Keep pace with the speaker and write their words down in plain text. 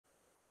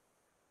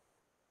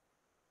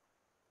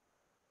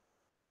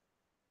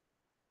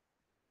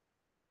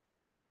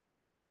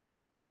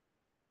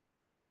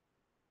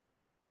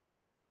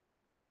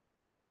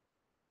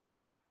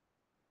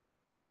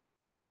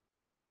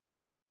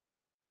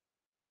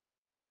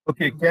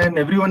Okay, can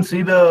everyone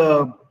see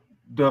the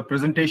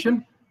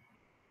presentation?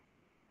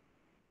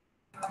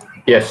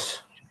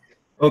 Yes.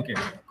 Okay,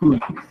 cool.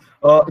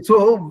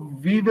 So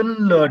we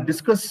will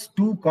discuss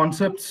two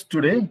concepts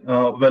today.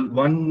 Well,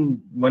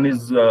 one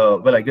is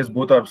well, I guess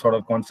both are sort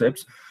of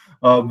concepts.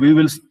 We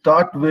will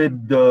start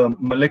with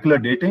molecular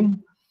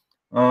dating,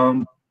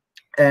 and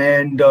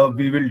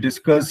we will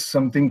discuss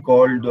something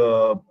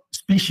called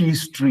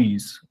species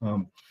trees.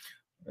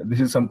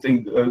 This is something.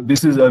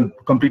 This is a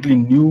completely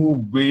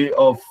new way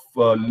of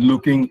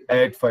looking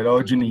at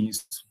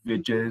phylogenies,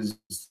 which is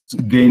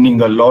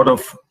gaining a lot of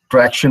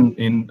traction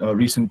in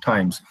recent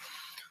times.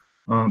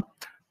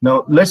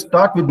 Now, let's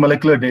start with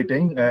molecular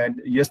dating.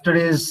 And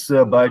yesterday's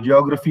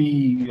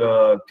biogeography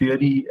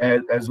theory,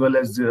 as well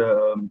as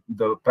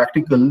the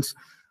practicals,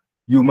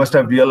 you must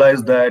have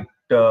realized that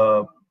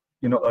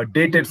a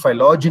dated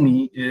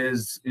phylogeny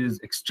is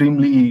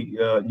extremely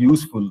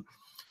useful.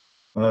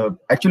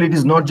 Actually, it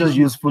is not just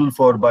useful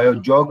for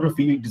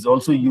biogeography; it is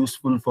also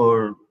useful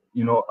for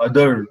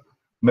other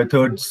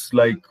methods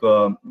like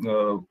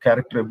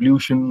character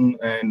evolution,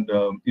 and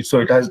so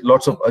it has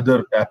lots of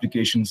other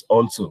applications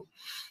also.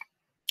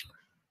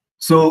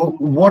 So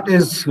what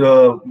is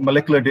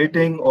molecular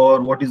dating, or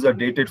what is a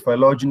dated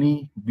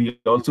phylogeny? We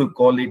also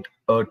call it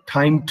a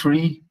time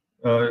tree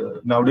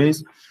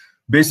nowadays.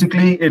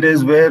 Basically, it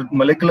is where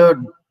molecular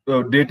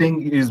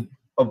dating is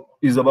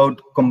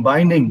about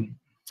combining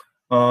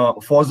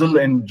fossil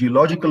and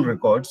geological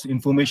records,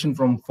 information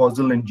from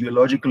fossil and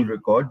geological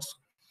records,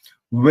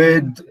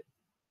 with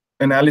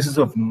analysis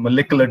of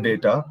molecular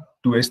data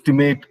to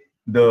estimate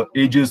the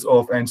ages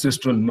of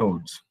ancestral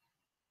nodes.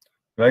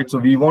 Right? So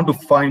we want to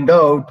find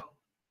out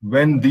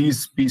when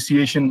these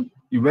speciation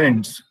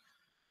events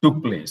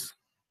took place.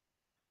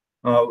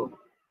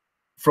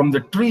 From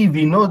the tree,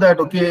 we know that,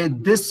 okay,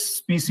 this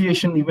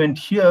speciation event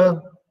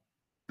here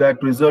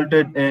that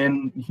resulted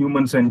in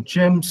humans and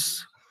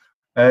chimps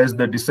as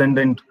the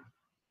descendant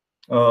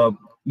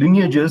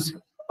lineages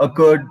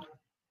occurred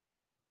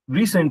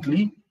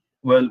recently,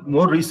 well,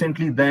 more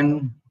recently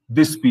than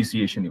this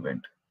speciation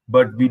event,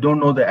 but we don't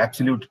know the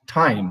absolute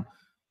time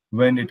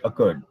when it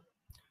occurred.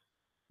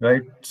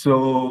 Right?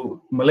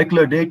 So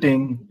molecular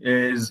dating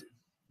is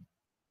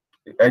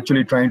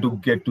actually trying to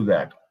get to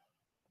that.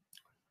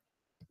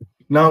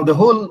 Now, the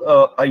whole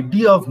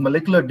idea of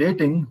molecular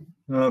dating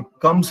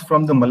comes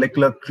from the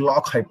molecular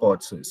clock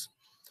hypothesis.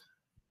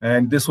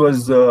 And this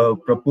was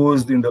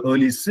proposed in the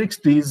early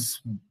 60s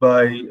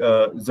by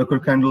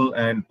Zuckerkandl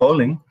and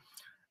Pauling.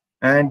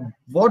 And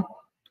what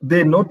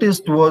they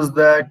noticed was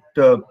that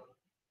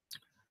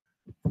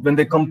when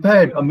they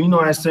compared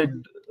amino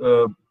acid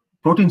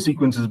protein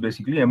sequences,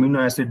 basically amino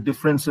acid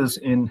differences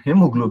in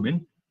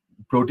hemoglobin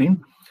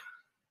protein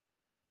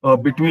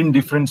between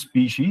different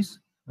species,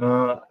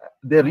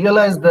 they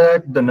realized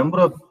that the number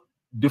of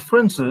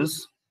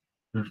differences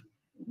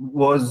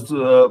was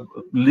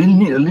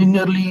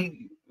linearly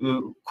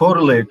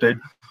correlated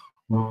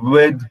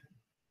with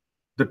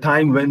the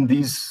time when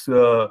these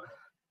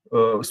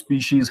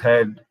species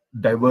had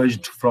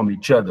diverged from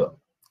each other,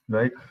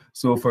 right?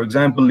 So, for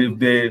example, if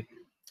they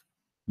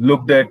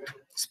looked at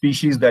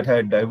species that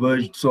had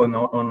diverged, so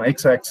on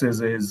x-axis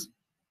is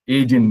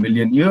age in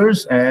million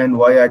years, and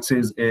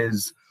y-axis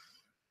is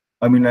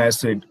amino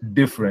acid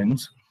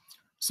difference.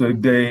 So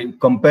if they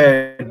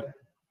compared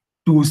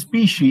two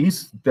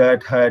species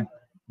that had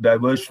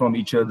diverged from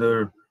each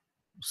other,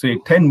 say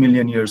 10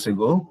 million years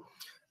ago,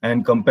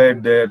 and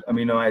compared their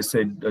amino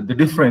acid, the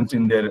difference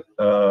in their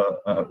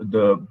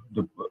the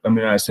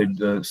amino acid,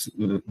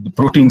 the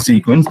protein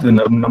sequence, the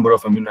number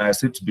of amino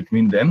acids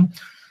between them,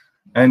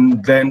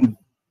 and then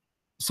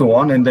so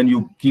on, and then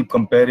you keep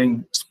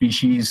comparing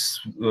species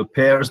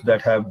pairs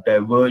that have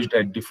diverged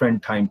at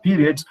different time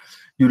periods,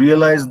 you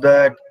realize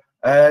that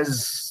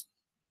as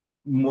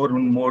more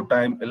and more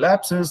time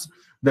elapses,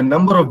 the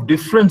number of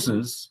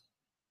differences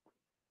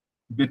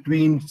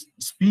between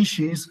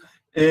species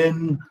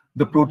in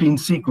the protein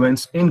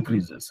sequence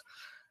increases.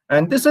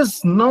 And this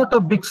is not a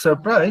big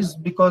surprise,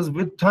 because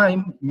with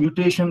time,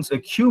 mutations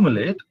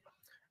accumulate,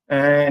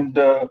 and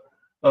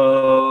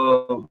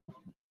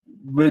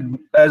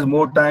as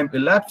more time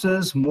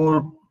elapses,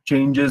 more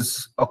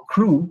changes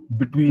accrue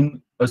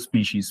between a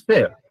species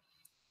pair,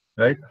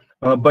 right?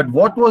 But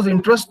what was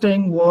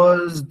interesting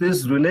was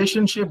this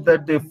relationship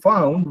that they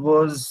found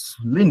was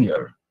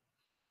linear,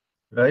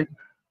 right?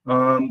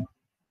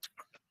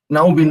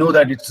 Now we know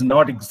that it's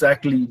not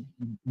exactly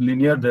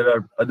linear. There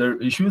are other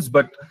issues,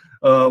 but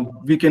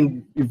we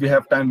can, if we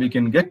have time, we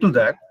can get to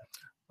that.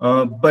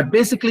 But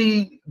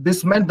basically,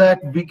 this meant that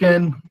we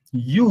can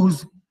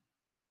use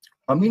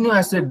amino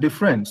acid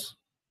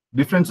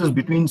differences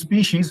between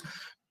species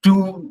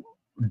to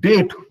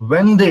date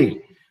when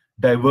they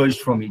diverged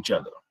from each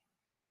other,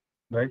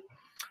 right?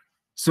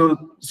 So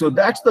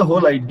that's the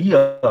whole idea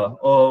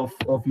of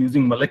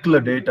using molecular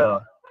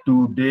data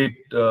to date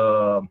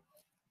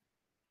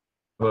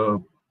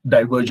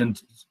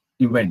divergence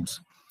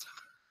events.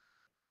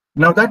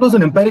 Now, that was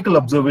an empirical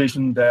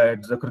observation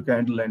that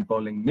Zuckerkandl and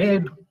Pauling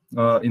made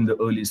in the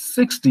early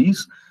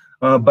 60s.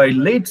 By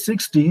late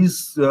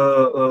 60s,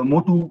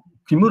 Moto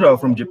Kimura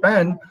from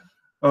Japan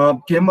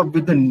came up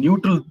with a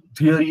neutral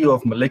theory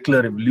of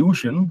molecular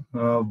evolution,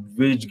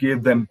 which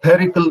gave the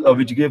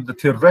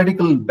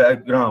theoretical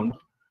background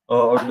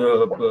or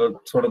the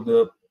sort of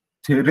the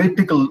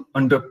theoretical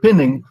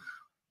underpinning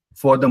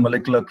for the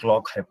molecular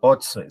clock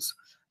hypothesis.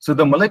 So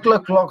the molecular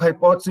clock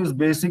hypothesis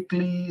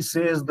basically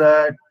says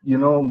that,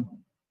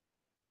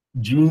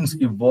 genes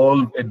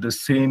evolve at the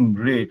same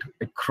rate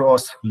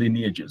across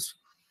lineages,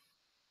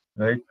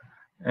 right?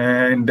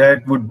 And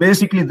that would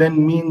basically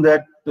then mean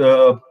that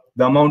the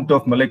amount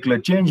of molecular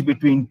change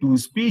between two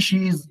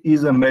species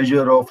is a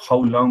measure of how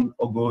long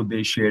ago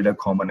they shared a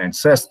common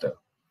ancestor,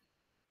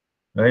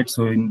 right?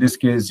 So in this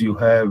case, you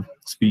have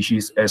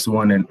species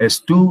S1 and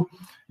S2.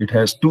 It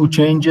has two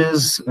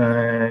changes,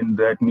 and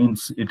that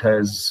means it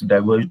has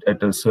diverged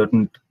at a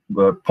certain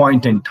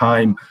point in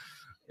time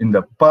in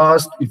the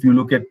past. If you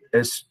look at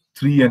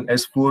S3 and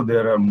S4,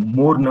 there are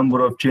more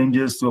number of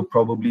changes, so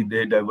probably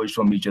they diverge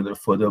from each other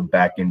further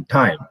back in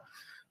time.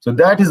 So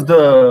that is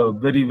the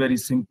very, very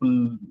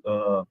simple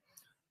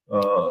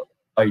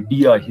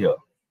idea here.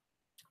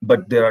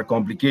 But there are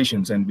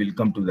complications, and we'll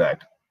come to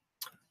that.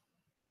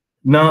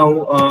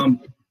 Now,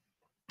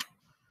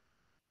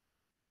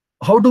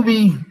 how do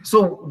we,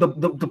 so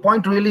the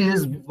point really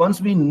is, once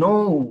we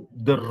know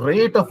the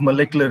rate of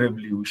molecular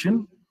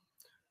evolution,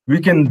 we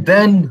can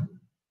then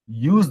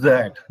use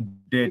that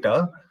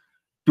data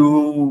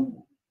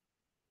to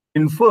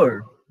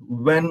infer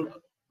when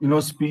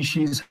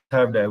species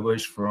have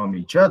diverged from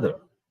each other.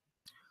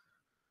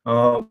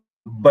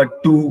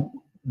 But to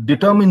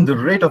determine the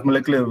rate of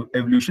molecular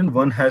evolution,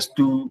 one has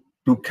to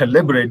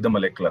calibrate the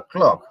molecular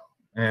clock.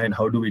 And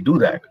how do we do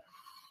that?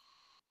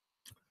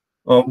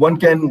 One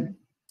can,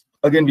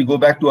 again, we go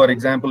back to our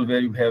example where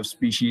you have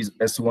species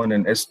S1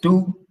 and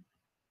S2.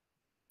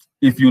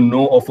 If you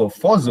know of a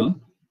fossil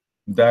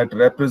that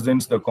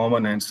represents the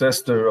common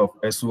ancestor of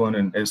S1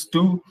 and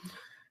S2,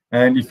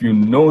 and if you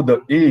know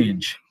the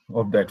age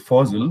of that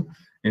fossil,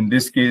 in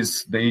this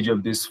case, the age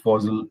of this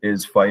fossil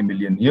is 5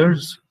 million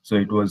years. So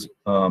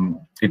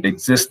it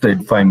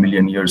existed 5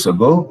 million years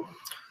ago.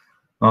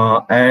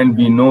 And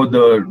we know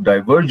the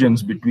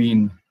divergence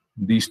between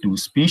these two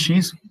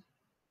species.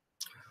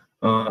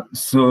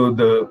 So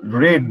the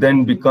rate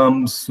then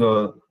becomes,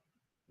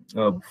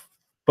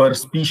 per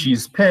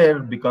species pair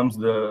becomes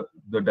the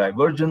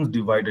divergence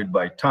divided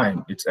by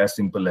time. It's as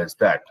simple as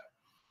that.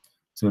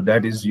 So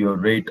that is your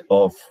rate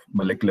of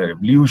molecular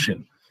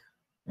evolution.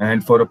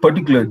 And for a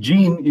particular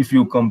gene, if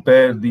you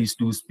compare these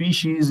two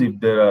species, if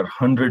there are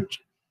 100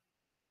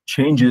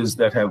 changes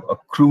that have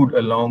accrued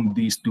along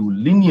these two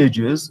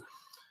lineages,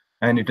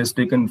 and it has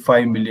taken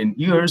 5 million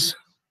years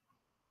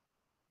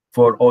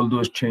for all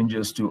those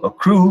changes to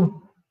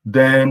accrue,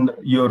 then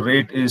your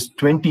rate is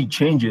 20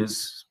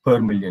 changes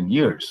per million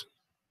years,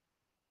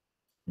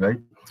 right?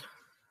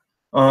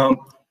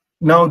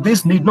 Now,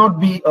 this need not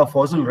be a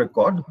fossil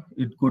record.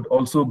 It could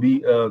also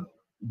be a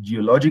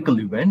geological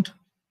event,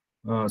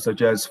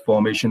 such as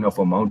formation of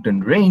a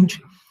mountain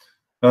range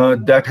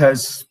that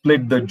has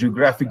split the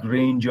geographic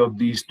range of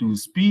these two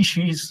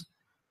species,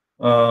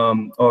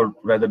 or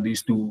rather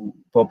these two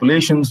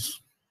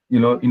populations,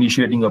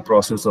 initiating a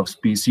process of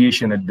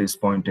speciation at this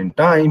point in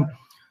time.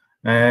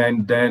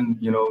 And then,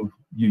 you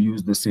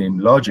use the same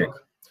logic.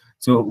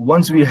 So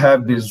once we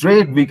have this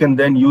rate, we can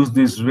then use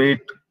this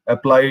rate,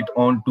 apply it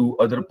onto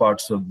other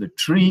parts of the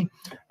tree,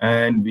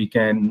 and we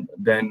can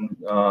then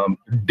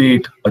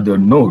date other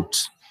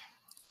nodes.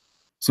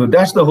 So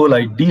that's the whole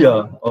idea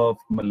of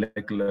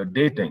molecular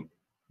dating.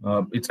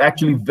 It's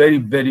actually very,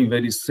 very,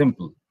 very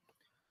simple.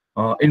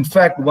 In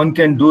fact, one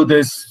can do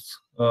this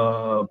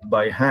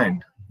by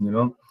hand,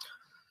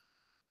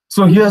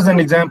 So here's an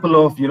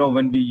example of,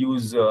 when we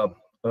use a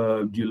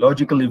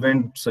geological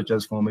event, such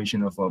as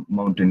formation of a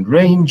mountain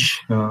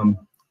range,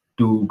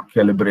 to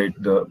calibrate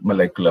the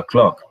molecular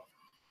clock.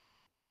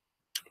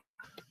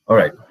 All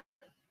right.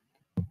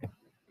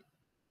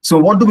 So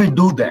what do we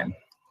do then?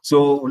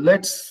 So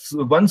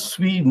once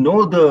we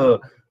know the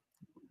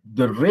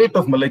rate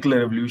of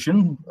molecular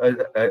evolution,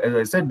 as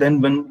I said,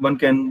 then one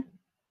can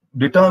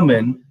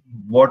determine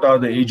what are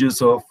the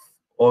ages of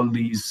all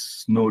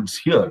these nodes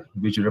here,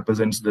 which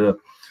represents the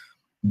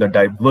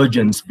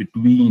divergence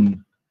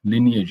between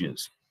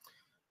lineages.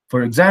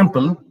 For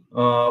example,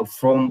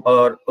 from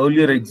our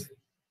earlier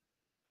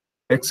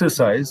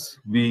exercise,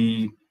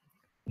 we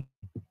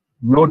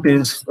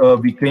noticed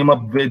we came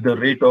up with the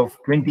rate of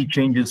 20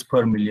 changes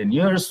per million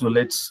years. So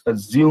let's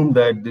assume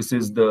that this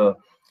is the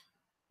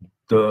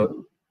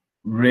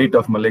rate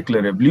of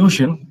molecular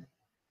evolution.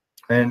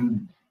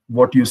 And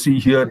what you see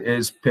here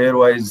is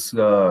pairwise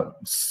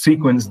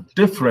sequence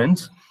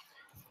difference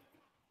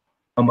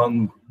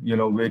among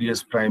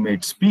various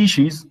primate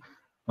species,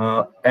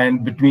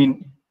 and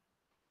between,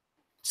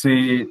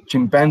 say,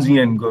 chimpanzee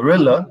and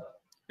gorilla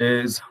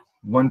is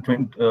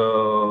 120.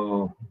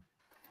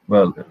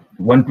 Well,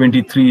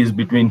 123 is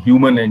between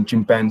human and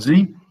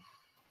chimpanzee,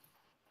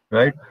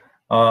 right?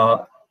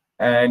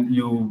 And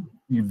you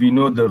we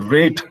know the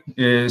rate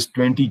is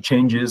 20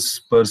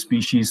 changes per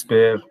species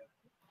pair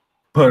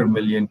per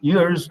million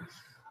years.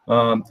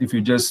 If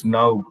you just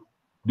now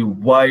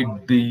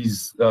divide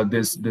this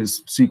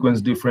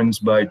sequence difference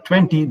by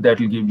 20, that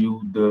will give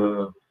you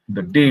the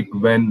date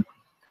when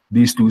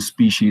these two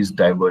species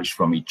diverge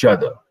from each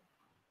other.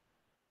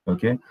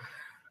 Okay,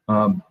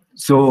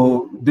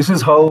 so this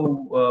is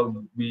how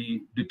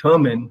we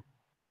determine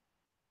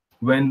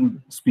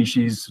when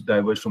species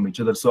diverge from each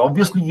other. So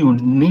obviously you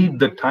need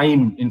the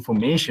time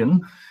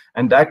information,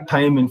 and that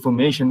time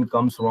information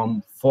comes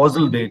from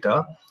fossil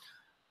data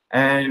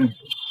and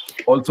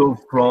also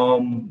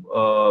from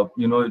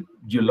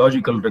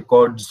geological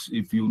records.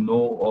 If you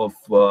know of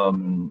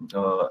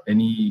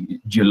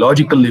any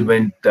geological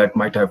event that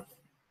might have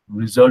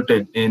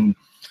resulted in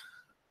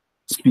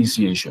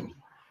speciation.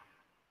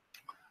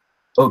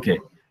 Okay,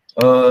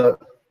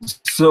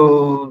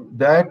 so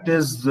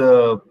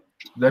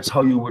that's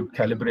how you would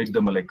calibrate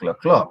the molecular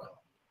clock.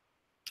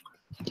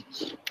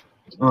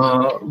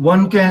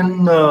 One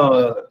can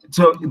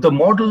so the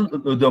modern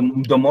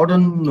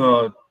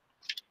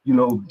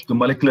the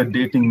molecular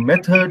dating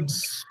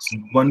methods.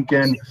 One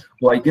can.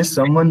 Well, I guess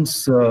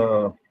someone's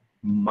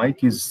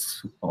mic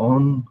is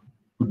on.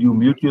 Could you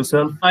mute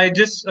yourself? I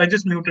just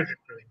muted it.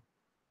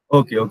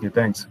 Okay,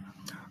 thanks.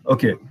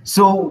 Okay,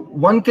 so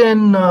one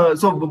can,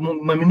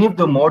 many of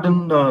the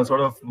modern sort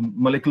of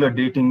molecular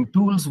dating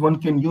tools, one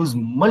can use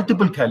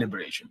multiple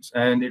calibrations,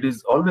 and it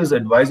is always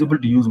advisable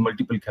to use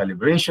multiple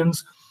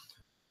calibrations.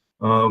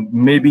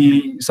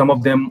 Maybe some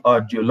of them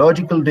are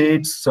geological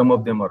dates, some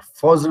of them are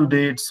fossil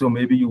dates. So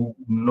maybe you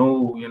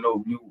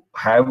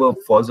have a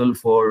fossil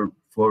for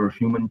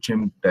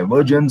human-chimp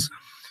divergence,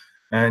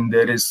 and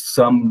there is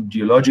some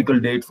geological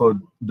date for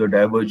the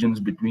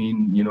divergence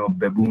between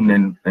baboon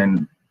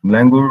and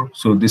langur.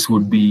 So this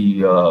would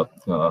be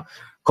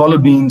collar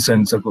beans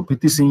and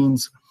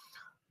sarcopithecines.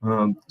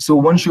 So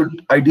one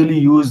should ideally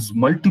use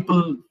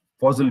multiple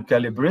fossil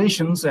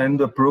calibrations, and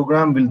the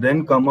program will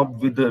then come up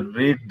with the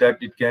rate that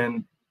it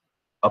can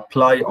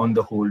apply on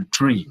the whole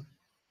tree,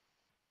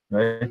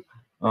 right?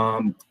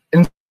 And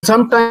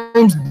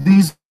sometimes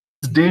these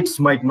dates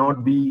might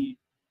not be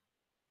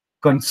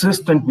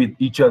consistent with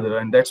each other,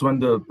 and that's when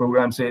the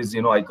program says,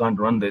 I can't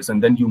run this,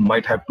 and then you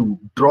might have to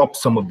drop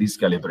some of these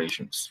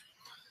calibrations.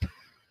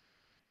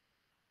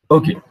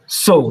 Okay,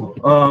 so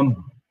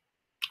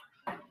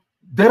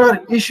there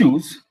are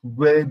issues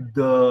with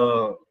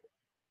the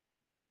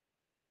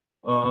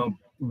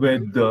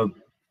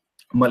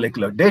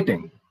molecular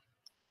dating.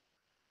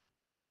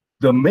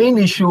 The main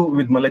issue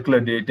with molecular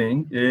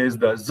dating is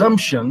the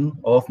assumption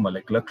of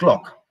molecular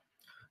clock.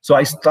 So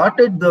I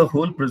started the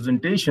whole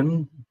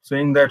presentation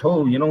saying that,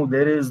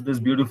 there is this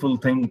beautiful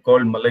thing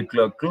called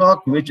molecular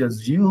clock, which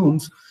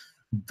assumes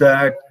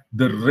that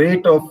the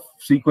rate of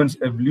sequence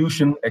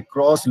evolution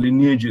across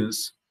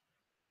lineages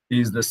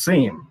is the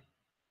same,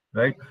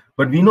 right?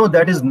 But we know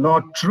that is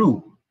not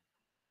true.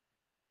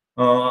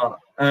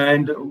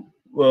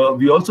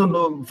 We also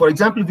know, for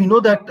example, we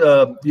know that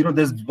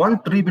there's one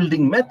tree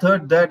building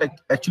method that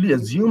actually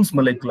assumes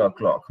molecular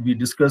clock. We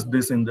discussed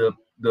this in the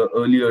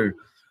earlier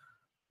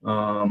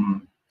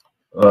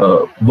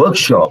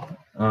workshop,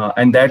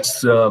 and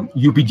that's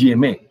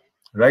UPGMA,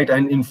 right?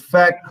 And in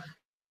fact,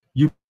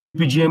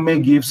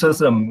 UPGMA gives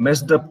us a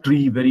messed up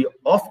tree very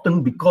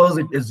often because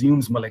it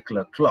assumes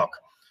molecular clock.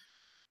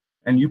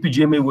 And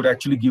UPGMA would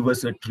actually give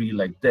us a tree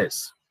like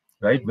this,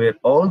 right? Where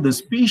all the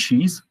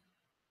species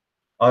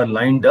are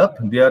lined up,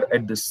 they are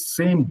at the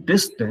same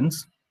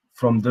distance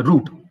from the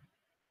root.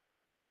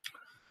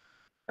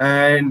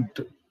 And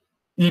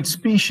each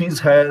species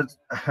has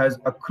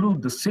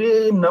accrued the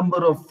same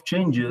number of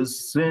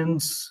changes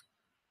since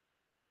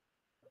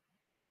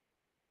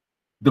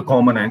the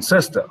common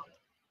ancestor,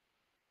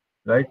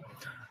 right?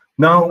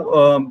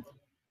 Now,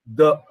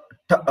 the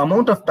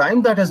amount of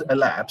time that has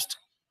elapsed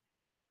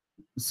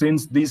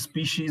since these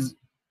species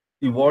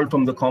evolved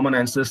from the common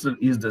ancestor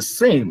is the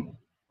same,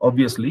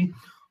 obviously.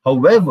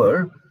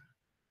 However,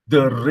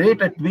 the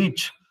rate at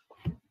which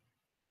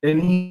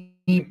any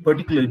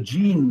particular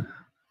gene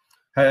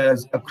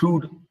has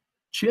accrued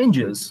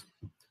changes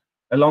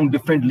along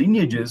different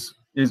lineages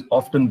is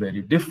often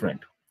very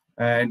different.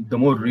 And the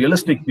more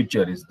realistic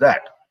picture is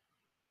that.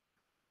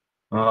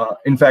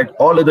 In fact,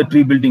 all other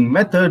tree building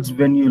methods,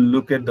 when you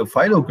look at the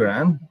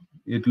phylogram,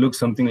 it looks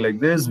something like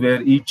this,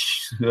 where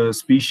each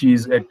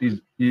species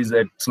is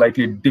at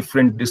slightly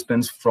different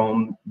distance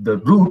from the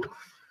root.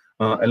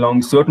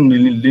 Along certain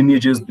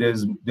lineages,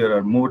 there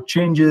are more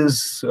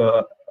changes.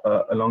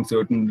 Along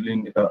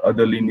certain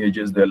other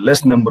lineages, there are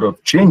less number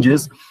of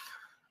changes.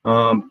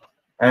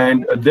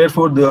 And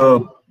therefore,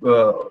 the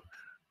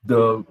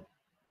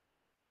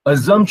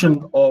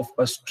assumption of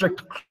a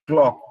strict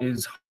clock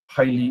is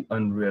highly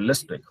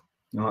unrealistic.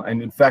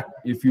 And in fact,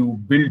 if you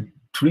build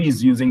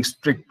trees using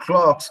strict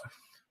clocks,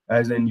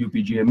 as in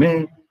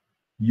UPGMA,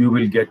 you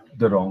will get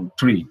the wrong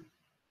tree.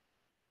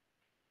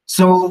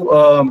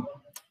 So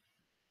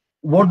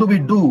what do we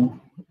do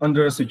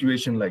under a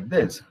situation like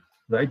this,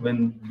 right?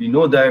 When we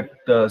know that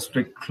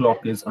strict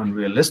clock is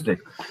unrealistic.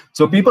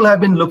 So people have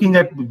been looking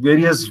at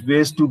various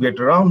ways to get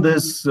around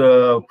this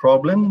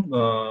problem.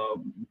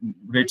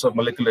 Rates of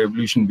molecular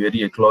evolution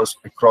vary across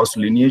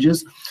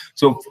lineages.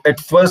 So at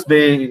first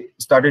they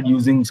started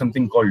using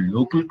something called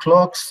local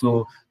clocks.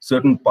 So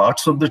certain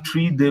parts of the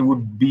tree, there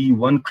would be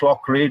one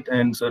clock rate,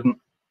 and certain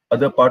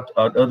other parts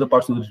of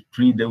the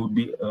tree, there would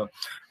be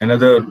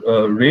another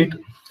rate.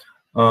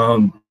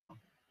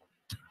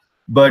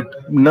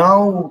 But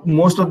now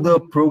most of the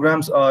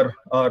programs are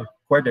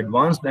quite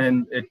advanced,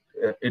 and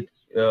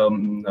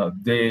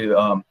they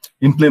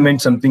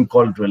implement something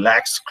called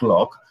relaxed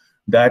clock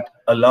that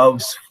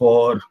allows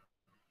for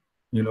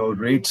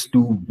rates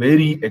to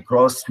vary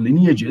across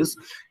lineages.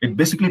 It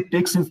basically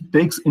takes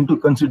into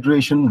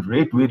consideration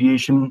rate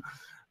variation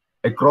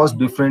across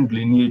different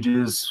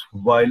lineages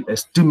while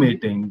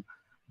estimating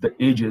the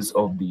ages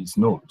of these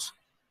nodes.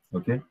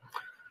 Okay,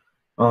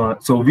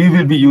 so we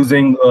will be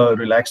using a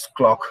relaxed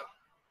clock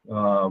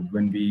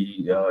when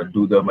we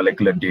do the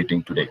molecular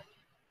dating today.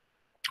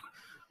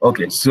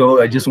 Okay,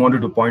 so I just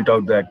wanted to point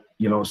out that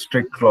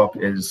strict clock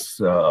is,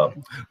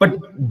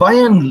 but by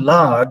and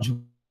large,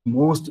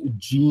 most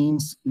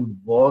genes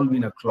evolve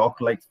in a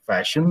clock-like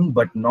fashion,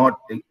 but not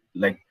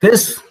like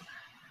this.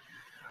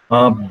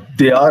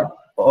 They are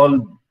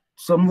all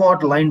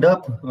somewhat lined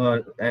up,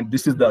 and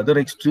this is the other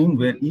extreme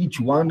where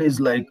each one is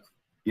like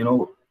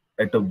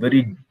at a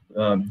very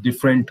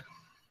different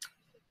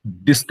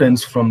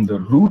distance from the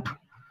root.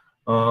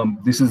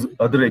 This is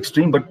other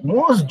extreme, but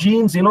most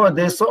genes,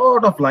 they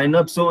sort of line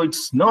up, so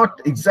it's not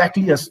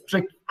exactly a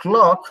strict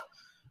clock,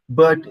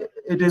 but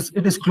it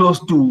is close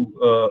to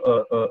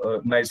a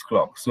nice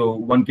clock. So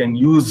one can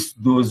use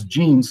those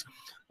genes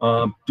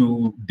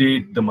to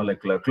date the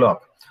molecular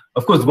clock.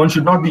 Of course, one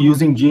should not be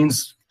using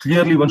genes.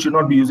 Clearly, one should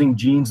not be using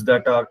genes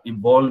that are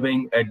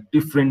evolving at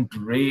different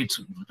rates,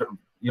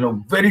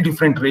 very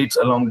different rates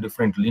along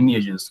different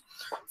lineages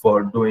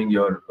for doing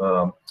your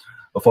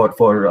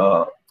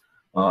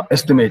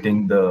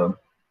estimating the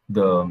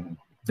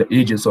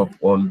ages of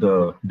all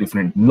the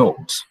different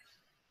nodes.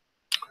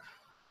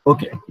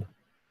 Okay,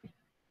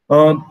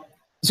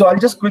 so I'll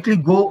just quickly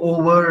go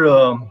over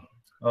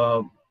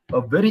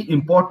a very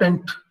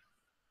important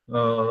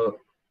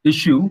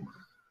issue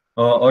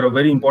or a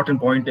very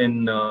important point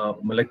in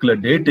molecular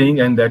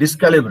dating, and that is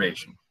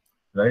calibration,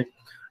 right?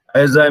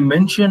 As I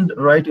mentioned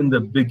right in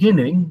the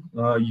beginning,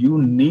 you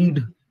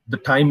need the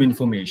time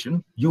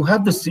information. You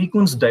have the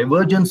sequence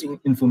divergence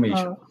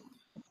information.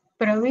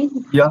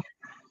 Praveen, Yeah.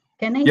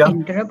 can I Yeah.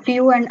 interrupt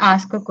you and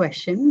ask a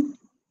question?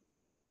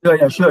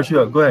 Yeah,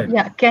 sure. Go ahead.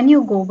 Yeah, can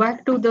you go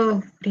back to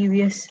the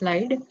previous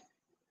slide?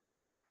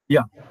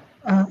 Yeah.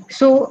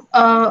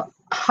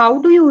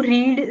 How do you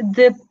read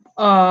the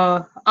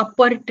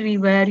upper tree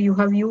where you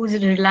have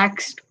used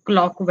relaxed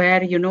clock, where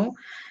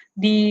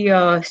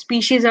the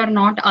species are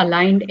not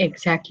aligned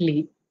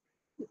exactly?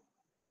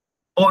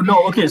 Oh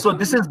no. Okay. So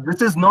this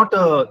is not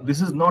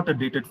a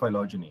dated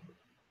phylogeny.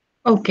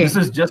 This Okay,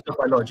 is just a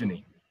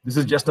phylogeny. This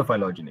is just a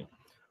phylogeny.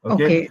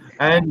 Okay. okay,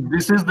 And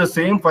this is the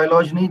same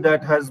phylogeny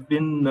that has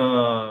been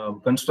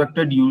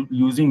constructed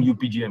using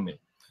UPGMA.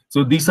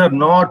 So these are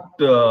not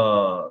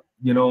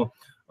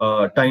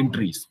time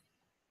trees.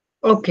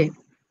 okay,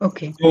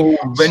 okay, So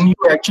when you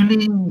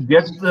actually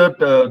get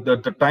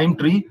the time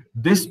tree,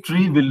 this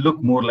tree will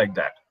look more like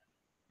that.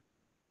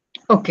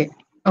 okay,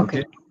 okay.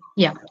 Okay.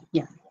 Yeah,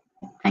 yeah.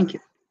 Thank you.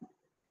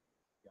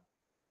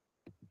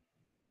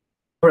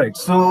 All right.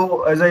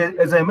 So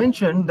as I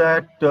mentioned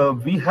that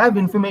we have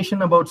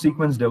information about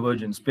sequence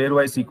divergence,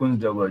 pairwise sequence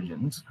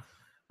divergence,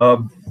 uh,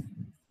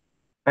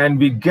 and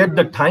we get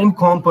the time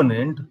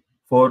component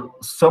for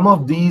some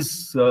of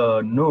these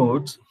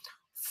nodes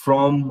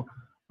from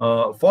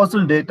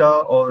fossil data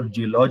or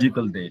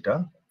geological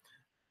data.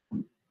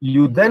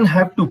 You then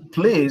have to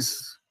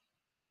place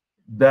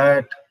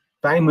that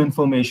time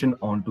information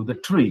onto the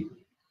tree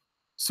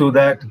so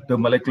that the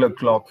molecular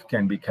clock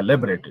can be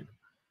calibrated,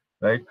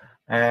 right?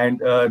 And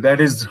that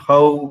is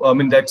how, I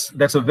mean,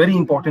 that's a very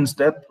important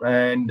step,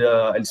 and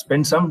I'll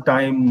spend some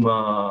time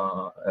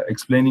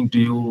explaining to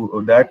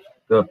you that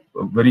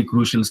very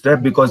crucial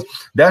step, because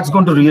that's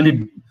going to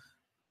really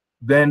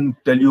then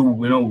tell you,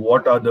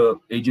 what are the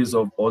ages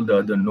of all the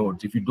other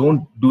nodes. If you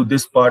don't do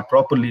this part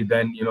properly,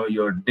 then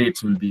your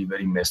dates will be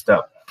very messed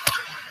up.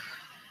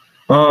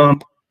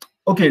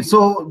 Okay,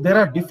 so there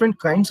are different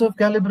kinds of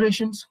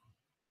calibrations.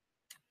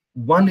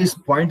 One is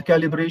point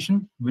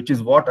calibration, which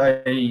is what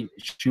I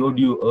showed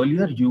you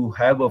earlier. You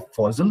have a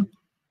fossil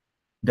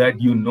that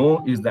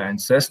is the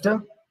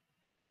ancestor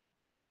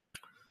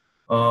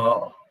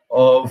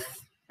of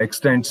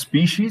extant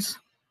species.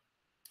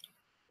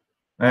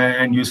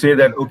 And you say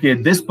that, okay,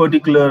 this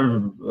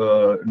particular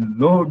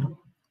node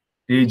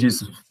age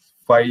is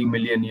 5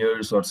 million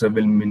years or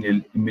 7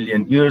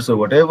 million years or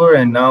whatever.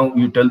 And now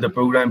you tell the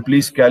program,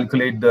 please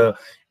calculate the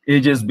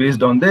ages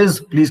based on this.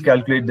 Please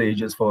calculate the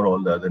ages for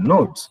all the other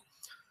nodes.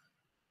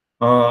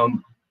 But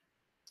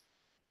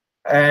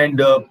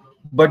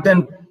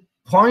then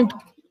point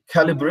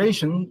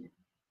calibration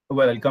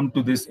well, I'll come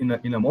to this in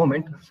a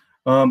moment.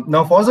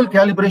 Now, fossil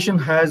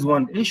calibration has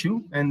one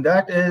issue, and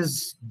that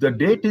is the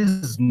date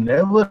is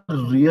never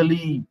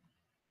really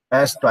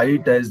as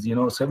tight as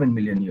 7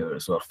 million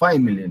years or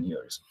 5 million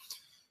years.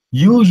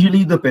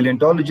 Usually, the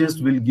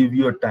paleontologist will give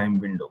you a time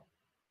window.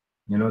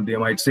 They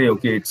might say,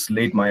 okay, it's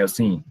late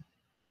Miocene,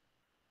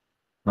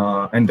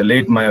 and the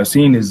late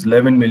Miocene is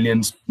 11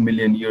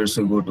 million years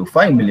ago to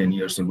 5 million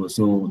years ago.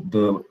 So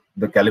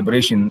the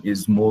calibration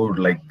is more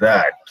like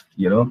that.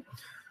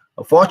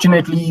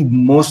 Fortunately,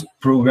 most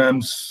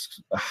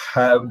programs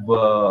have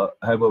a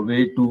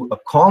way to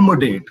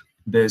accommodate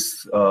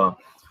this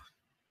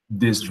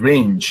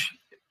range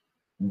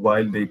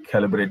while they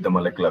calibrate the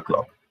molecular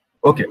clock.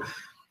 Okay,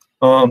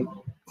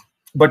 um,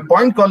 but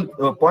point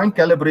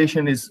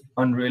calibration is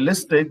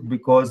unrealistic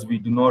because we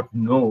do not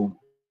know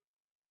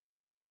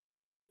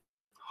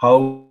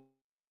how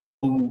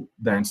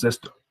the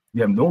ancestor.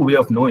 We have no way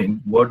of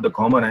knowing what the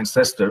common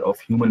ancestor of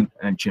human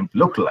and chimp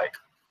look like,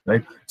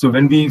 right? So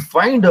when we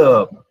find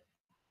a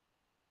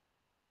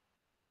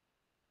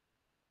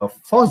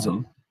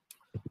fossil,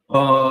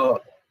 uh,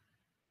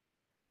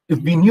 if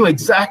we knew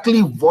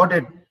exactly what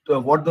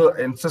the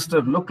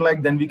ancestor looked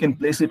like, then we can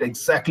place it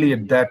exactly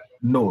at that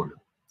node.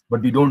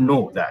 But we don't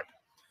know that,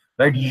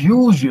 right?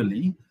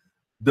 Usually,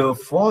 the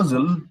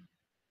fossil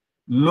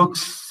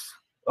looks,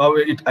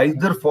 it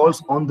either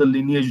falls on the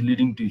lineage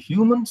leading to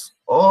humans,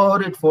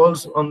 or it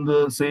falls on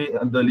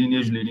the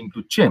lineage leading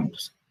to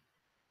chimps.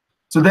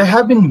 So there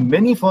have been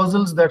many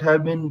fossils that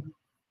have been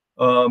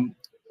um,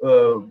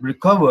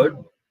 recovered,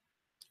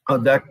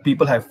 that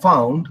people have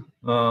found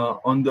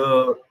on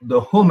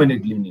the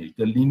hominid lineage,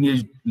 the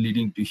lineage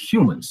leading to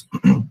humans,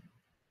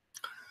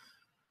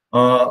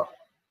 uh,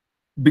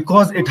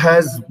 because it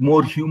has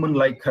more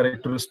human-like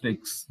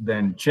characteristics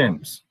than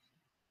chimps,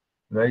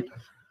 right?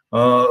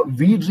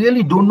 We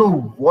really don't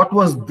know what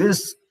was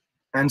this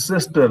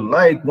ancestor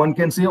like. One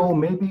can say, oh,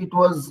 maybe it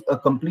was a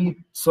complete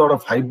sort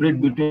of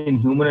hybrid between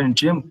human and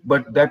chimp,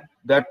 but that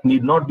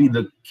need not be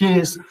the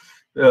case.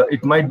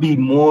 It might be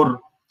more.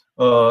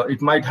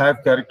 It might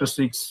have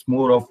characteristics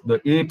more of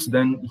the apes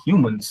than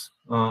humans.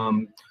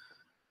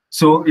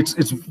 So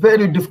it's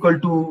very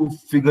difficult to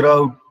figure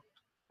out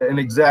an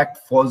exact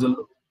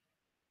fossil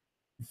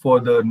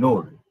for the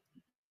node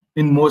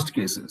in most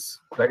cases,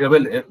 right?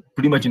 Well,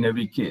 pretty much in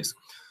every case.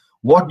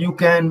 What you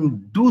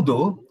can do,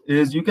 though,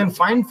 is you can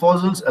find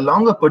fossils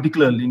along a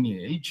particular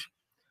lineage.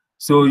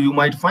 So you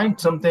might find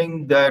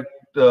something that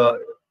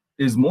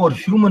is more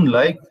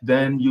human-like,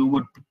 then you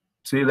would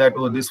say that,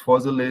 oh, this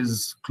fossil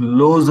is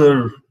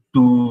closer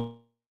to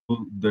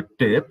the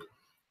tip.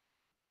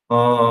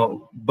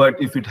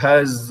 But if it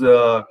has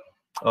uh,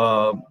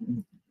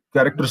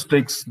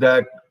 characteristics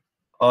that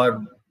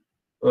are,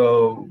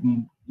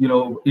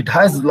 it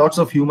has lots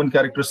of human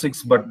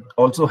characteristics, but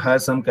also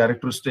has some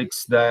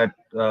characteristics that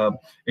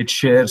it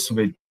shares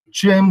with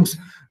chimps,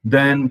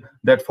 then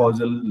that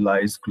fossil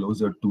lies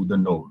closer to the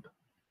node,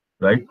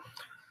 right?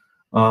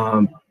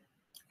 Um,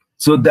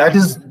 so that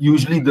is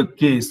usually the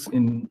case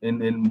in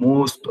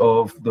most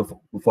of the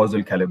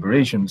fossil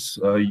calibrations.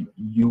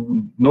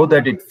 You know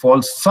that it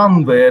falls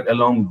somewhere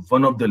along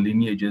one of the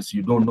lineages.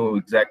 You don't know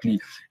exactly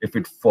if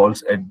it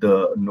falls at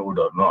the node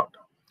or not.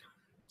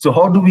 So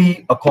how do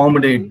we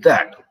accommodate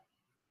that,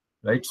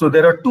 right? So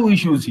there are two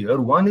issues here.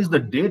 One is the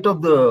date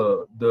of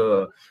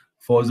the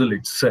fossil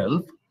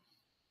itself.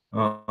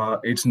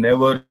 It's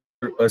never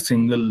a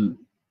single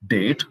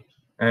date.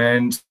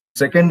 And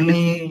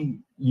secondly,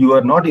 you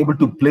are not able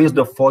to place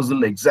the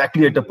fossil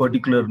exactly at a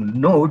particular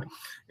node.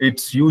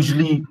 It's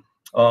usually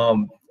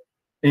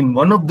in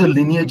one of the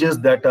lineages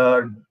that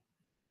are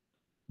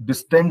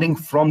descending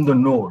from the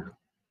node,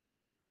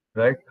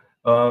 right?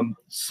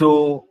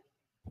 So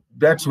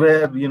that's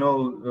where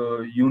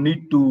you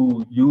need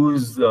to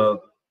use uh,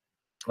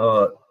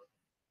 prior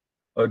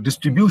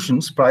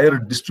distributions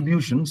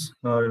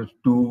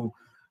to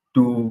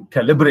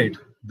calibrate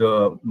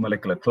the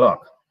molecular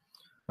clock.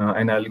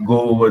 And I'll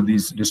go over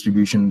these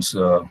distributions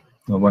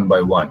one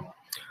by one.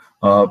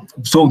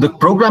 So the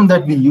program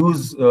that we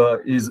use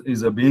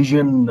is a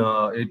Bayesian.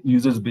 It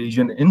uses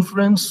Bayesian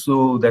inference,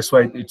 so that's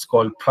why it's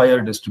called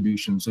prior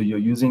distribution. So you're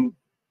using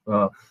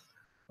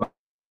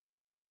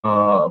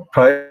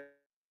prior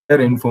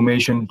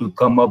information to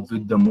come up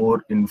with the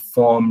more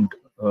informed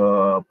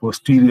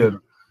posterior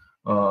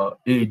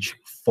age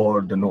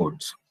for the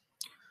nodes.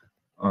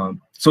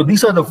 So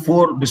these are the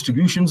four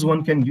distributions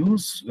one can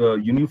use: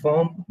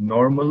 uniform,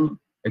 normal,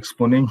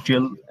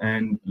 exponential,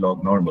 and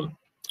log normal.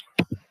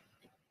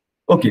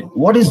 Okay,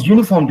 what is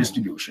uniform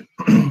distribution?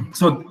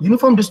 So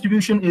uniform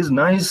distribution is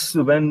nice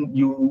when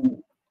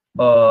you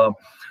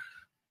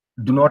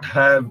do not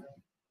have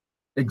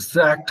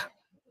exact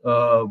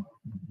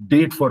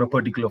date for a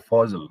particular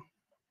fossil,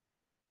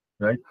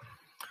 right?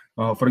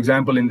 For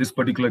example, in this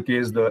particular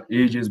case, the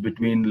age is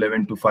between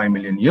 11 to 5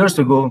 million years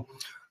ago.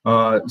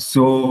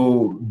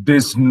 So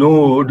this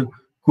node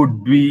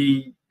could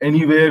be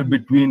anywhere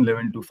between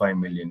 11 to 5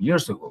 million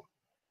years ago,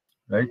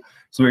 right?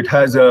 So it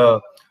has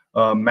a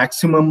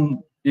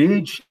maximum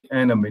age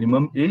and a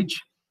minimum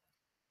age.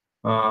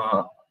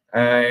 uh,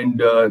 and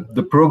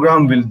the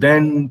program will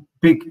then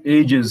pick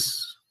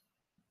ages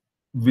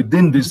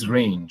within this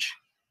range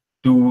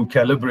to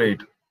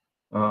calibrate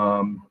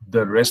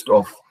the rest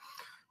of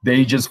the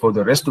ages for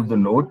the rest of the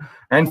node.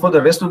 And for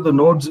the rest of the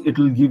nodes, it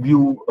will give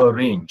you a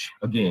range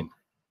again,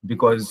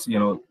 because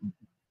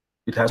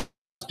it has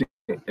to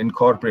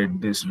incorporate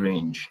this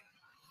range.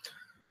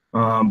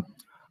 Um,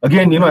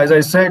 Again, as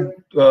I said,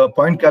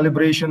 point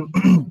calibration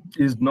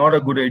is not a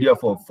good idea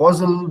for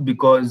fossil,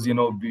 because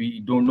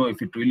we don't know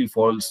if it really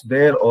falls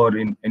there or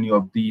in any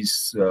of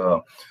these uh,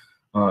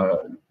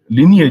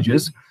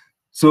 lineages.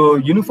 So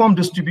uniform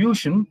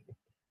distribution,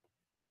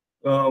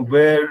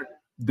 where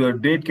the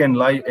date can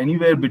lie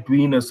anywhere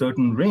between a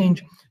certain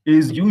range,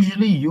 is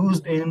usually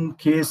used in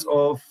case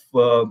of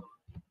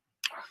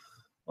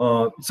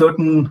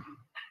certain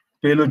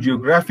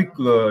paleogeographic,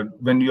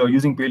 when you are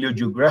using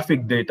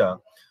paleogeographic data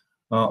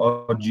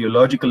or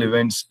geological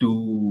events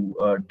to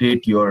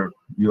date your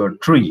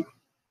tree,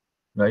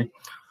 right?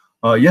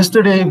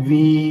 Yesterday,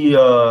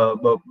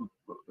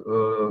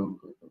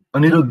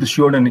 Anirudh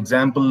showed an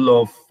example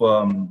of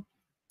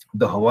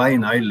the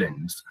Hawaiian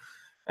Islands,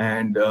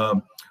 and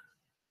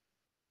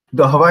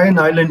the Hawaiian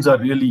Islands are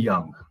really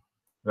young,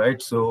 right?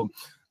 So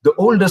the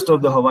oldest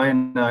of the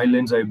Hawaiian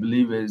Islands, I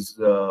believe, is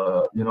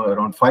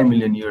around 5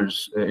 million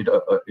years. It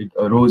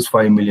arose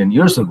 5 million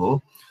years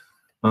ago.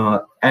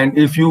 And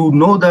if you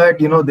know that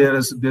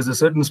there's a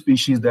certain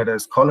species that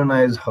has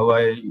colonized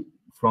Hawaii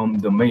from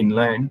the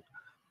mainland,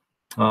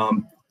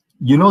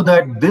 you know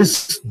that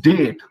this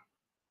date,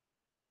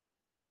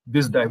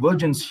 this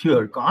divergence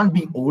here, can't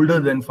be older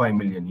than 5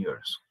 million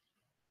years,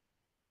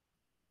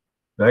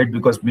 right?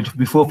 Because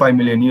before 5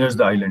 million years,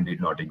 the island did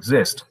not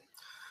exist.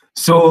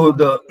 So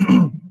the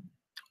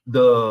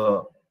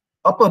the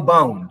upper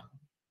bound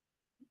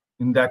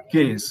in that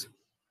case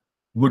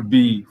would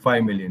be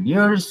 5 million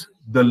years.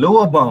 The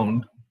lower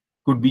bound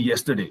could be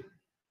yesterday,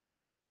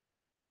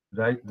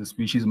 right? The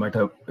species might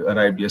have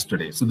arrived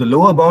yesterday. So the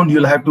lower bound,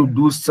 you'll have to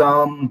do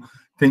some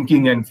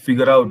thinking and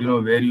figure out,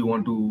 where you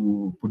want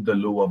to put the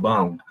lower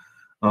bound,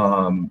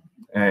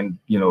 and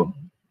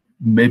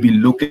maybe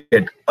look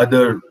at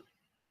other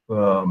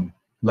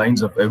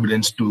lines of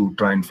evidence to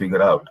try and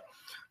figure out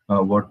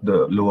what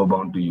the lower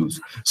bound to use.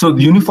 So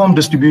the uniform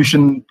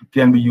distribution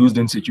can be used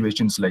in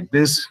situations like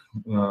this,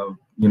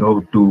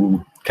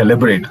 to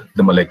calibrate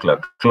the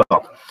molecular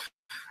clock.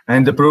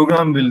 And the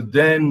program will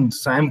then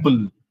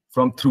sample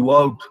from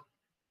throughout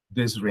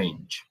this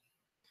range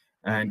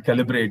and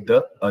calibrate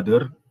the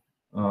other,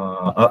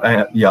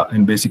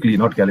 and basically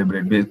not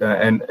calibrate,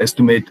 and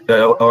estimate,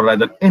 or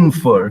rather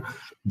infer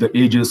the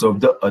ages of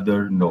the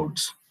other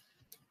nodes.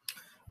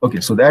 Okay,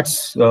 so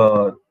that's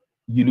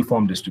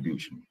uniform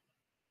distribution.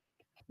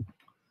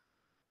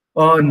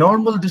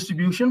 Normal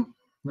distribution.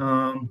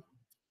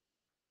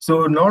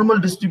 So normal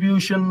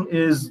distribution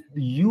is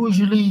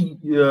usually,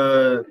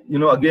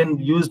 again,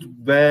 used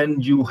when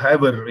you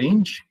have a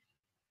range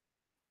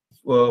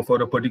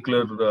for a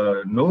particular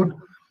node.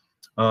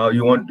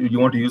 You want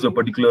to use a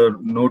particular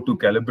node to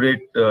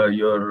calibrate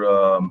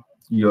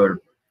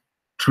your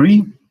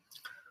tree,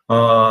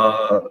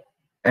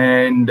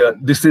 and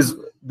this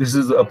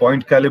is a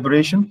point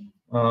calibration.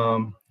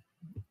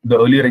 The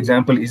earlier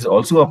example is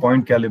also a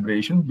point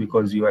calibration,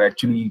 because you are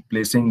actually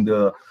placing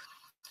the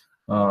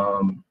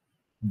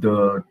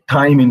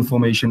time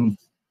information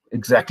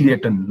exactly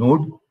at a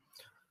node.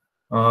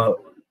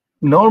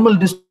 Normal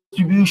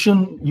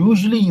distribution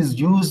usually is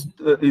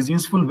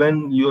useful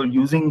when you're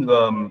using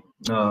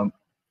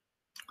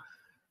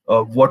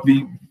what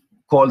we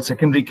call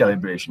secondary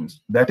calibrations.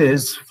 That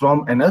is,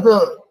 from another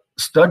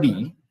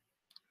study,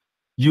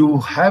 you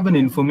have an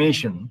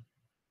information,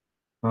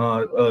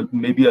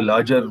 maybe a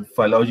larger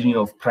phylogeny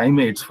of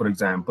primates, for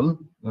example.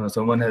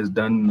 Someone has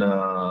done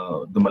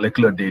the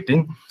molecular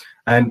dating,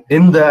 and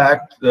in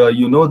that,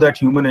 you know that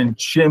human and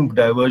chimp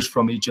diverged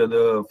from each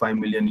other 5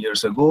 million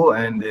years ago,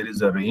 and there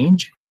is a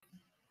range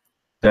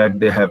that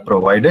they have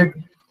provided,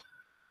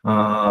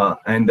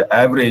 and the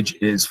average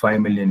is 5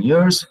 million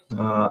years,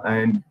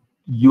 and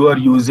you are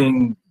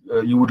using,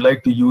 you would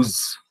like to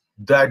use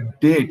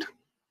that date,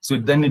 so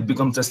then it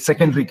becomes a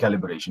secondary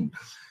calibration.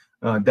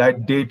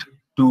 That date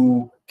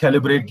to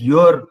calibrate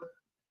your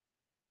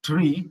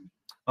tree,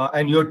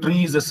 and your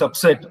tree is a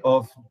subset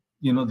of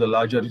the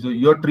larger. So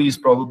your tree is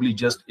probably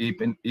just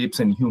apes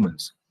and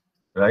humans,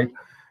 right?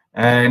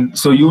 And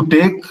so you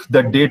take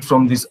the date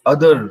from this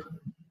other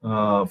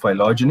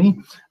phylogeny,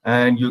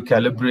 and you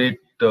calibrate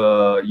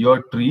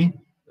your tree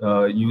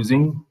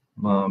using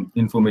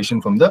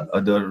information from the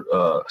other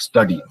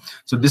study.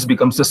 So this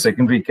becomes a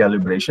secondary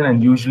calibration,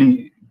 and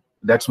usually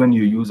that's when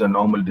you use a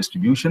normal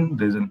distribution.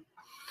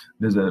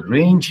 There's a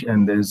range,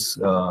 and there's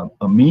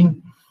a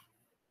mean,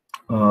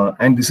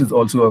 and this is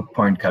also a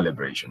point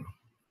calibration.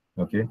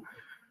 Okay,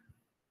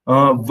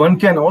 one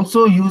can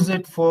also use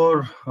it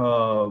for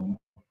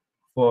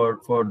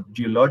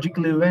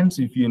geological events.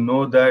 If you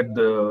know that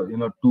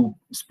the two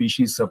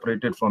species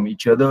separated from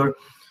each other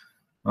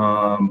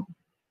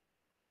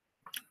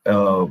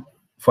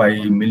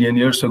 5 million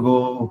years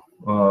ago,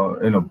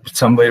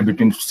 somewhere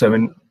between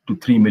 7 to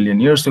 3 million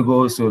years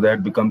ago. So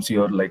that becomes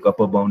your like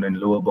upper bound and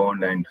lower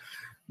bound, and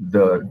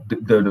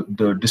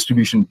the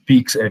distribution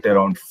peaks at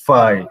around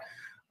 5.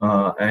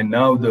 And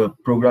now the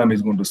program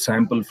is going to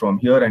sample from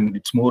here, and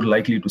it's more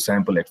likely to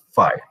sample at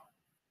 5.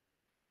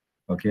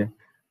 Okay.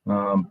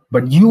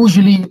 But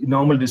usually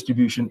normal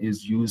distribution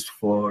is used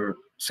for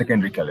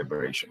secondary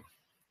calibration.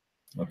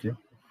 Okay.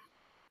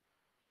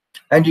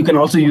 And you can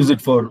also use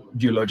it for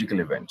geological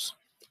events.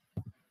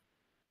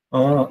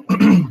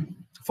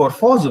 For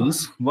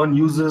fossils, one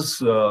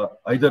uses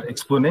either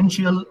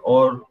exponential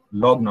or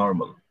log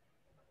normal.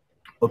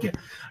 Okay,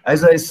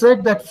 as I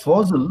said that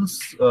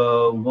fossils,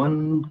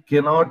 one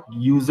cannot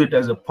use it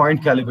as a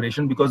point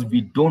calibration because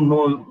we don't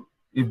know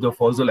if the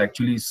fossil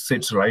actually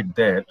sits right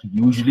there.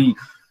 Usually,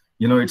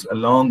 it's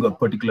along a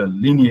particular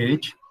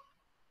lineage.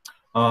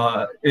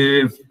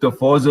 If the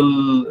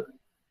fossil,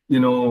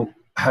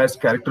 has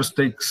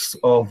characteristics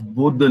of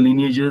both the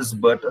lineages,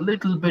 but a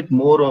little bit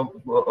more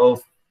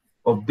of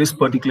this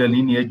particular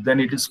lineage, then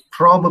it is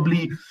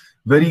probably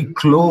very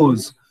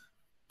close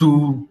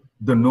to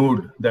the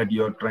node that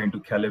you're trying to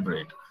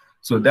calibrate.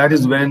 So that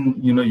is when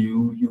you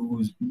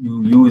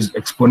use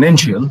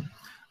exponential,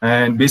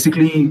 and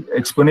basically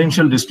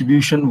exponential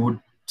distribution would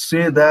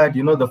say that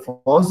the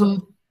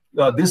fossil,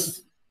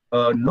 this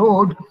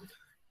node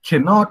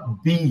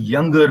cannot be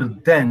younger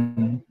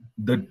than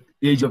the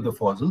age of the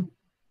fossil,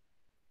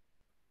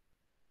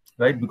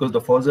 right? Because the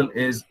fossil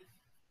is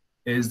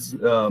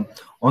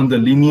on the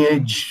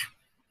lineage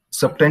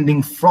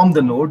subtending from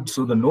the node,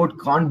 so the node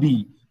can't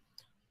be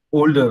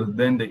older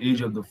than the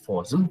age of the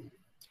fossil.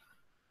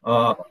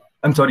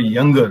 I'm sorry,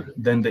 younger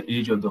than the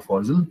age of the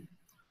fossil.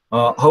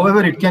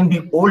 However, it can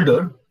be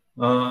older,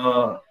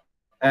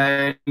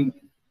 and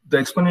the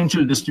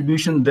exponential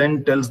distribution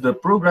then tells the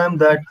program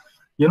that,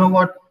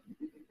 what,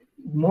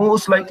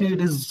 most likely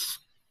it is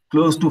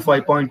close to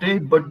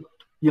 5.8, but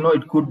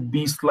it could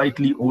be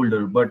slightly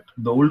older, but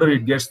the older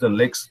it gets, the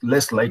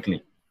less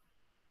likely.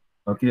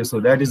 Okay, so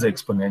that is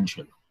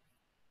exponential.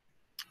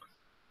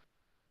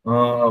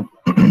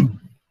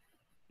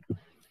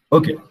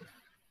 Okay,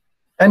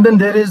 and then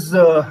there is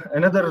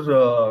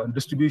another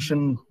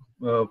distribution,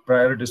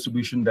 prior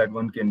distribution that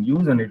one can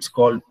use, and it's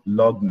called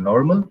log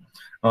normal.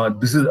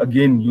 This is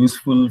again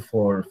useful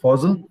for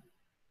fossil.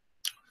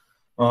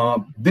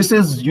 This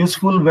is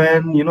useful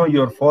when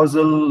your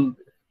fossil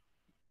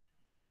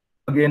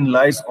again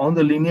lies on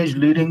the lineage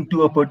leading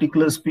to a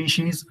particular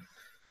species,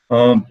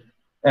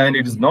 and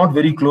it is not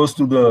very close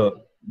to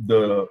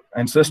the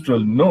ancestral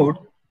node,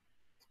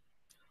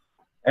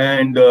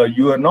 and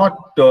you are not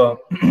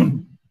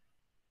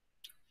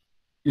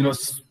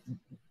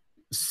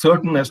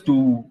certain as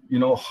to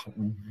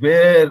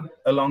where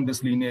along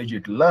this lineage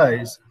it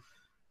lies,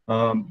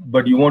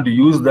 but you want to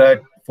use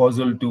that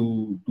fossil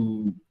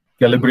to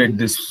calibrate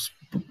this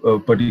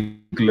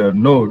particular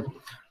node.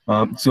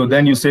 So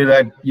then you say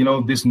that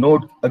this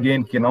node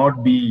again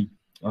cannot be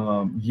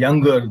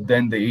younger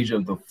than the age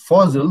of the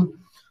fossil.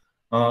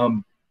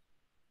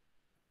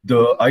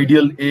 The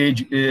ideal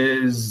age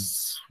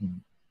is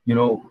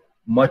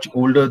much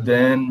older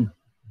than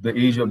the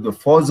age of the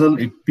fossil.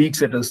 It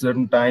peaks at a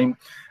certain time,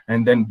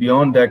 and then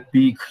beyond that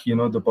peak,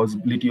 the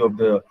possibility of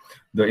the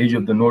age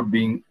of the node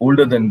being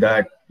older than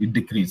that, it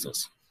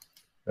decreases,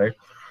 right?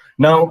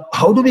 Now,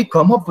 how do we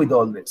come up with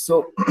all this?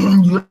 So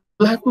you'll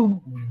have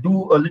to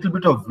do a little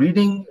bit of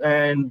reading,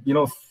 and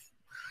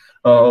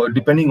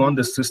depending on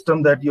the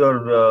system that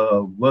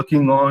you're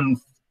working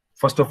on,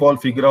 first of all,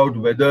 figure out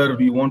whether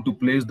we want to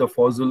place the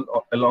fossil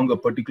along a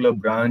particular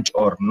branch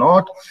or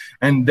not,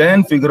 and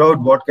then figure out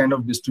what kind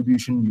of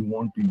distribution you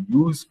want to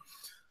use,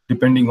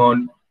 depending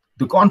on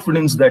the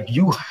confidence that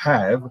you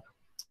have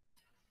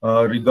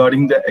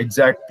regarding the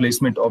exact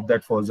placement of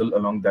that fossil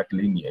along that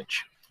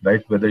lineage,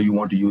 right? Whether you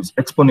want to use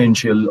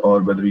exponential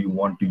or whether you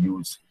want to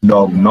use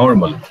log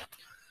normal.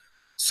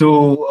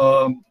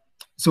 So,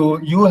 so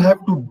you will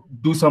have to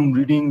do some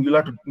reading. You'll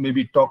have to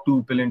maybe talk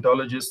to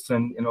paleontologists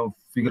and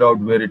figure out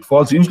where it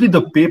falls. Usually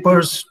the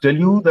papers tell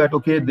you that,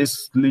 okay,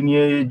 this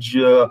lineage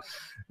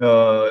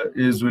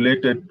is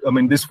related,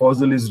 this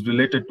fossil is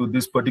related to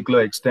this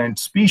particular extant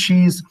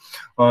species.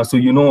 So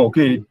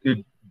okay,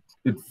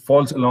 it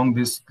falls along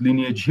this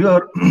lineage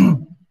here,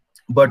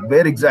 but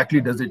where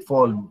exactly does it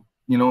fall?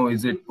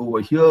 Is it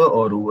over here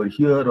or over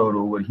here or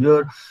over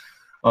here?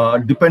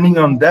 Depending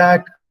on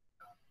that,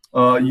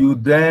 you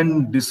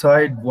then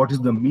decide what is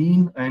the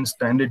mean and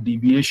standard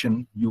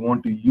deviation you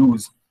want to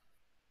use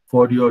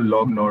for your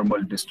log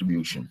normal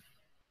distribution.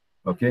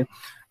 Okay,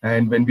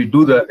 and when we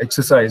do the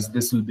exercise,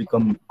 this will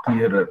become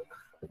clearer.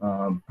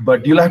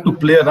 But you'll have to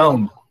play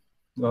around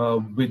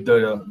with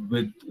the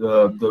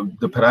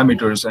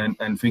parameters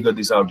and figure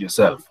this out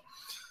yourself.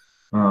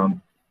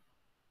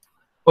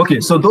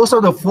 Okay, so those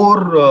are the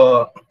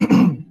four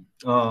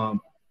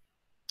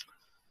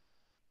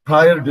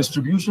prior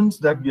distributions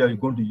that we are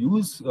going to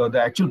use.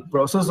 The actual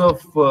process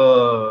of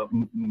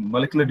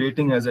molecular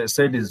dating, as I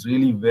said, is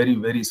really very,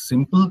 very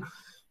simple.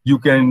 You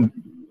can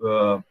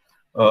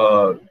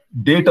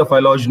data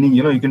phylogeny,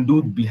 you can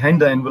do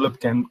behind the envelope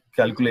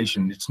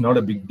calculation. It's not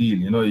a big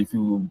deal. If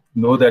you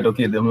know that,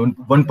 okay, the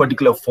one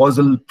particular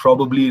fossil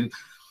probably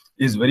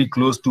is very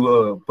close to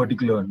a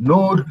particular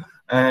node,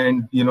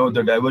 and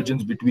the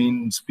divergence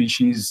between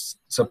species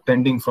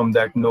subtending from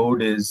that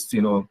node is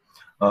 5%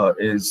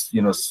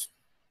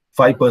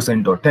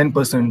 or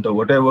 10% or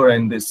whatever,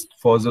 and this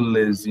fossil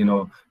is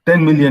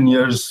 10 million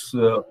years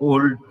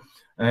old,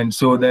 and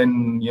so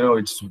then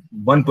it's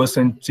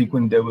 1%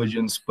 sequence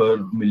divergence per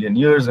million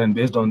years, and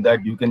based on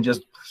that you can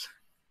just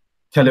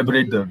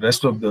calibrate the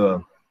rest of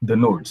the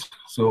nodes.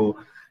 So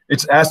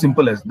it's as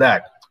simple as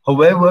that.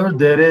 However,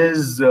 there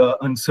is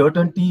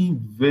uncertainty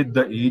with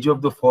the age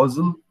of the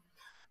fossil,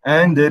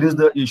 and there is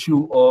the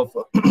issue of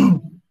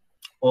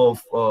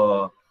of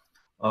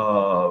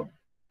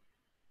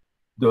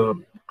the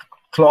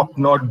clock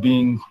not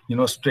being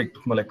strict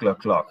molecular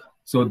clock.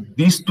 So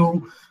these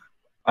two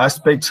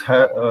aspects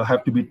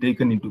have to be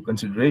taken into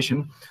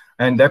consideration,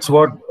 and that's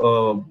what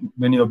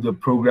many of the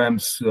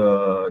programs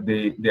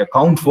they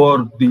account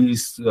for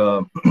these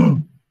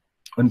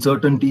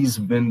uncertainties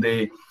when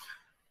they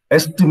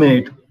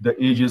estimate the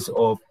ages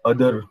of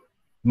other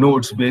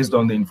nodes based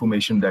on the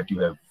information that you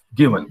have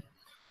given,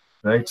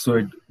 right?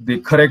 So they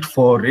correct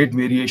for rate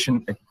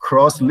variation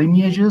across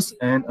lineages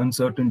and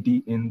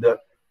uncertainty in the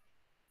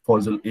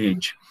fossil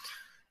age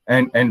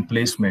and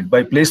placement.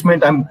 By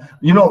placement,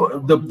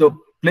 the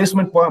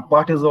placement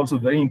part is also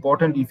very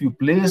important. If you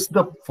place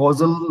the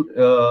fossil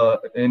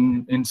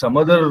in some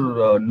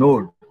other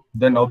node,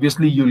 then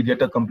obviously you'll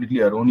get a completely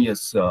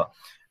erroneous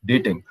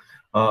dating.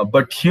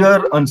 But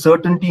here,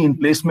 uncertainty in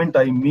placement,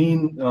 I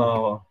mean,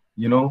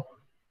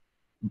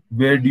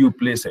 where do you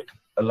place it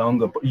along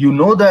the?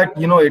 That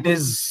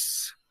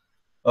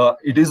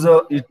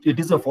it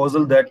is a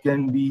fossil that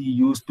can be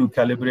used to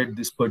calibrate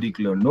this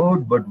particular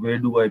node, but where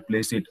do I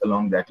place it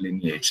along that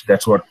lineage?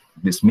 That's what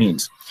this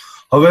means.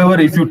 However,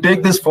 if you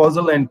take this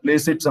fossil and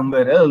place it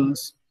somewhere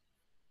else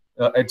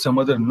at some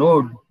other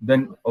node,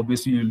 then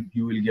obviously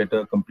you will get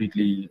a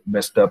completely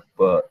messed up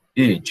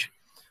age.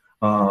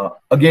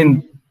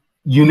 Again,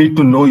 you need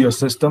to know your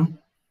system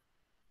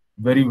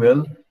very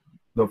well,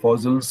 the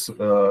fossils,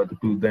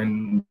 to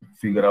then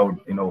figure out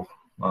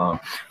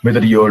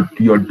whether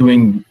you're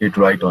doing it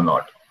right or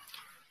not.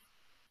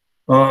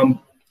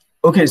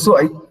 Okay, so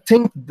I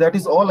think that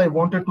is all I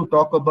wanted to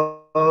talk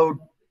about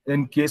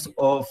in case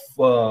of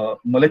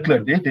molecular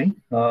dating,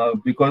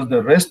 because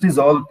the rest is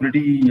all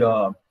pretty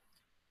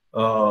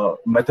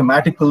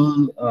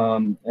mathematical,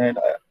 and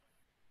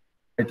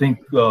I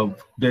think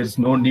there's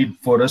no need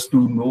for us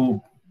to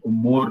know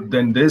more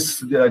than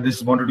this. I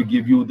just wanted to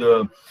give you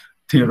the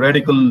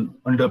theoretical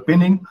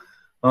underpinning.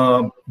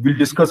 We'll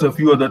discuss a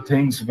few other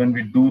things when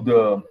we do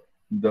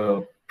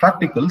the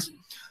practicals.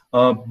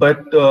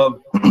 But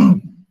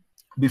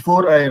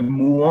before I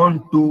move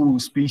on to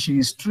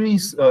species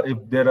trees, if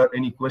there are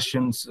any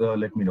questions,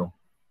 let me know.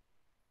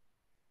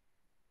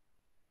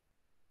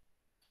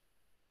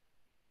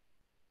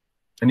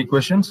 Any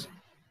questions?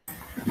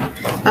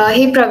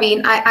 Hey,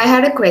 Praveen, I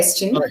had a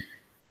question. Right.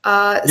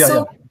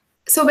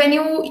 So when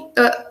you,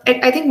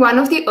 I think one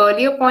of the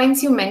earlier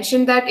points you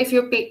mentioned that if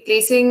you're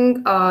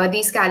placing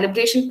these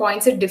calibration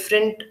points at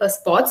different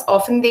spots,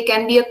 often they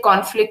can be a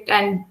conflict,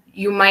 and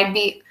you might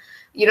be,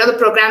 the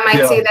program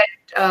might say that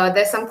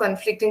there's some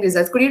conflicting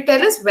results. Could you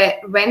tell us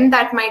when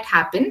that might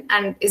happen,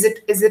 and is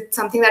it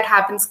something that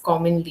happens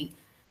commonly?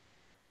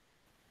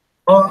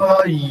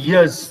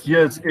 Yes,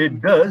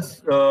 it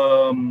does.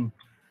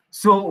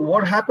 So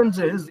what happens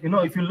is,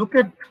 if you look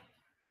at,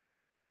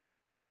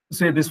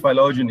 say, this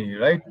phylogeny,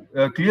 right?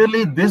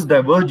 Clearly, this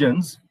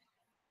divergence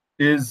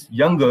is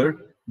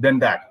younger than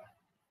that,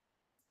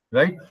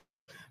 right?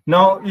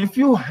 Now, if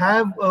you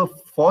have a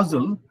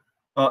fossil,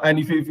 and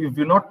if you've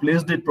not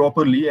placed it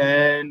properly,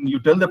 and you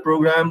tell the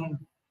program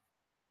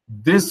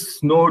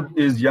this node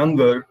is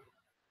younger,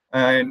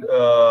 and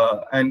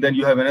then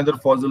you have another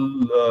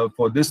fossil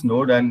for this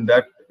node, and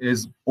that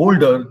is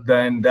older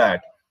than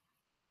that,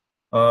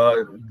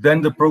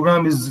 then the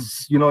program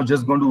is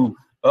just going to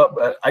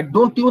I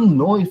don't even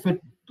know if it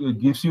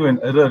gives you an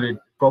error. It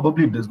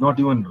probably does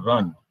not even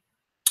run.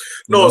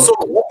 No, so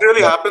what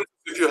really happens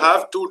if you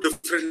have two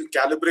different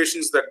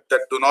calibrations that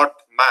do not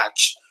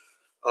match,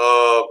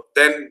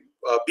 then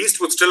Beast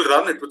would still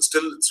run, it would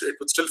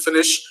still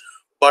finish,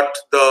 but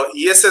the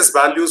ESS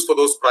values for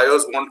those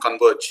priors won't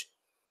converge.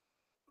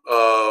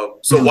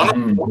 So one of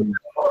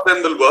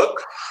them will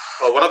work.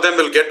 One of them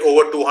will get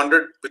over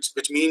 200,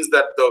 which means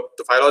that the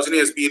phylogeny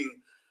has been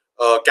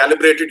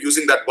calibrated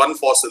using that one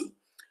fossil,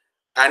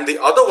 and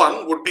the other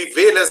one would be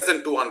way less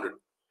than 200.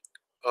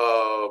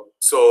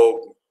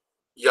 So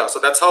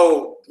that's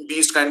how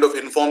Beast kind of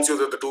informs you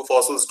that the two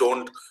fossils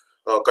don't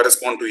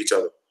correspond to each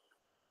other.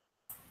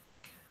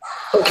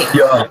 Okay.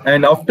 Yeah,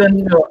 and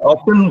often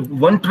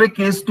one trick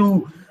is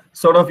to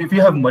sort of, if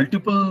you have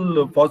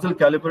multiple fossil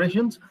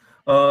calibrations,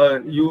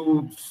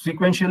 you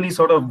sequentially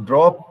sort of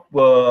drop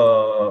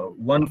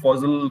one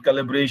fossil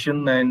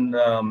calibration and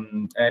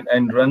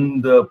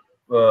run the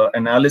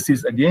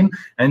analysis again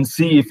and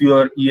see if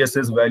your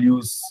ESS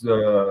values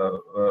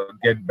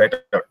get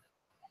better,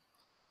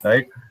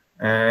 right?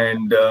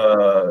 And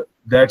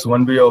that's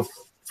one way of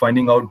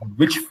finding out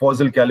which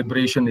fossil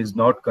calibration is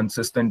not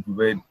consistent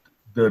with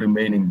the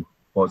remaining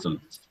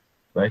fossils,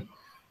 right?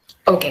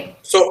 Okay.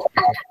 So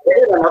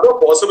another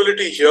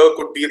possibility here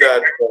could be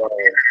that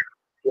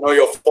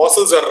your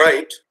fossils are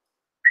right,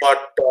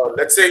 but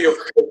let's say you've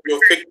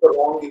picked the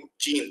wrong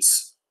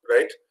genes,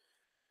 right?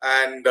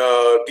 And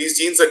these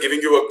genes are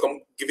giving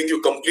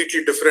you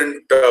completely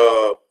different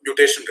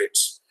mutation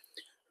rates.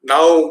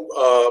 Now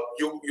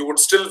you would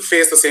still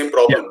face the same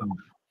problem,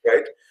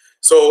 right?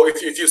 So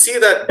if you see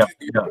that the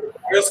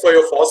values for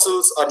your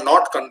fossils are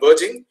not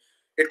converging,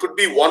 it could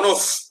be one of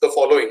the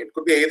following. It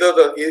could be either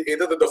that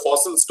the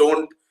fossils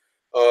don't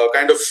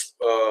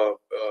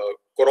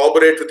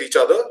corroborate with each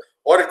other,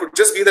 or it could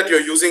just be that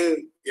you're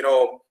using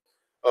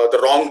the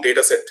wrong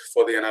data set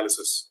for the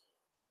analysis.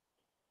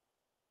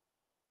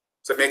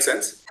 Does that make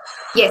sense?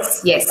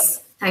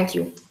 Yes. Thank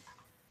you.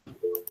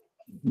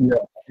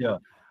 Yeah.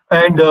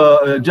 And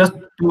just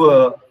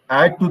to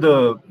add to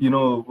the,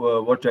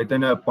 what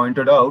Chaitanya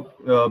pointed out,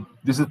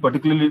 this is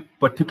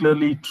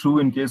particularly true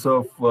in case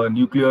of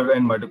nuclear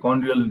and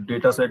mitochondrial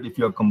data set. If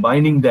you're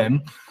combining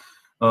them,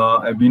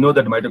 we know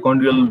that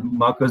mitochondrial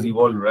markers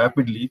evolve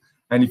rapidly.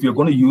 And if you're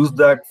going to use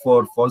that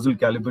for fossil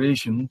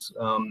calibrations,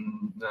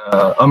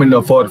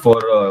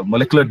 for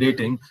molecular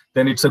dating,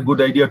 then it's a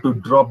good idea to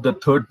drop the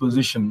third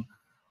position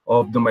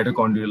of the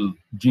mitochondrial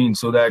gene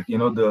so that,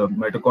 the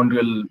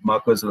mitochondrial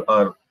markers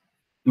are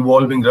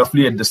evolving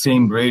roughly at the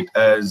same rate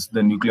as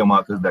the nuclear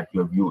markers that you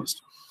have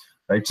used,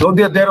 right? So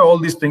there are all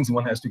these things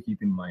one has to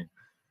keep in mind.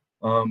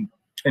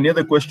 Any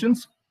other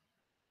questions?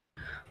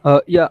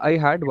 Yeah, I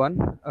had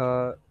one.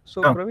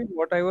 So Praveen,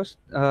 what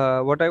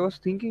I was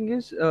thinking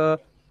is,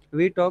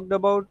 we talked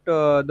about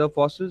the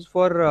fossils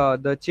for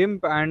the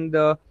chimp and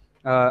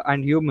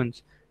and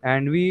humans,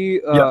 and we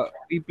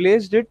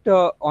placed it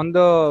on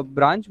the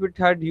branch which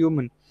had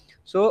human.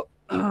 So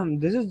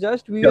this is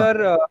just we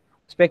are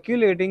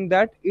speculating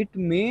that it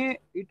may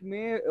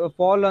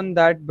fall on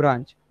that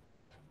branch,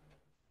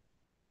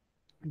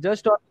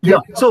 just on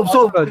basis of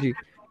morphology.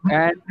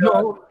 And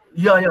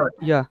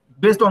yeah.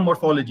 Based on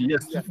morphology,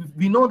 yes.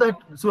 We know that.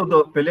 So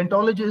the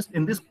paleontologists,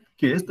 in this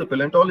case, the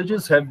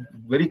paleontologists have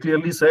very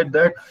clearly said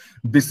that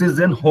this is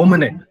an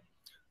hominid,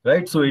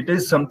 right? So it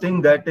is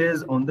something that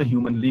is on the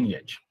human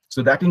lineage.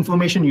 So that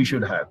information you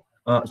should have.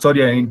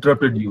 Sorry, I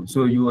interrupted you.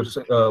 So you were,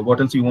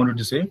 what else you wanted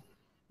to say?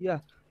 Yeah.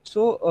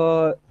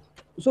 So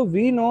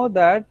we know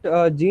that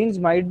genes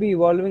might be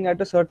evolving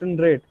at a certain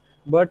rate,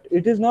 but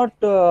it is not.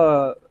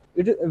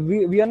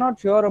 We are not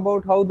sure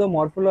about how the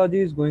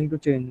morphology is going to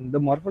change. The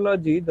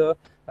morphology, the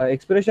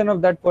expression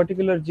of that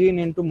particular gene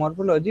into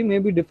morphology may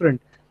be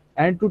different.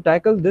 And to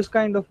tackle this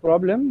kind of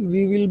problem,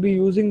 we will be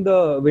using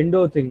the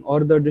window thing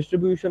or the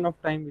distribution of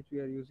time which we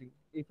are using,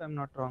 if I'm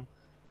not wrong.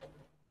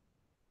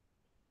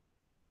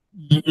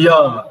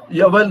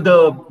 Yeah.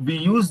 Well, we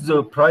use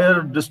the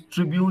prior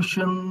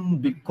distribution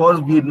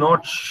because we're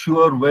not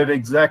sure where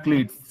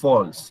exactly it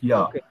falls.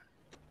 Yeah.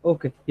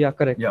 Okay. Yeah,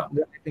 correct. Yeah.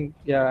 I think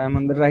I'm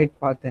on the right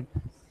path then.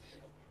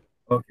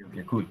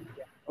 Okay, cool.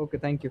 Okay,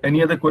 thank you.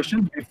 Any other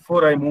questions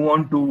before I move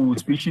on to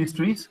species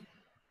trees?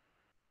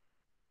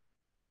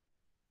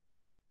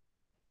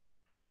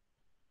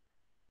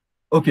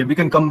 Okay, we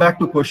can come back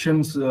to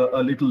questions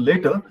a little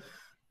later.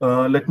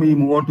 Let me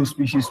move on to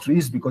species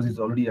trees because it's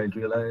already, I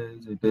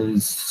realize it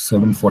is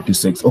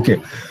 7:46.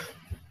 Okay.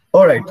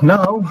 All right.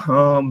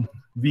 Now,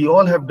 we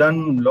all have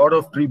done a lot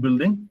of tree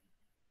building,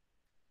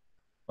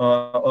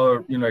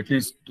 or at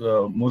least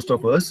most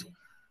of us.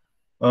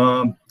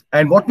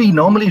 And what we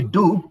normally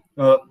do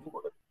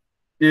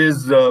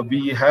is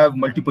we have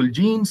multiple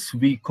genes,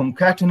 we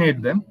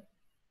concatenate them,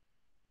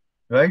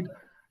 right?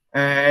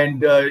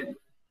 And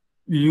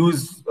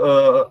use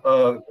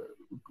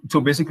so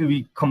basically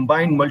we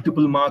combine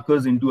multiple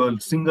markers into a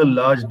single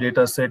large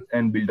data set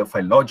and build a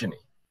phylogeny,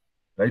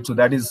 right? So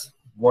that is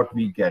what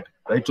we get,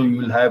 right? So you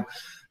will have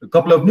a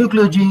couple of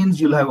nuclear genes,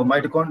 you'll have a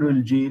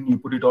mitochondrial gene, you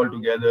put it all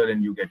together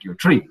and you get your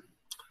tree.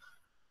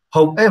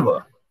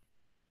 However,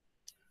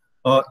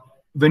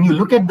 when you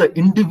look at the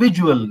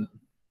individual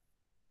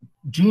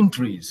gene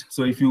trees,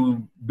 so if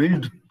you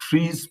build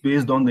trees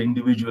based on the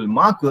individual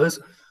markers,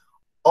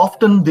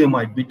 often they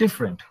might be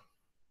different.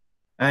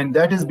 And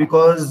that is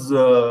because,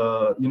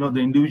 the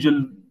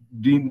individual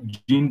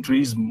gene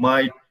trees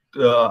might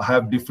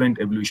have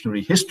different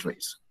evolutionary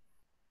histories.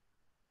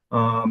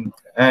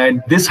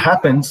 And this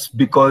happens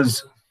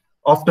because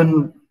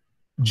often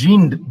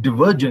gene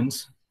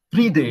divergence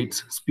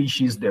predates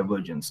species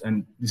divergence.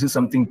 And this is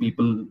something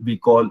we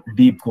call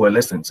deep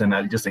coalescence. And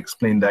I'll just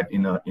explain that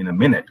in a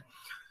minute.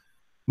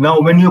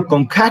 Now, when you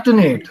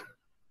concatenate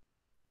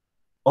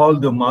all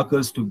the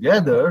markers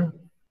together,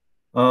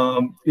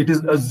 it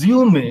is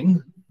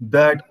assuming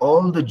that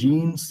all the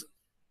genes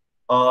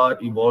are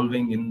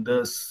evolving in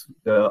this,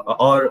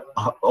 or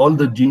all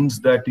the genes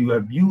that you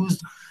have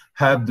used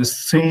have the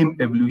same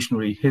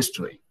evolutionary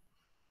history.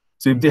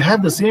 So if they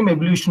have the same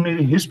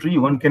evolutionary history,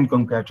 one can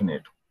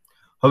concatenate.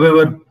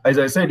 However, as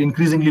I said,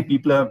 increasingly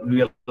people are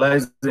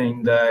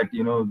realizing that,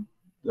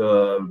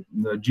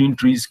 the gene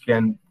trees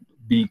can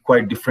be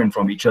quite different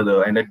from each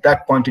other. And at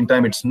that point in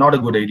time, it's not a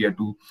good idea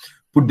to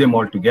put them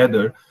all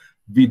together.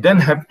 We then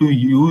have to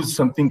use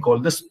something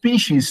called the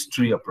species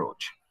tree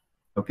approach.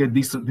 Okay,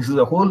 this is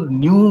a whole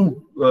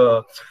new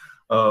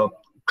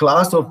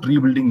class of tree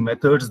building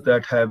methods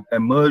that have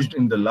emerged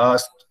in the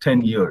last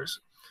 10 years.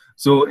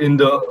 So in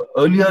the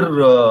earlier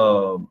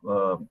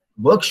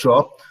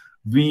workshop,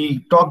 we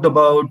talked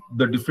about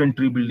the different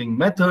tree building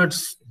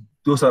methods.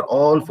 Those are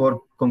all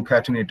for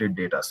concatenated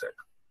data set,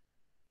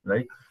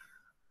 right?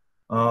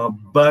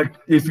 But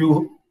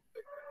before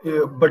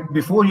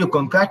you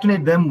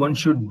concatenate them, one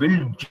should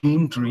build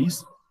gene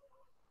trees.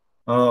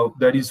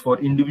 That is, for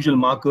individual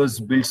markers,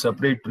 build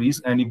separate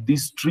trees. And if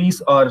these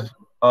trees are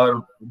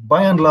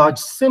by and large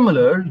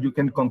similar, you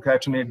can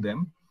concatenate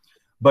them.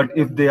 But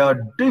if they are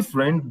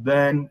different,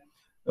 then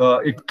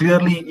it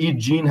clearly each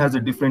gene has a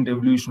different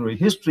evolutionary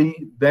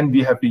history. Then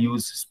we have to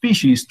use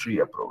species tree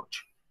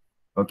approach.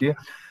 Okay.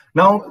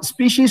 Now,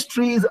 species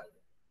tree is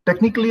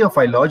technically a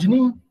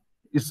phylogeny.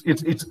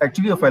 It's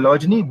actually a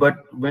phylogeny,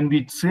 but when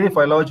we say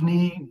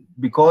phylogeny,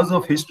 because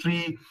of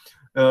history,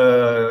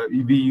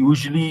 we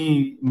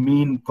usually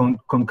mean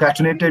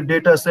concatenated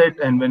data set.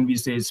 And when we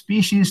say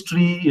species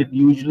tree, it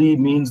usually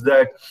means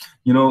that,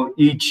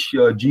 each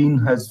gene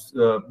has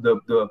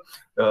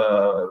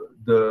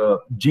the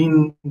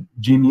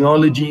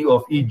genealogy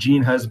of each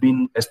gene has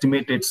been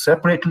estimated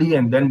separately,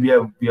 and then we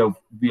are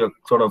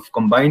sort of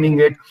combining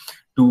it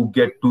to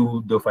get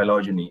to the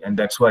phylogeny. And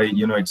that's why,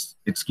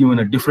 it's given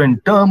a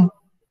different term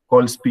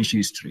called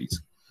species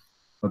trees.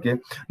 Okay.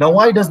 Now,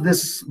 why is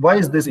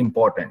this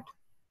important?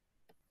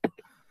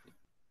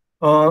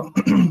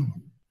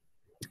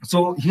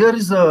 So here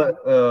is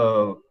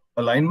a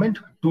alignment,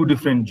 two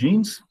different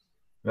genes,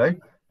 right?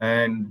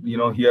 And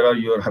here are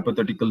your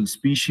hypothetical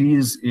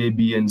species A,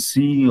 B, and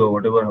C, or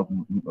whatever,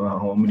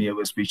 how many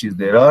ever species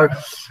there are.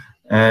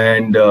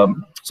 And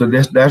so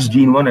that's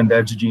gene 1 and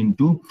that's gene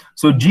 2.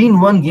 So gene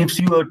 1 gives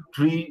you a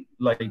tree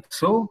like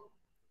so.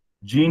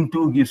 Gene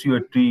 2 gives you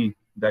a tree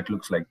that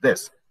looks like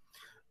this.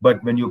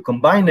 But when you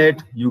combine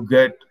it, you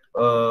get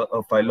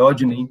a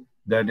phylogeny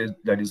that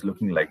is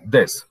looking like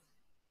this,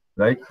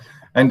 right?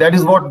 And that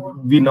is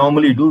what we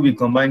normally do. We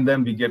combine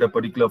them, we get a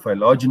particular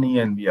phylogeny,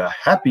 and we are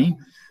happy.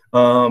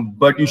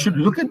 But you should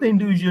look at the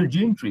individual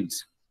gene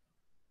trees.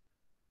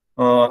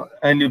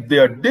 And if they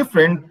are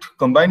different,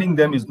 combining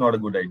them is not a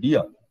good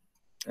idea.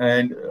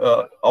 And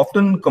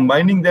often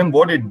combining them,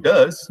 what it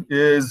does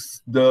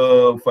is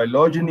the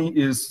phylogeny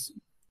is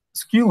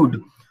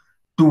skewed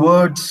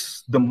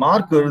towards the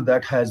marker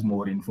that has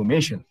more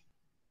information.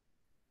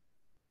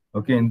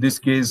 Okay, in this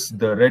case,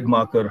 the red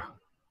marker,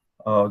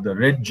 the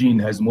red gene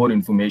has more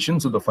information.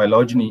 So the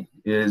phylogeny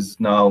is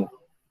now,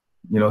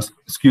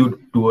 skewed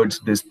towards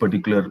this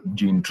particular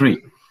gene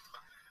tree.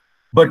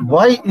 But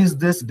why is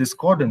this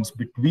discordance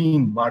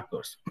between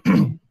markers?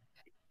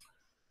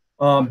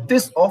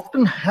 This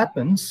often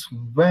happens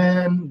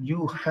when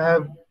you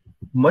have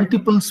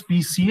multiple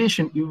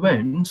speciation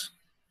events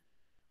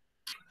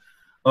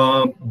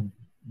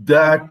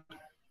that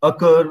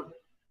occur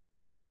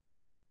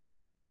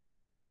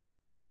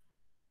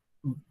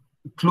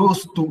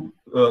close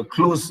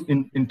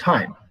in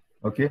time.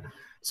 Okay,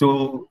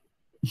 so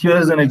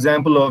here's an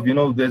example of,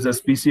 there's a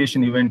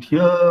speciation event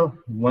here,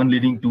 one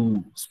leading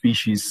to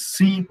species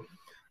C,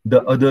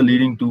 the other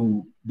leading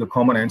to the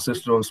common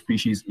ancestor of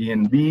species A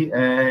and B,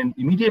 and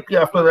immediately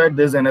after that,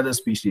 there's another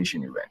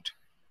speciation event,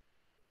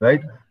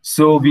 right?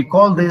 So we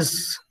call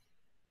this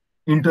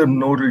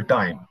internodal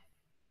time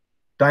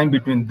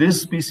between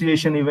this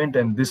speciation event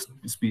and this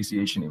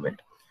speciation event.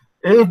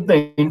 If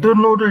the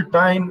internodal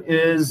time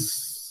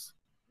is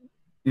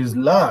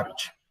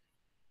large,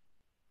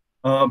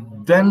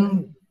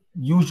 then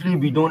usually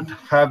we don't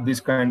have this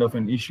kind of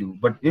an issue.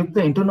 But if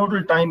the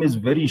internodal time is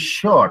very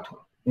short,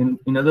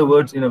 in other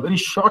words, in a very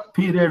short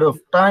period of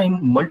time,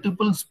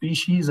 multiple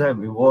species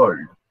have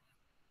evolved,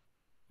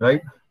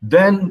 right?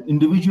 Then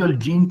individual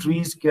gene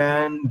trees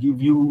can give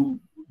you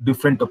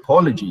different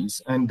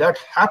topologies, and that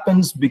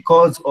happens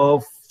because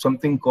of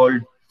something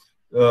called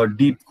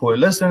deep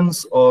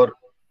coalescence or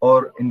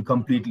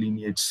incomplete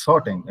lineage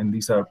sorting. And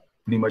these are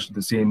pretty much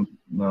the same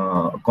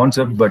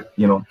concept, but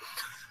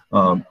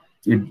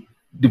it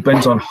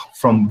depends on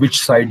from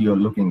which side you're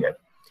looking at.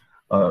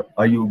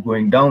 Are you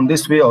going down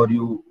this way, or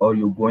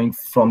you going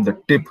from the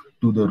tip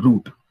to the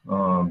root?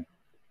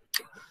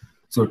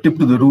 So tip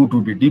to the root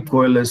would be deep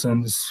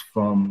coalescence.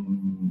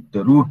 From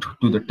the root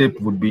to the tip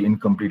would be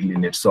incomplete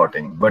lineage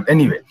sorting. But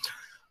anyway,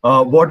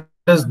 what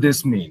does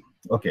this mean?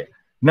 Okay,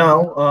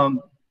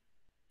 now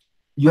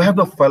you have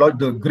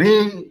the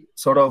gray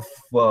sort of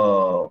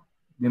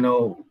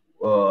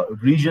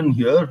region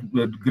here.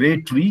 The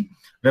gray tree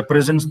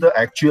represents the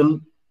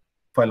actual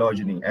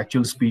phylogeny,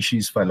 actual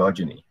species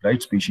phylogeny,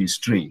 right? Species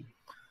tree.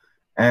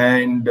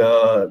 And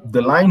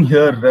the line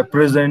here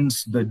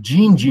represents the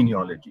gene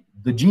genealogy,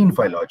 the gene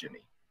phylogeny.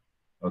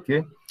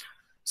 Okay.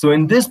 So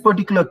in this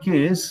particular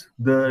case,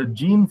 the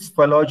gene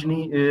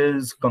phylogeny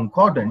is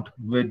concordant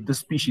with the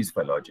species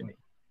phylogeny.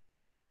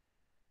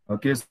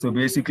 Okay, so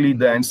basically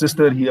the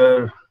ancestor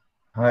here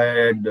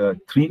had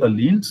 3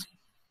 alleles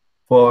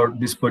for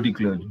this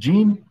particular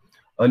gene.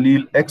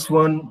 Allele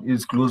X1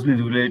 is closely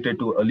related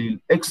to allele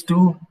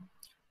X2,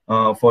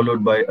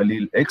 followed by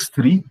allele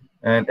X3,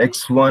 and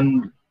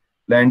X1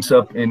 lands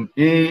up in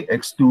A,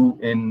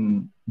 X2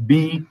 in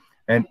B,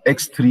 and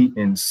X3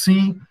 in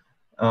C.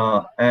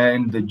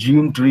 And the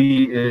gene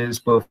tree is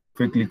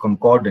perfectly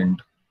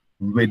concordant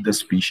with the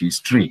species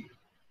tree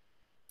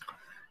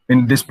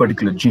in this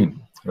particular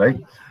gene,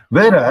 right?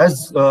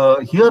 Whereas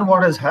here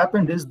what has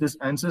happened is this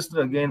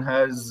ancestor again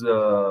has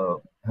a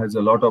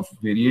lot of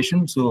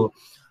variation. So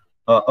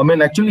I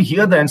mean, actually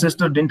here the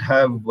ancestor didn't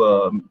have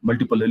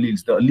multiple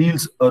alleles. The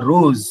alleles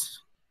arose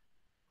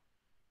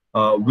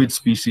with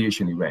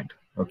speciation event,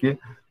 okay?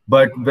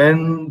 But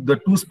when the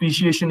 2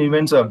 speciation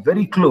events are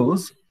very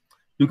close,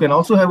 you can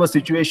also have a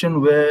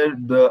situation where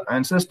the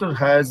ancestor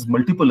has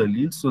multiple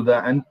alleles. So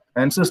the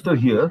ancestor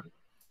here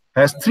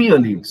has 3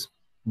 alleles,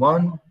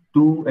 1,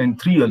 2, and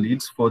 3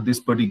 alleles for this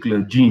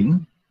particular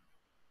gene,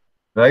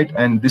 right?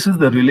 And this is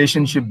the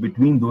relationship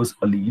between those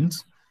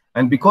alleles.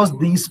 And because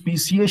these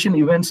speciation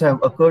events have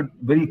occurred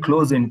very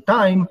close in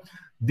time,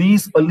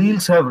 these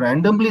alleles have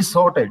randomly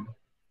sorted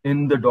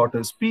in the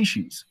daughter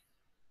species.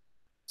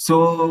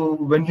 So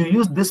when you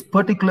use this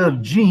particular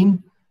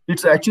gene,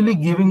 it's actually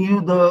giving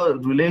you the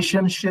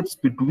relationships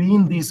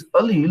between these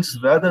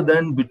alleles rather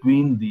than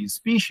between these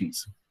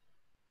species.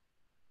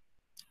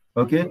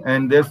 Okay,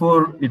 and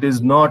therefore it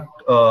is not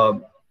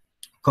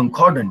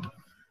concordant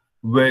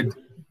with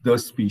the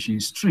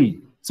species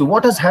tree. So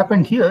what has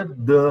happened here,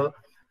 the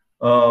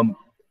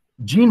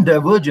gene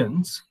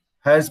divergence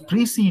has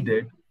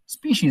preceded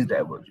species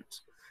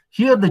divergence.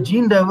 Here the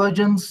gene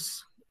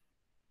divergence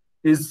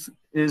is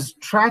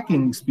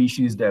tracking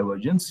species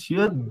divergence.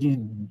 Here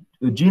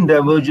the gene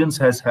divergence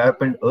has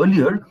happened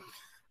earlier,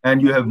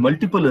 and you have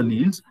multiple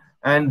alleles,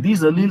 and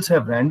these alleles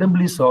have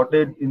randomly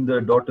sorted in the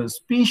daughter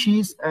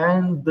species,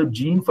 and the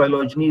gene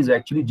phylogeny is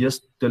actually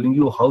just telling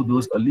you how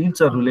those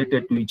alleles are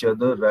related to each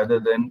other rather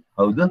than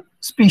how the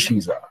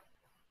species are.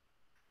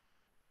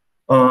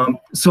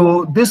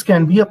 So this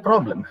can be a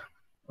problem.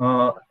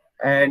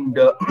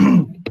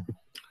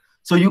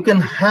 So you can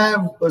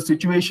have a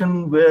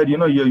situation where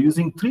you're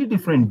using 3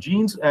 different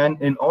genes, and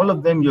in all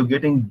of them you're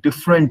getting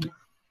different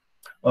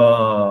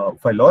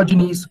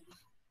phylogenies.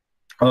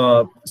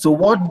 So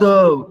what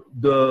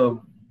the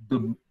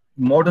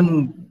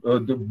modern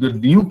the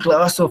new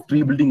class of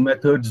tree building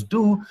methods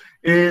do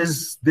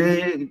is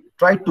they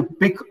try to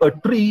pick a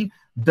tree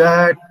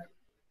that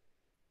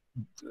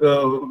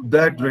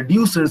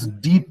reduces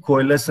deep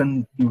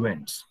coalescent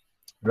events,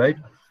 right?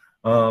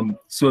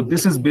 So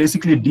this is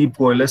basically deep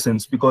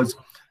coalescence, because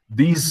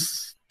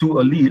these 2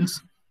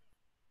 alleles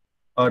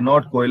are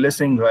not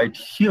coalescing right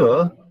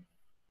here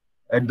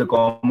at the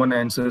common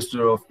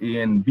ancestor of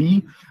A and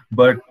B,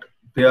 but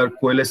they are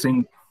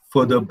coalescing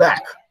further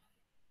back.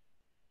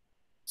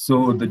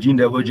 So the gene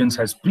divergence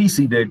has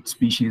preceded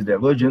species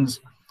divergence.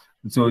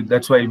 So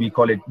that's why we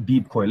call it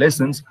deep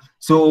coalescence.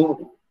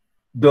 So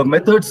the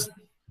methods,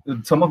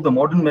 some of the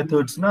modern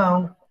methods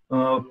now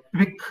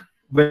pick,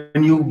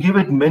 when you give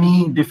it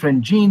many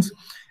different genes,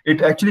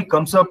 it actually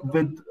comes up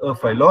with a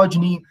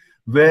phylogeny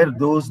where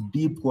those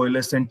deep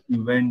coalescent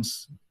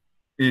events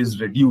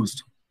is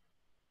reduced,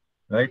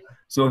 right?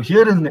 So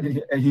here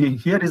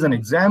is an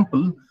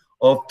example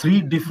of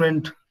 3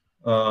 different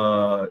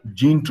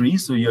gene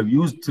trees. So you have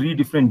used 3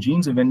 different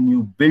genes, and when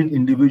you build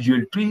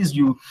individual trees,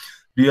 you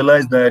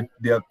realize that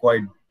they are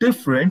quite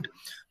different,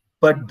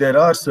 but there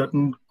are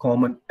certain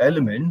common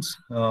elements.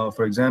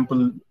 For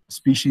example,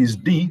 species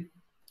D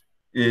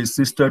is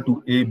sister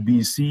to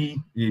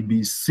ABC,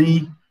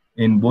 ABC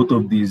in both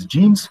of these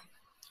genes,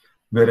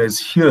 whereas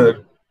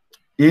here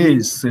A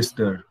is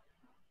sister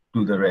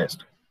to the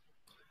rest.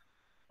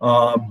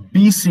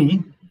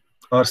 BC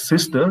are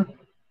sister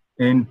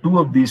in 2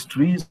 of these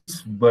trees,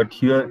 but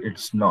here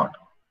it's not,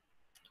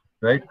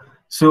 right?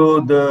 So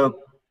the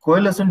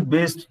coalescent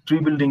based tree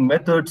building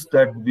methods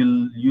that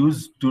we'll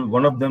use,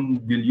 one of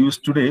them we'll use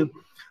today,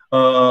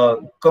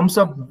 comes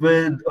up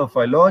with a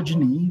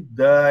phylogeny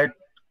that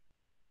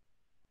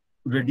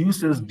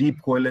reduces deep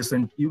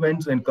coalescent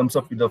events and comes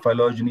up with a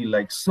phylogeny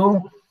like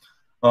so,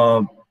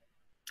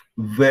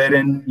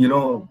 wherein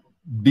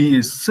B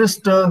is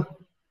sister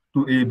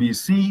to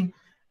ABC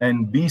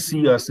and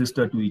BC are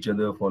sister to each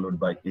other, followed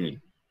by A,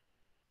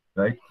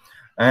 right?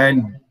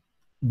 And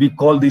we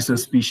call this a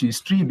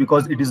species tree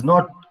because it is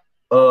not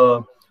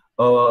a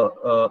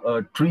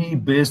tree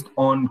based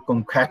on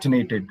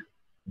concatenated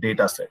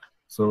data set.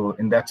 So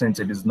in that sense,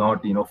 it is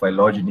not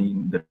phylogeny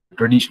in the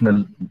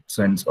traditional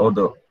sense or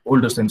the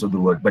older sense of the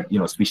word, but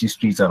species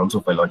trees are also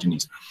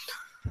phylogenies.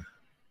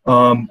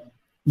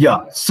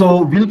 Yeah,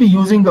 so we'll be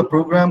using a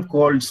program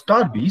called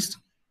StarBeast,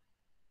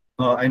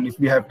 and if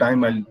we have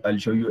time, I'll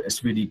show you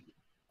SVD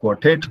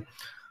Quartet.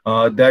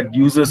 that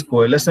uses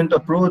coalescent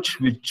approach,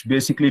 which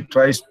basically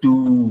tries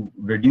to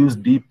reduce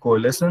deep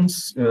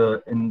coalescence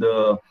in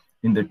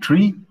the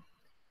tree.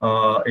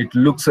 It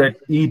looks at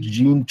each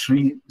gene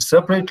tree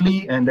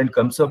separately and then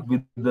comes up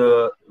with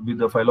the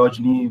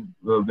phylogeny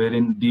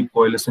wherein deep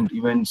coalescent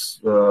events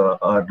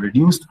are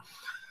reduced.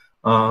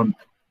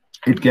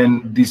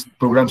 These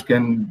programs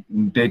can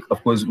take,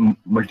 of course,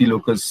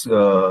 multi-locus.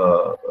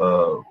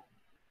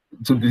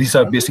 So these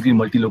are basically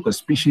multi-locus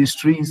species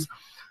trees.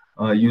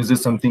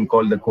 Uses something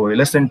called the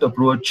coalescent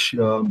approach.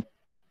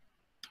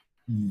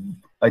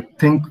 I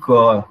think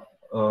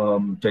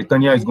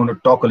Chaitanya is going to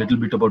talk a little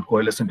bit about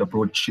coalescent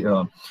approach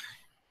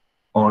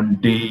on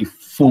day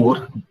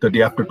 4, the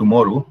day after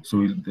tomorrow.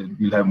 So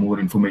we'll have more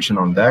information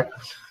on that.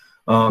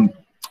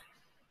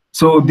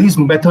 So these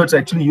methods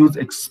actually use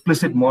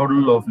explicit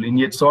model of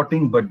lineage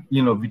sorting, but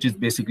which is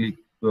basically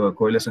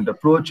coalescent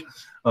approach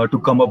to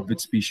come up with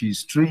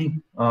species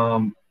tree.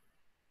 And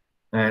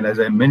as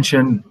I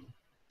mentioned,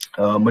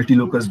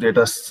 multi-locus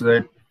data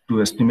set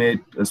to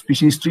estimate a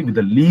species tree with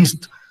the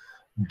least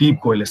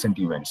deep coalescent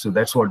events. So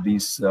that's what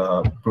these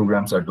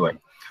programs are doing.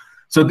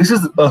 So this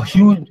is a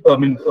huge,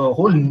 a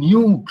whole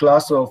new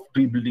class of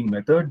tree building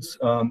methods.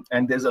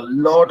 And there's a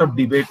lot of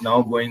debate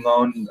now going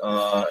on.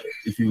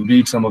 If you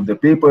read some of the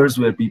papers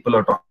where people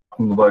are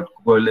talking about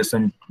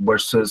coalescent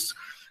versus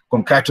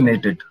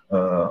concatenated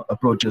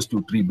approaches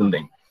to tree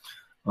building.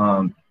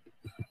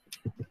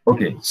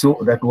 Okay, so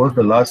that was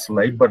the last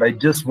slide, but I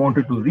just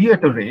wanted to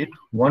reiterate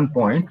one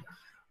point.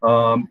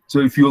 So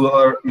if you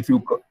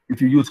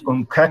use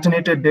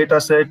concatenated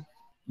data set,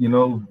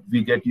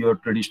 we get your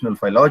traditional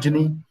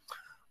phylogeny.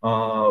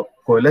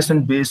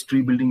 Coalescent-based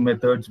tree building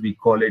methods, we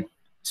call it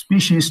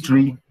species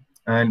tree,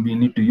 and we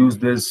need to use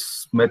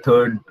this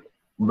method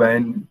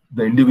when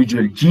the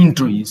individual gene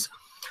trees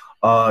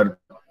are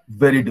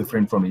very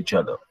different from each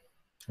other,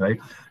 right?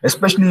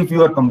 Especially if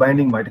you are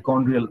combining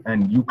mitochondrial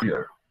and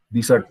nuclear.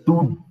 These are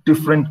two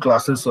different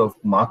classes of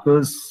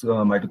markers.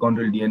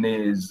 Mitochondrial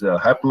DNA is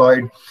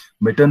haploid,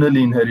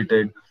 maternally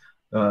inherited.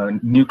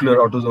 Nuclear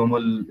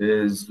autosomal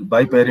is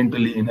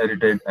biparentally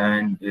inherited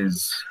and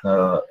is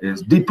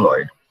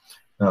diploid.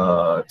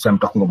 So I'm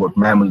talking about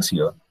mammals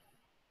here,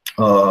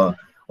 or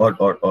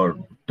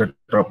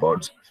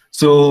tetrapods.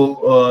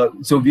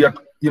 So we are,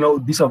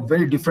 these are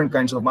very different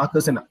kinds of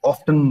markers, and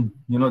often,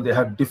 they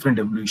have different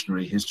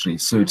evolutionary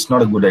histories. So it's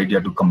not a good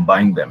idea to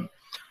combine them.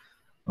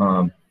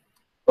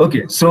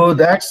 Okay, so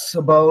that's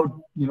about,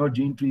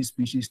 gene tree,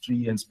 species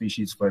tree, and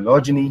species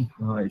phylogeny.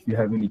 If you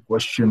have any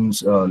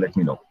questions, let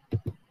me know.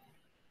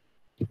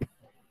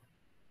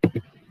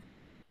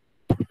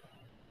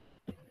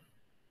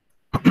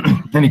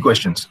 Any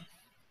questions?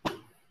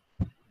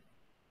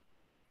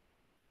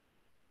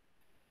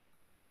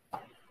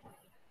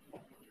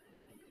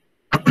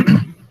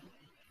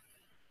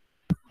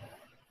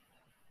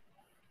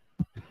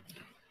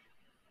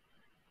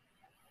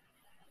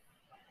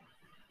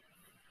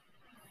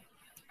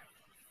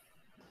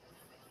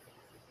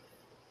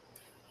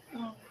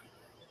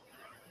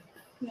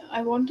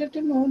 I wanted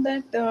to know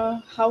that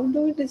how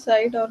do we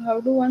decide, or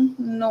how do one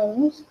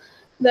knows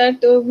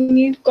that we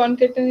need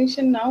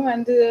concatenation now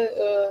and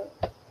the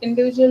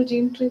individual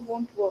gene tree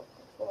won't work?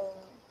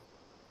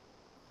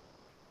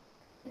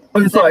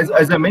 So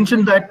as I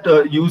mentioned that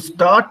you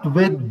start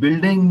with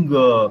building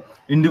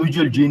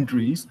individual gene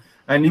trees,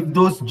 and if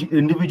those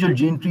individual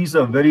gene trees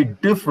are very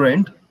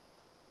different,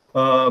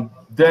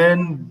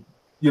 then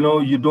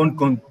you don't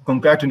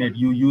concatenate,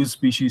 you use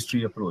species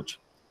tree approach.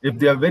 If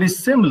they are very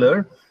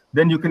similar,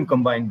 then you can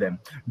combine them.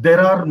 There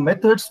are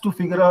methods to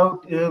figure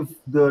out if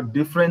the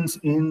difference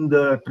in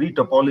the tree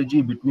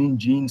topology between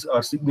genes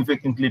are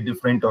significantly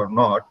different or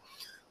not.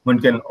 One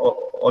can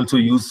also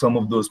use some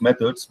of those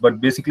methods, but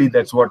basically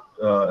that's what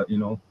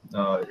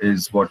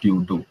is what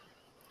you do.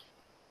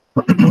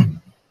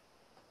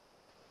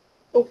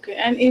 Okay,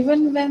 and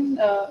even when,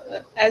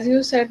 as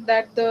you said,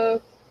 that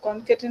the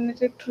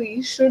concatenated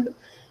tree should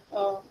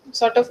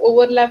sort of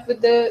overlap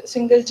with the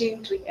single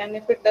gene tree, and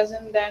if it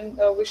doesn't, then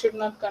we should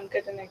not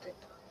concatenate it.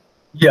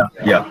 Yeah.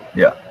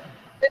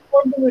 Then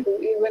what do we do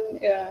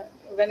even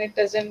when it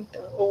doesn't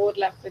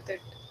overlap with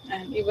it,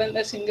 and even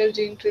a single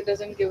gene tree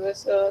doesn't give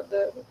us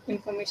the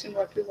information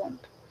what we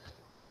want?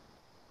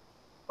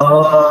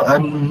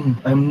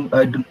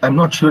 I'm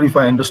not sure if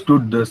I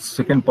understood the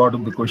second part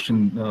of the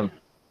question.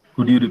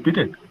 Could you repeat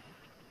it?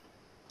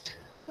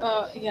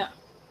 Yeah.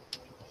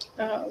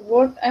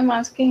 What I'm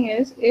asking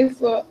is,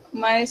 if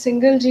my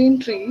single gene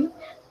tree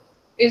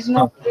is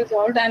not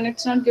resolved and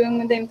it's not giving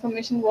me the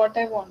information what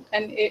I want,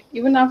 and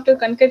even after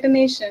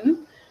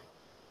concatenation,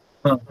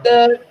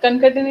 the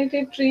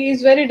concatenated tree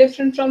is very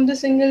different from the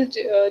single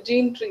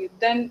gene tree,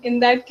 then in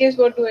that case,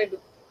 what do I do?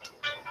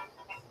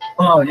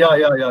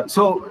 Yeah.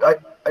 So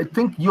I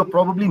think you're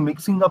probably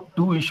mixing up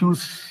two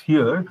issues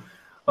here.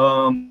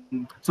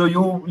 So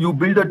you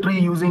build a tree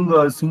using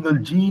a single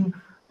gene,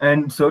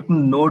 and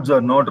certain nodes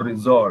are not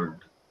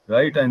resolved,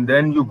 right? And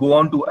then you go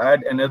on to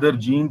add another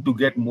gene to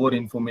get more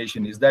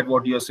information. Is that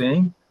what you're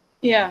saying?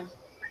 Yeah.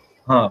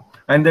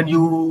 And then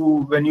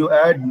when you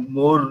add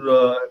more,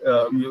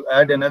 you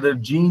add another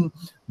gene,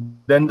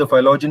 then the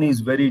phylogeny is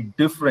very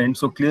different.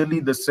 So clearly,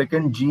 the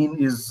second gene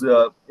is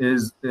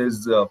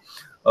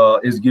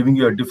giving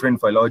you a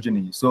different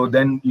phylogeny. So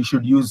then you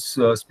should use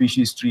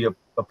species tree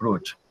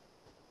approach.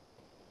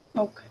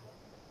 Okay.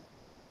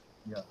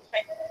 Yeah.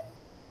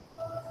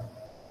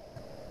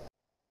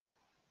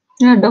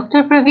 Yeah,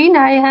 Dr. Praveen,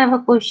 I have a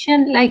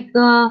question. Like,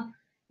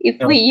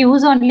 if we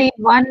use only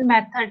one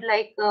method,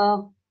 like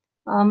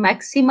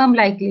maximum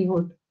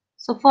likelihood.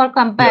 So for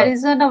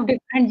comparison of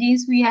different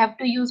genes, we have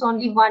to use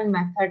only one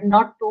method,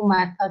 not two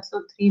methods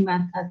or three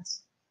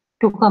methods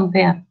to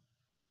compare.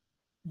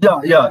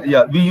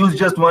 Yeah. We use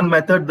just one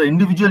method. The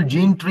individual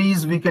gene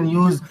trees, we can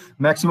use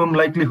maximum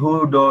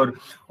likelihood or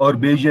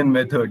Bayesian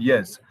method.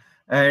 Yes.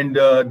 And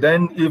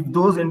then if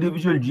those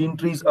individual gene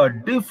trees are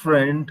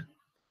different,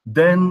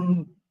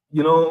 then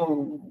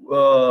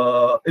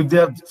if they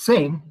are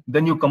same,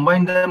 then you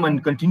combine them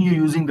and continue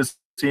using the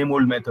same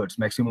old methods,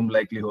 maximum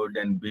likelihood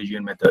and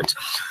Bayesian methods.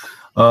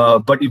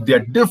 But if they are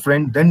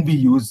different, then we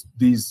use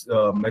these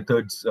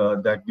methods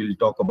that we'll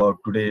talk about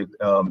today.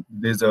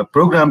 There's a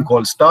program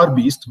called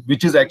StarBeast,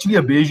 which is actually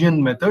a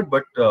Bayesian method,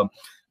 but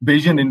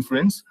Bayesian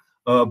inference,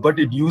 but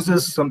it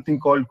uses something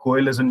called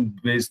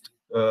coalescent-based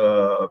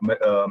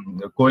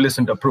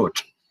coalescent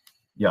approach.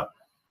 Yeah.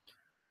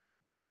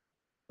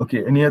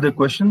 Okay, any other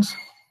questions?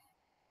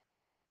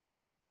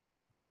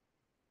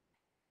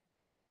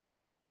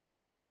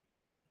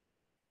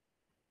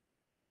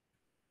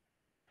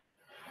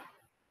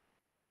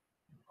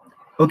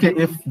 Okay,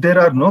 if there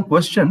are no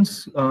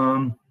questions,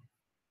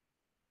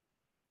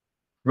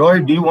 Roy,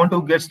 do you want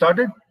to get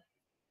started?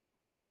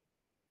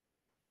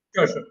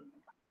 Sure.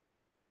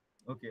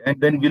 Okay,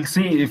 and then we'll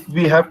see if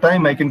we have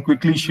time. I can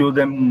quickly show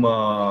them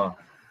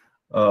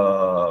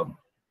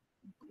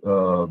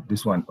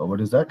this one. What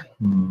is that?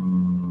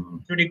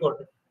 SPD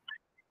quartet.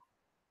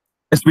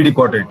 SPD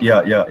quartet.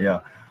 Yeah.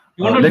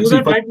 You want to do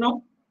that right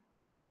now?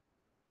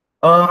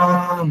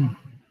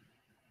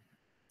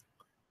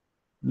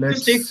 Let's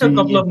This takes see. a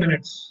couple of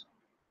minutes.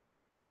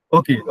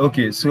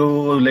 Okay.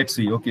 So let's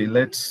see. Okay,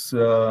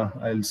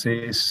 I'll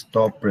say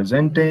stop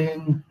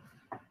presenting,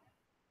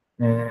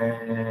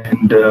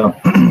 and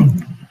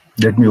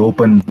let me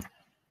open.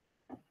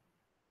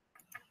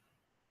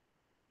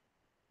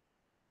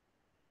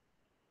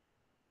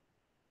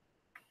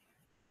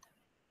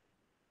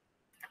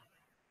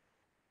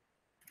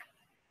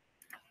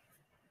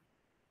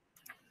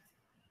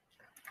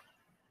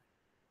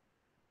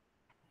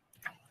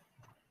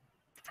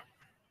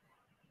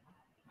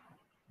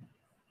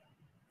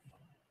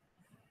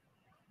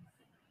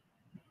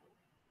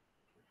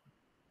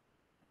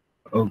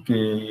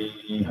 Okay,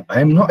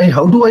 I'm not.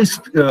 How do I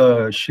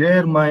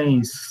share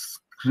my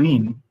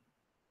screen?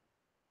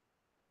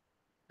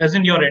 As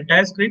in your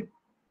entire screen?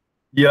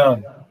 Yeah.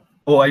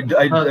 Oh, I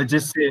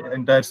just say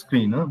entire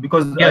screen, huh?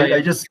 Because I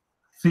just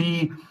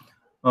see,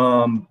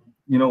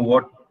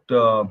 what.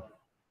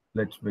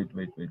 Let's wait.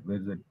 Where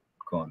is it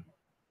gone?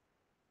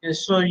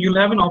 Yes. So you'll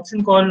have an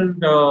option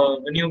called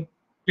when you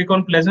click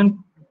on present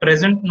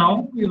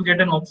now, you'll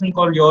get an option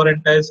called your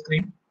entire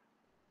screen.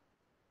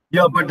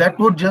 Yeah, but that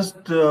would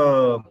just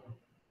look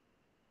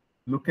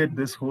at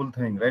this whole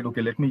thing, right?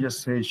 Okay, let me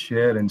just say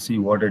share and see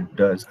what it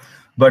does.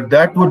 But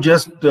that would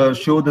just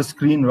show the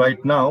screen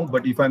right now.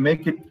 But if I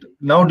make it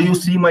now, do you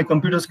see my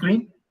computer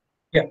screen?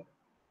 Yeah.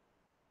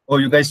 Oh,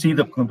 you guys see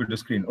the computer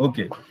screen.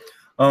 Okay.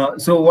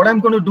 So what I'm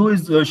going to do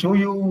is show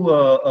you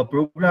a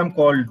program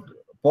called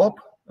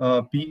PAUP,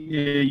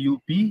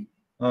 P-A-U-P.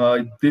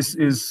 This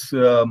is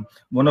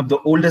one of the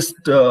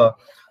oldest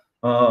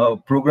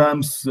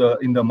programs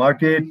in the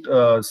market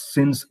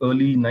since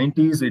early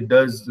 90s. It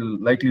does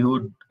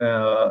likelihood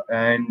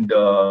and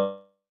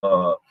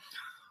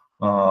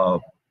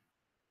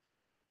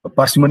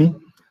parsimony.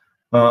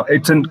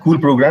 It's a cool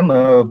program,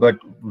 but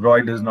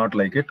Roy does not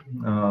like it.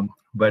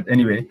 But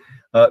anyway,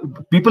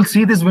 people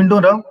see this window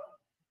now?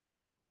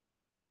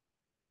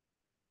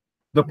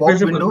 The PAUP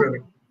Visible,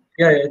 window?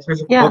 Yeah, it's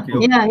visible. Yeah, Okay.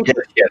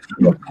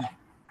 yeah.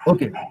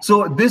 Okay,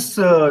 so this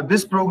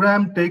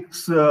program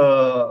takes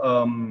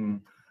the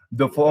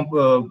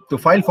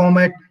file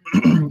format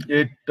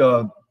it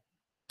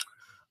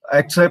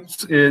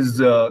accepts is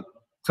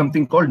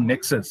something called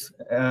Nexus,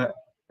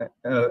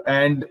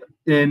 and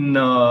in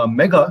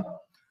Mega,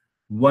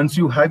 once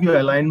you have your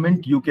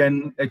alignment, you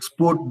can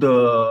export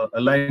the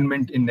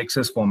alignment in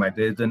Nexus format.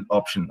 There is an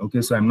option.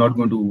 Okay, so I'm not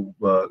going to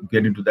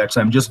get into that.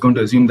 So I'm just going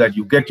to assume that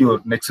you get your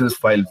Nexus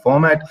file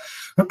format.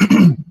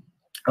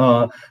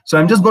 So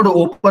I'm just going to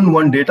open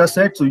one data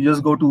set. So you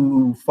just go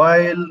to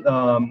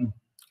File,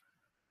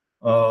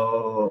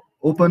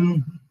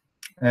 Open,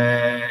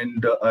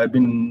 and I've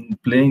been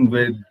playing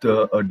with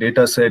a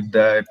data set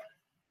that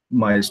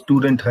my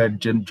student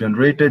had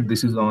generated.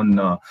 This is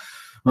on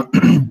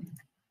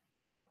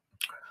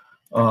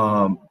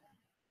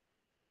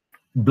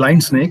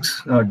blind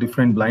snakes,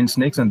 different blind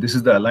snakes, and this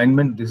is the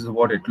alignment. This is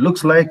what it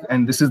looks like,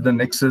 and this is the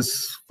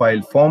Nexus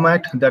file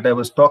format that I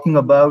was talking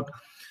about.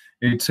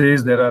 It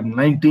says there are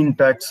 19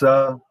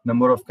 taxa,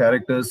 number of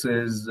characters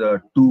is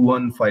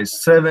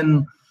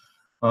 2157,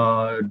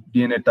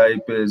 DNA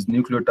type is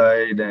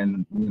nucleotide,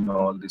 and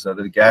all these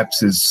other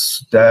gaps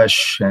is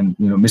dash, and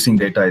missing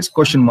data is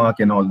question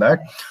mark and all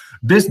that.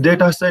 This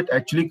data set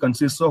actually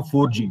consists of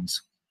 4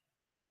 genes.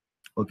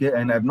 Okay,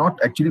 and I've not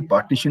actually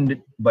partitioned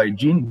it by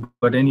gene,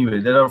 but anyway,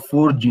 there are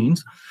 4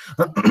 genes.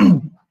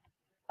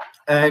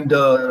 And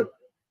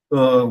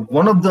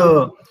one of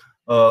the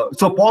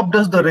so POP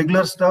does the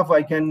regular stuff.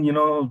 I can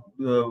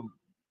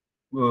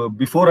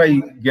before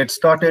I get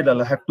started,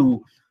 I'll have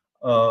to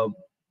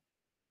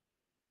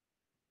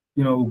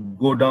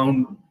go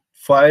down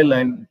file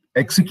and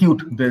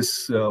execute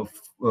this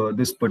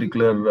this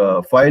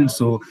particular file.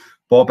 So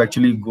POP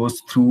actually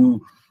goes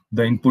through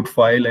the input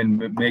file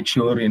and make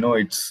sure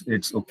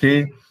it's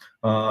okay.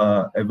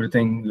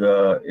 Everything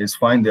is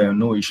fine. There are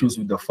no issues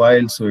with the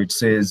file. So it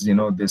says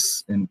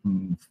this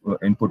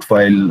input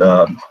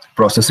file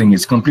processing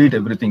is complete.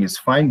 Everything is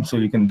fine. So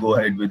you can go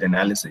ahead with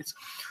analysis.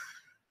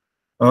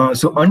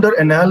 So under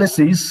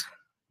analysis,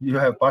 you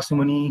have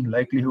parsimony,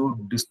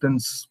 likelihood,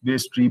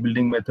 distance-based tree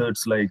building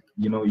methods like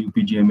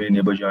UPGMA,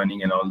 neighbor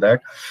joining, and all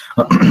that.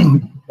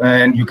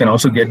 And you can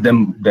also get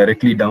them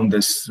directly down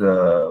this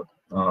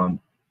pull-down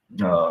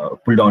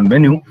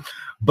menu.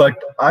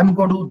 But I'm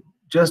going to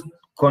just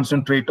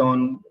concentrate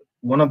on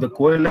one of the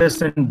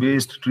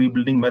coalescent-based tree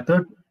building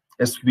method,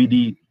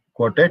 SVD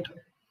quartet.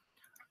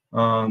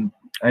 And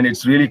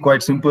it's really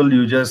quite simple.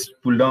 You just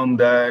pull down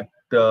that,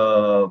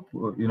 go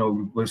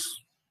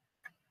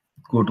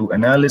to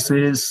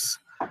analysis,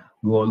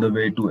 go all the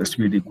way to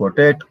SVD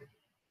quartet.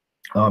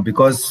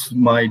 Because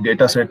my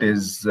data set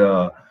is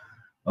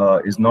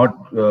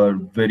not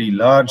very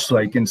large, so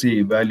I can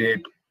say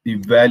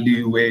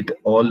evaluate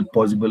all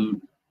possible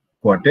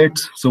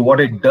quartets. So what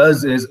it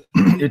does is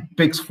it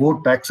picks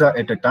 4 taxa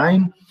at a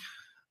time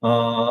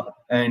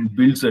and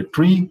builds a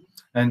tree,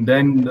 and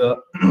then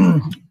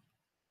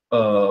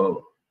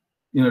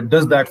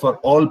does that for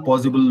all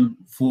possible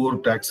 4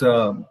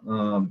 taxa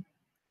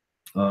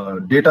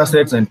data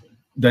sets, and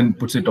then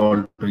puts it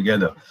all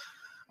together.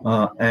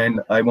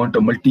 And I want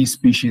a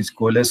multi-species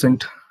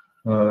coalescent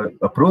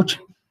approach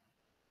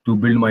to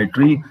build my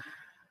tree,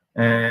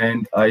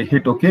 and I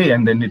hit OK,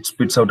 and then it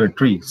spits out a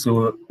tree.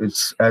 So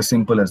it's as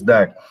simple as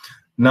that.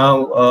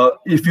 Now,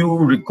 if you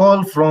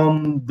recall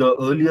from the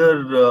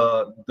earlier,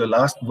 the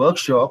last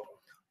workshop,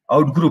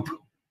 outgroup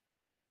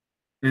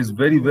is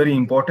very, very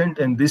important,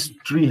 and this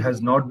tree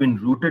has not been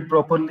rooted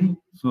properly.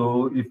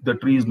 So if the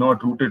tree is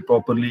not rooted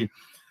properly,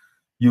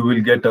 you will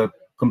get a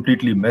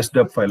completely messed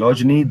up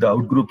phylogeny. The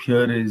outgroup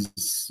here is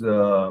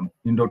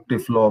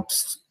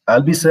Indoctyphlops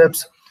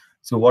albiceps.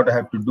 So what I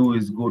have to do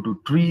is go to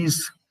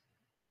trees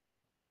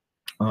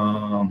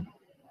and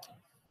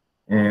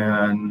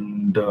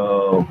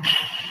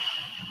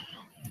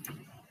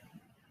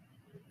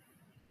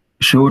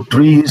show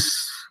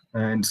trees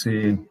and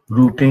say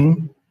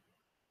rooting,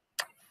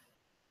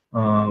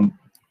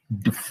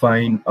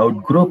 define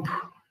outgroup,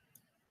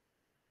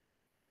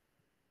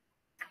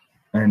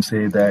 and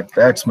say that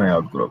that's my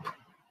outgroup.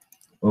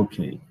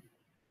 Okay.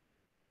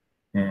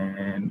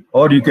 And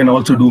or you can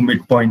also do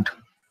midpoint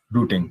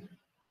routing.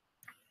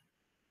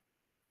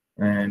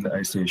 And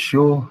I say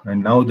show,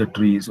 and now the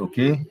tree is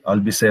okay.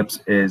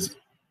 Albiceps is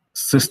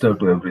sister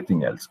to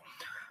everything else.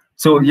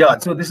 So yeah,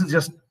 so this is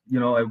just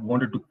I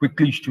wanted to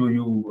quickly show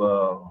you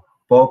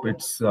POP.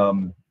 It's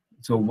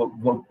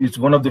it's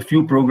one of the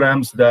few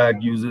programs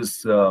that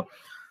uses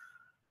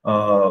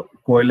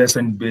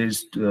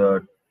coalescent-based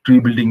tree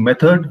building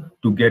method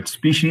to get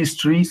species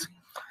trees.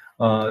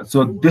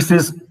 So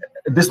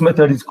this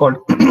method is called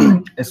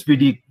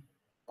SVD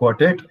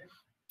quartet.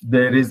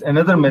 There is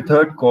another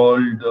method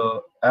called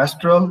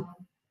Astral.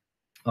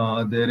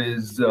 There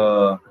is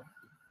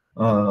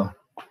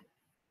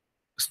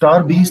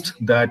Star Beast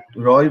that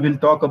Roy will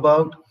talk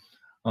about.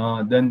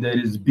 Then there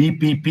is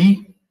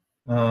BPP,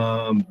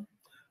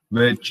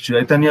 which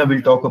Chaitanya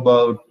will talk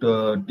about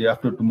day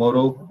after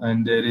tomorrow.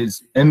 And there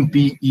is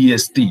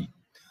MPEST.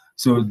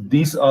 So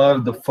these are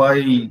the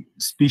 5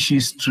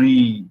 species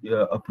tree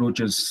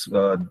approaches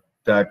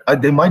that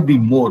there might be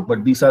more,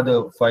 but these are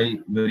the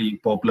 5 very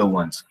popular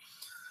ones.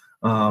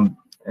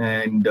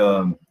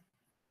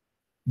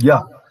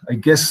 Yeah, I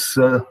guess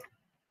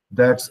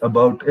that's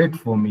about it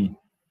for me.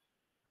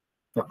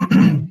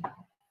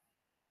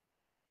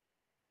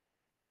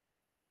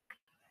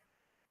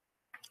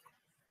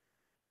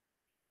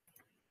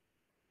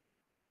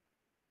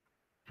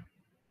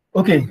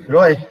 Okay,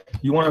 Roy,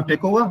 you want to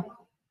take over?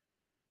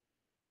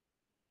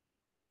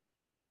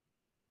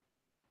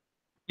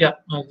 Yeah,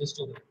 I'll just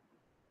do that.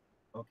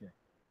 Okay.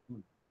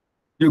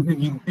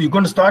 You're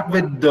going to start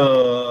with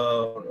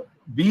the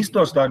Beast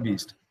or Star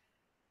Beast?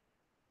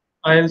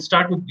 I'll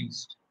start with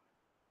Beast.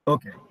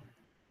 Okay.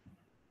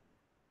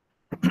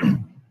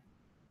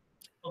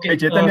 Okay. Hey,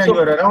 Chaitanya, you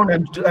are around.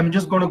 I'm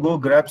just going to go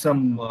grab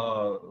some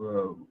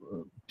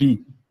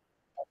tea.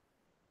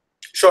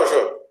 Sure.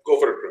 Go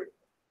for it, Praveen.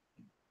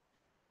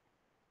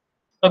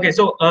 Okay,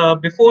 so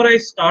before I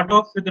start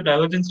off with the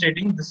divergence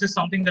stating, this is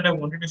something that I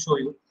wanted to show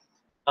you.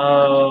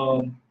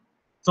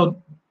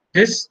 So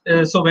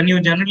so when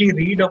you generally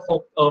read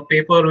a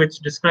paper which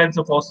describes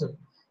a fossil,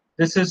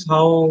 this is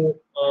how.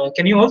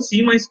 Can you all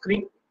see my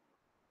screen?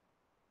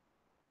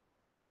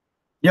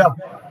 Yeah,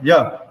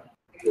 yeah.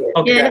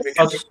 Okay, Yes.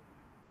 okay,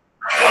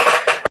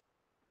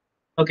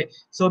 okay.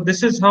 So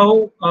this is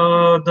how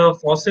the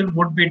fossil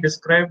would be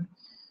described.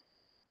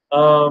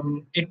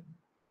 It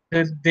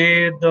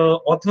the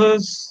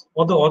authors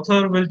or the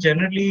author will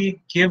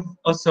generally give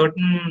a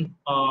certain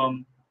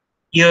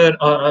year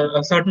or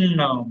a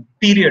certain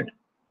period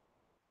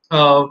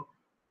uh,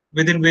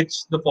 within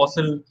which the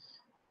fossil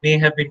may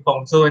have been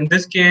found. So in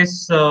this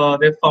case,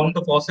 they found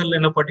the fossil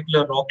in a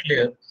particular rock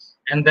layer,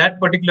 and that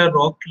particular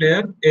rock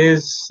layer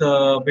is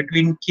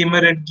between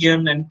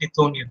Kimmeridgian and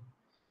Tithonian,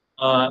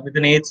 with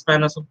an age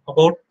span of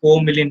about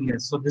 4 million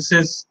years. So this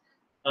is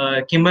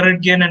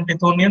Kimmeridgian and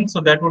Tithonian, so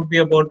that would be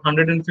about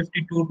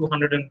 152 to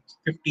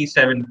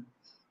 157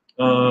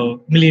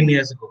 million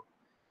years ago.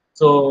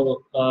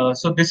 So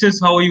so this is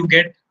how you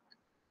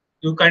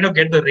kind of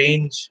get the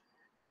range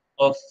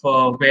of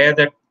where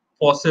that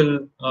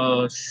fossil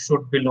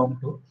should belong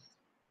to.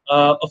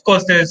 Of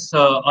course, there's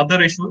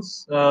other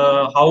issues,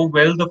 how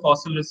well the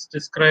fossil is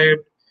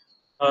described,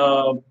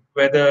 uh,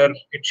 whether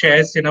it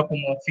shares enough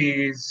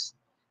homomorphies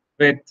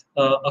with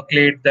a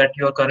clade that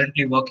you are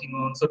currently working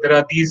on. So there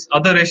are these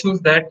other issues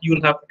that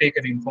you'll have to take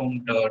an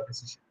informed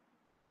decision.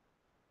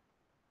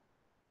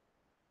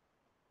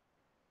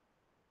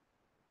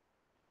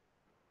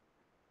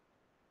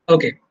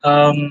 Okay.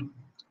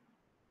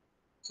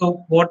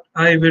 So what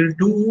I will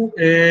do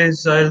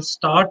is I'll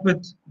start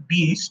with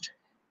Beast,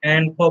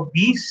 and for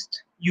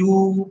Beast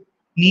you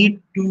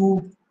need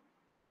to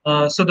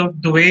so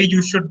the way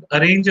you should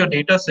arrange your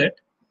data set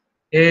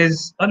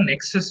is a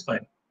nexus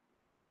file.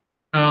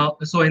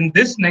 So in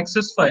this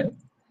nexus file,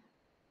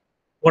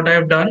 what I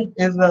have done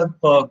is I've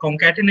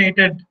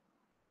concatenated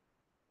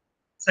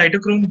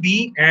cytochrome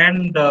B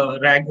and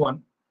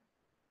RAG1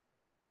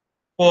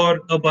 for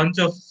a bunch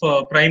of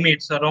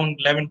primates, around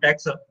 11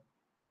 taxa.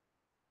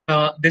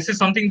 This is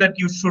something that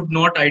you should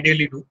not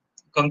ideally do,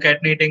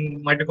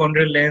 concatenating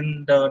mitochondrial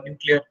and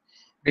nuclear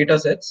data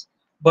sets.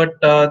 But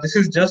this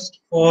is just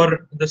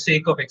for the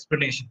sake of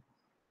explanation.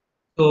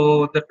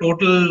 So the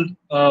total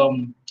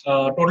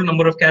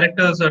number of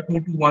characters are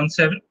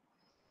 2217.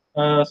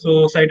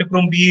 So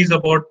cytochrome B is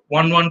about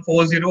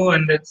 1140,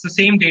 and it's the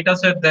same data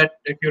set that,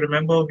 if you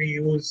remember, we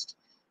used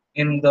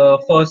in the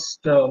first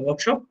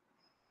workshop.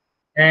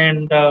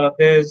 And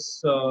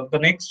there's the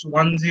next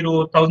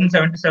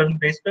 1077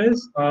 base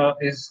pairs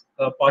is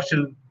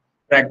partial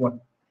RAG1.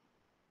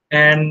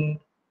 And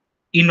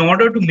in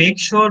order to make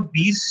sure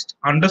Beast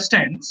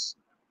understands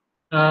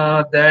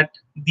that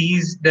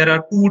there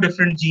are two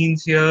different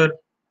genes here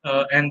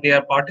and they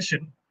are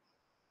partitioned,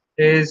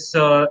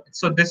 so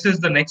this is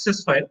the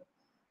nexus file.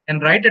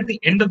 And right at the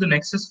end of the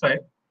nexus file,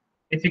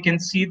 if you can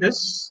see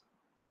this,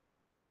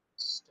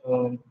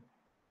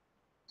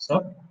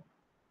 so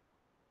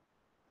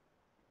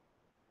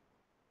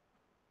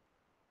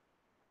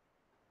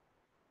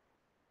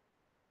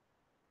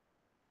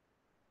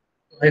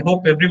I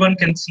hope everyone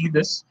can see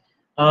this.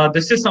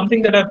 This is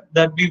something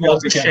that we've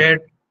also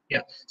shared.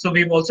 Yeah, so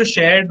we've also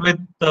shared with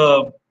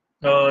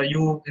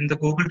you in the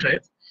Google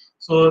Drive.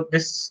 So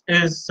this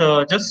is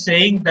just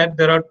saying that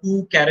there are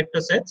two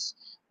character sets.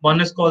 One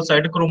is called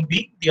cytochrome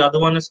B, the other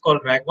one is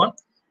called RAG1,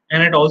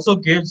 and it also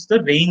gives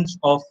the range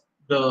of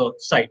the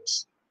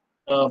sites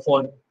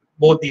for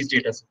both these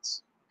data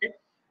sets. Okay?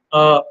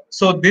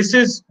 So this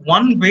is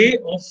one way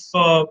of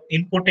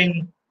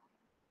inputting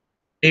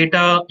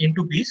data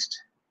into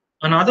Beast.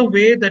 Another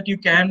way that you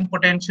can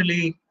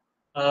potentially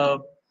uh,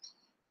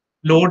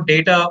 load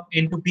data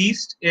into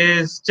Beast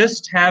is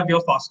just have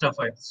your FASTA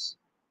files.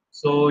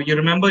 So you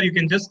remember you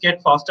can just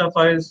get FASTA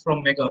files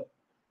from Mega.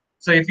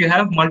 So if you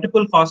have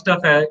multiple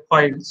FASTA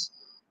files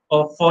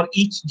for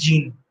each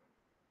gene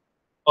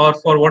or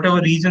for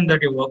whatever region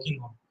that you're working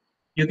on,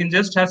 you can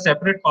just have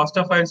separate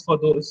FASTA files for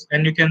those,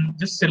 and you can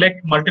just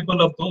select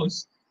multiple of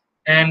those,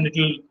 and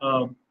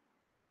it'll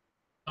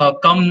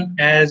come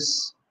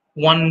as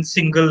one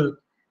single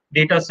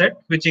data set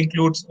which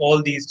includes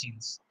all these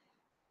genes.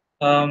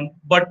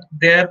 But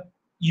there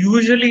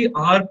usually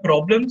are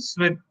problems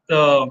with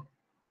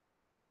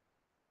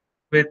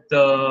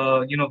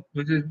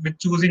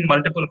choosing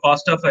multiple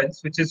FASTA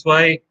files, which is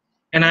why,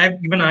 and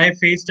I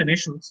faced an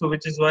issue, so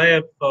which is why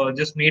I've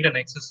just made an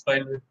access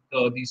file with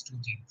these two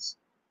genes.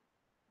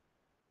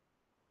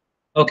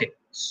 Okay,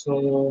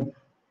 so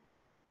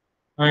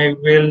I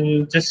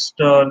will just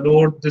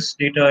load this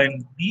data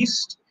in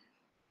Beast.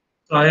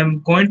 So I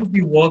am going to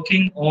be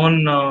working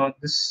on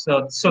this.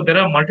 So there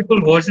are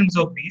multiple versions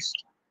of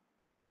Beast.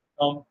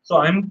 So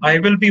I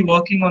will be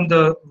working on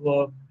the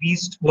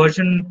Beast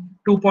version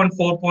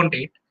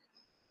 2.4.8.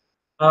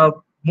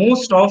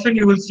 Most often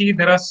you will see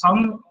there are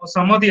some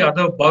of the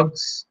other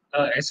bugs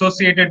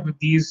associated with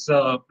these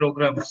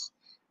programs,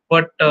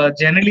 but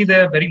generally they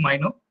are very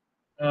minor.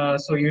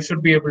 So you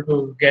should be able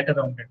to get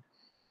around it.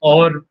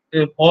 or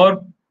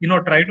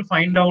try to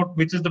find out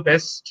which is the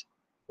best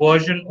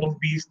version of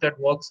Beast that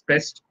works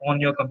best on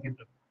your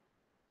computer.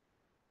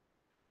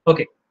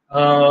 Okay,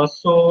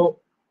 so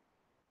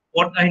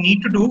what I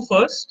need to do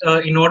first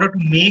in order to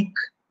make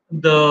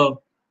the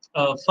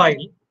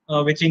file,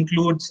 which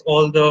includes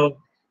all the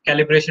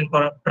calibration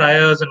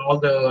priors and all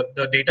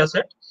the data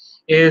set,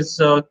 is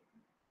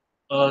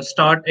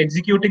start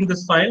executing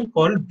this file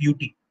called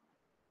beauty.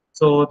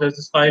 So there's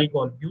this file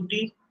called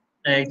beauty.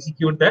 I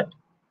execute that,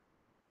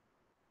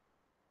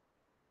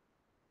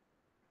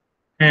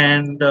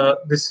 and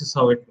this is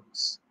how it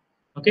looks.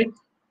 Okay,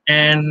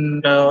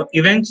 and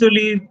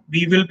eventually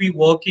we will be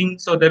working.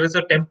 So there is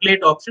a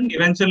template option.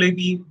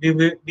 Eventually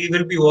we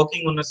will be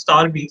working on a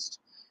star beast,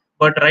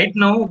 but right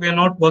now we are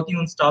not working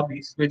on star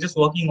beast. We're just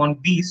working on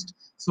beast.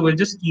 So we'll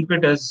just keep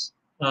it as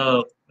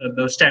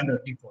the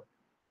standard default.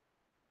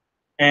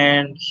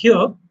 And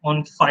here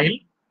on file,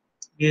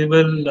 we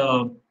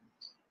will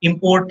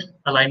import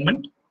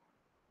alignment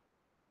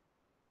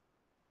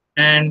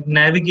and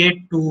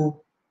navigate to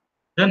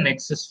the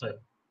Nexus file,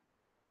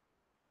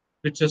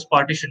 which is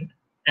partitioned,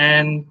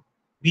 and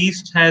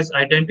Beast has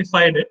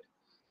identified it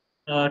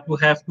to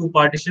have two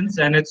partitions,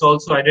 and it's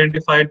also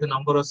identified the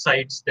number of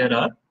sites there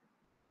are.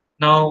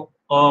 Now,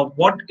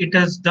 what it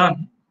has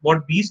done,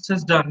 what Beast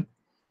has done,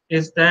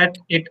 is that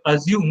it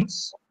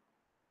assumes.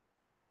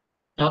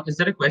 Is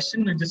there a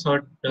question? I just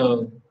heard.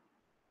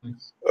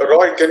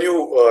 Roy, can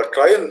you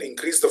try and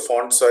increase the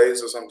font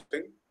size or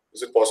something?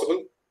 Is it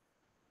possible?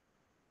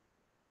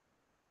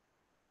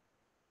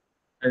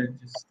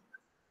 Is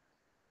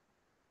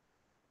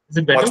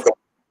it better? Much better.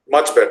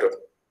 Much better.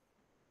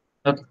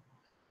 Okay.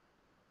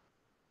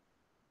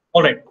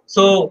 All right.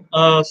 So,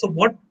 so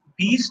what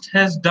Beast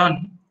has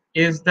done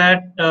is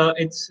that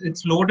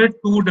it's loaded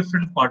two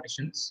different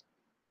partitions,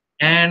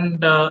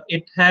 and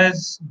it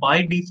has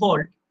by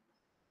default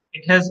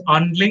it has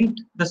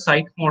unlinked the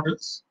site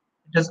models,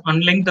 it has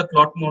unlinked the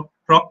clock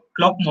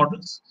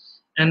models,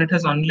 and it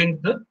has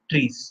unlinked the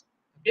trees.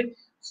 Okay.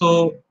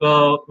 So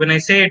when I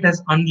say it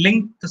has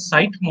unlinked the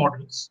site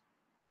models,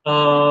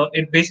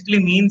 it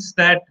basically means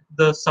that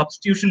the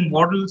substitution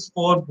models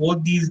for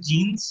both these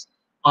genes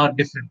are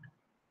different.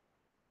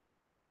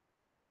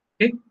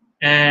 Okay,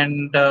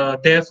 and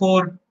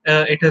therefore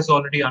it has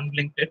already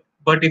unlinked it.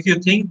 But if you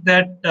think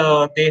that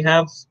they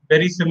have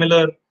very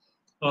similar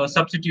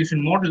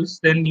substitution models,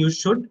 then you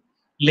should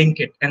link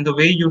it. And the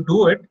way you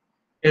do it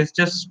is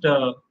just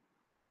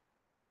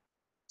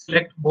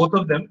select both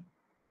of them,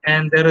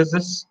 and there is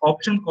this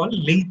option called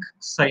link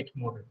site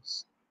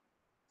models.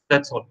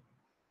 That's all.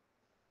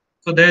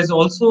 So there is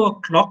also a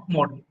clock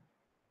model,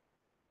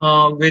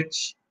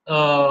 which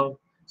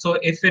so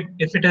if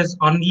it has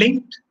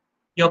unlinked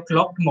your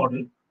clock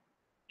model,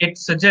 it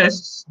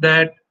suggests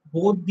that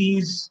both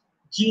these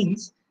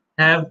genes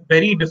have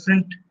very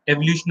different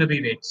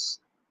evolutionary rates,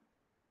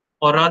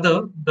 or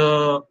rather,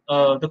 the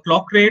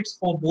clock rates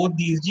for both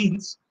these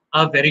genes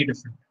are very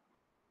different.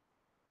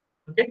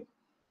 Okay.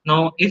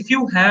 Now, if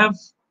you have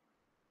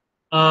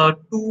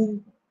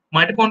two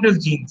mitochondrial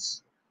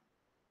genes,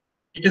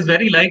 it is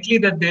very likely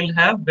that they'll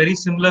have very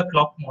similar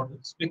clock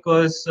models,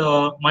 because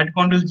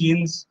mitochondrial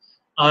genes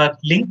are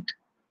linked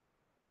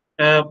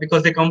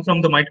because they come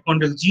from the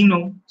mitochondrial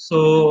genome.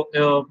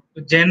 So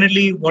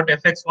generally, what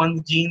affects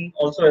one gene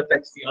also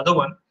affects the other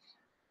one.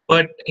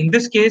 But in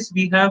this case,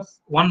 we have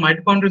one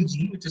mitochondrial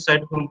gene, which is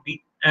cytochrome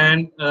B,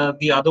 and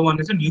the other one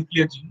is a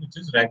nuclear gene, which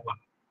is RAG1.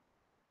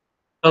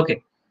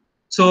 Okay,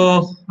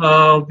 so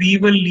we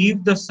will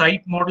leave the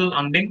site model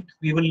unlinked.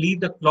 We will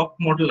leave the clock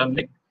model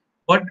unlinked,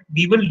 but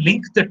we will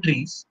link the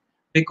trees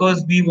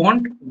because we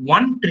want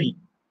one tree,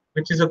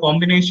 which is a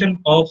combination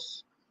of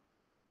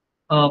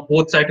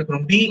both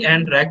cytochrome B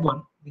and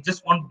RAG1. We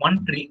just want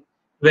one tree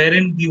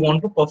wherein we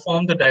want to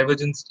perform the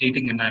divergence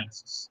stating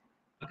analysis.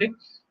 Okay,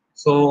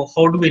 so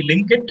how do we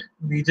link it?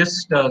 We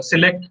just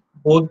select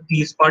both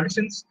these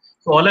partitions.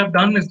 So all I've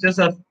done is just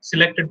I've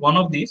selected one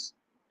of these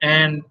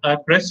and I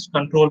pressed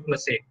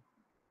Ctrl+A.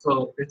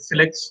 So it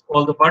selects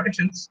all the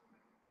partitions,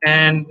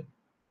 and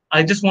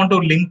I just want to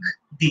link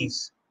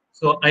these.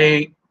 So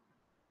I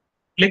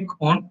click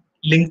on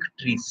link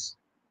trees.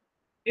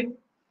 Okay.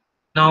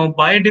 Now,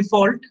 by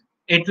default,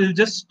 it will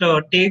just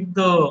take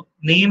the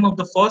name of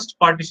the first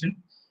partition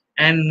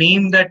and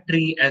name that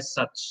tree as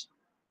such.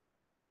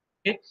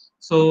 Okay,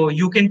 so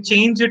you can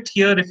change it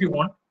here if you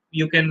want.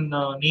 You can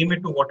name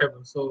it to whatever.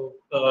 So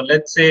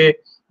let's say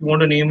you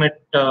want to name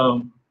it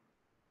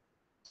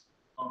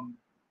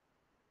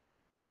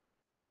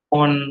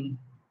on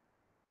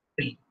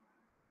tree.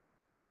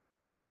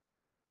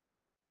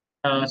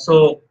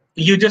 So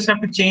you just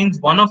have to change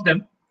one of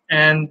them,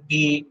 and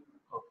the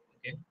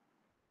okay.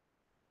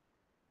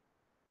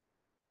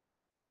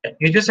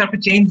 You just have to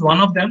change one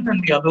of them,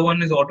 and the other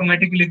one is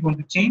automatically going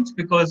to change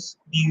because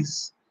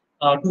these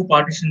two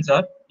partitions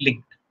are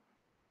linked.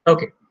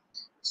 Okay.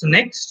 So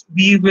next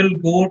we will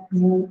go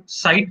to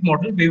site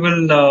model. We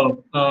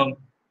will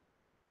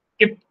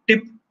skip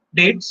tip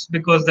dates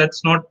because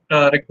that's not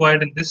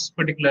required in this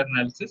particular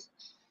analysis.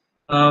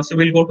 So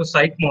we'll go to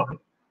site model,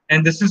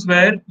 and this is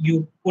where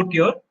you put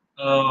your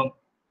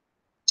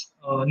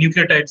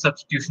nucleotide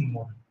substitution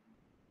model.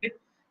 Okay?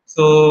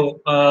 So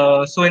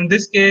in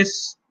this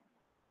case,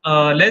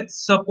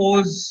 let's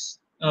suppose,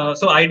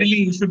 so ideally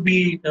you should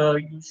be,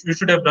 you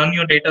should have run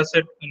your data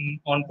set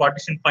on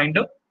partition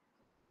finder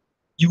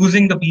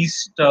using the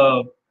BEAST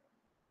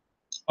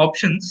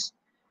options,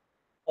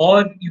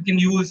 or you can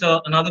use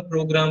another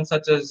program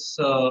such as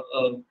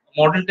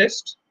model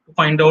test to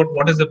find out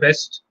what is the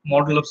best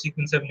model of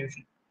sequence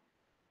evolution.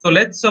 So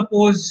let's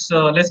suppose,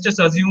 let's just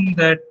assume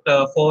that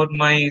for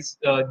my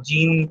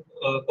gene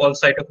called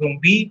cytochrome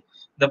B,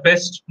 the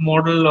best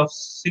model of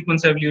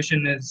sequence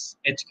evolution is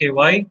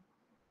HKY,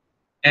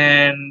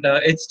 and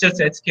it's just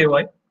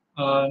HKY,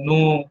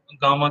 no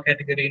gamma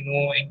category,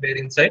 no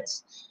invariant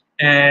sites.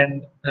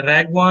 And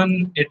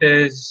RAG1, it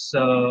is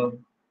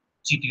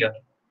GTR.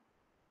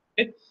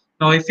 Okay.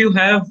 Now, if you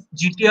have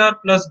GTR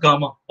plus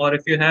gamma, or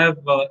if you have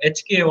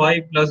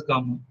HKY plus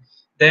gamma,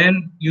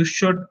 then you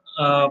should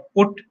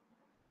put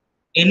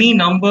any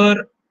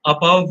number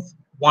above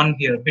 1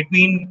 here,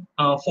 between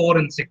 4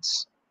 and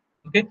 6.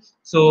 Okay,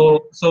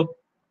 so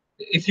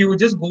if you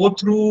just go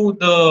through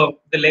the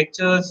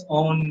lectures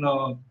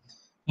on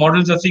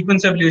models of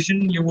sequence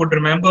evolution, you would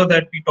remember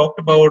that we talked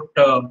about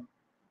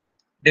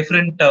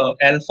different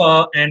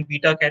alpha and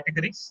beta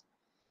categories.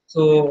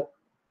 So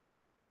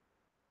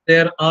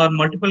there are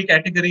multiple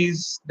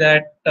categories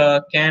that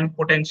can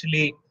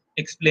potentially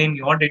explain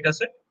your data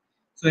set.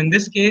 So in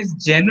this case,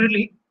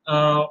 generally,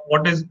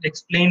 what is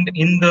explained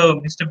in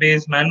the Mr.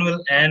 Bayes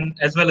manual and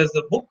as well as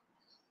the book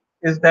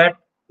is that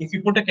if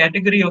you put a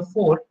category of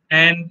 4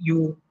 and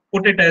you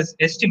put it as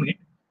estimate,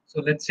 so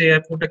let's say I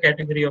put a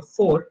category of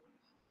 4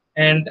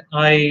 and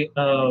I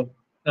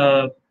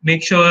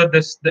make sure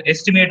the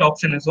estimate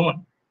option is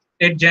on,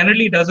 it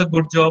generally does a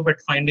good job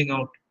at finding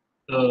out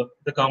the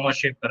gamma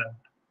shape parameter.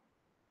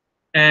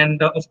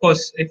 And of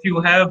course, if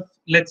you have,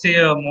 let's say,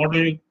 a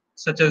model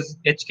such as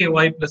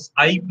HKY plus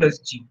I plus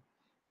G,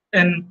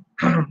 and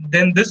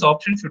then this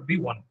option should be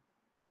 1.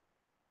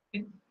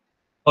 Okay.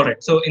 All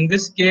right, so in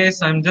this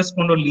case, I'm just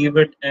going to leave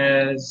it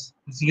as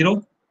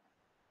 0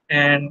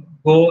 and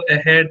go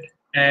ahead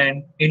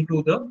and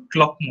into the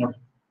clock model.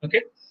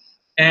 Okay,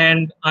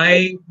 and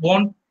I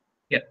want,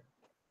 yeah.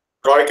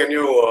 Roy, can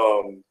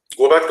you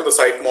go back to the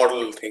site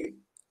model thing?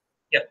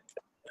 Yeah.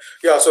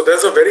 Yeah, so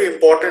there's a very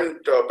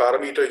important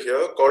parameter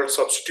here called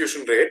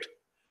substitution rate,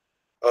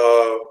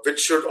 which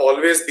should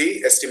always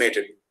be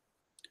estimated.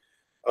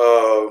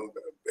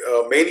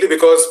 Mainly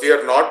because we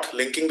are not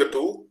linking the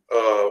two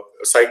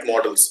site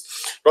models.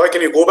 Roy,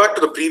 can you go back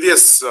to the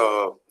previous,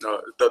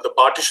 the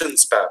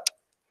partitions tab?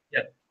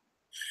 Yeah.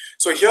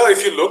 So here,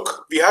 if you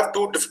look, we have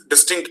two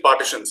distinct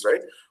partitions,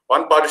 right?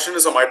 One partition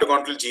is a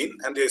mitochondrial gene,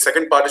 and the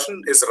second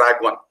partition is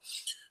RAG1.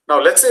 Now,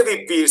 let's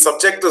say we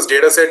subject this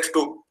data set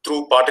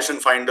through partition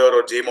finder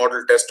or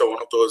JModel test or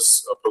one of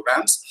those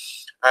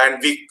programs,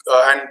 and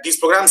these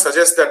programs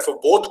suggest that for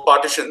both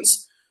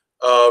partitions,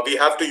 we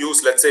have to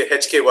use, let's say,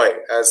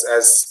 HKY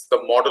as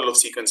the model of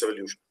sequence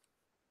evolution.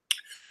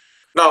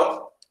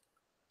 Now,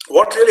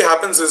 what really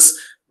happens is,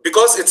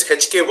 because it's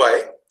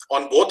HKY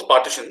on both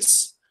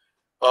partitions,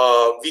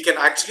 we can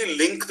actually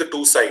link the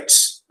two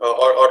sites,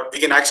 or we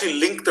can actually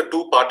link the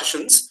two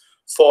partitions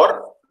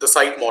for the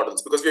site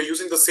models, because we are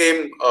using the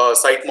same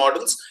site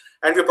models,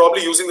 and we're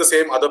probably using the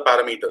same other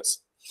parameters.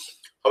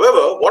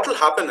 However, what will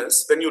happen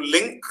is, when you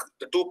link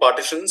the two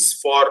partitions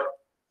for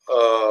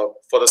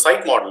the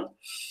site model,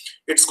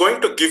 it's going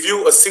to give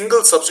you a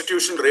single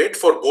substitution rate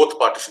for both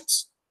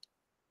partitions,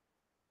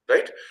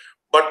 right?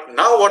 But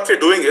now what we're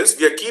doing is,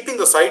 we are keeping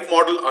the site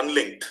model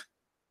unlinked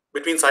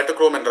between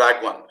cytochrome and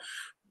RAG1.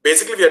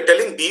 Basically, we are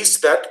telling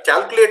BEAST that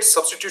calculate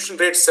substitution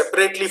rates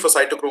separately for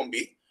cytochrome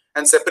B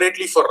and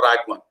separately for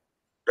RAG1,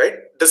 right?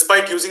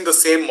 Despite using the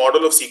same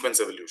model of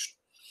sequence evolution.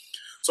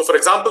 So for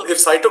example, if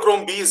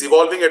cytochrome B is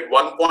evolving at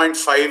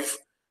 1.5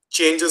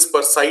 changes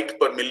per site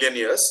per million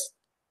years,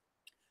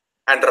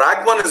 and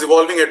RAG1 is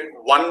evolving at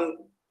 1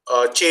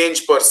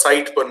 change per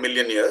site per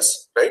million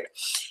years, right?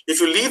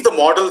 If you leave the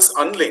models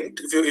unlinked,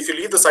 if you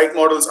leave the site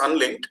models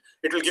unlinked,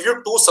 it will give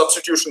you two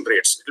substitution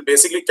rates. It will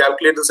basically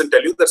calculate this and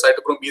tell you that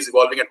cytochrome B is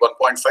evolving at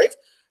 1.5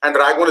 and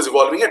RAG1 is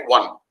evolving at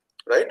 1,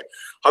 right?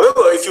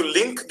 However, if you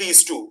link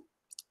these two,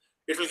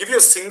 it will give you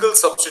a single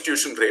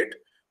substitution rate,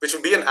 which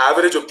will be an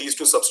average of these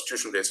two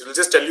substitution rates. It will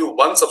just tell you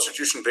one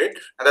substitution rate,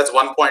 and that's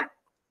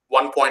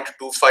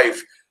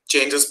 1.25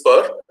 changes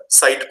per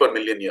site per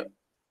million year,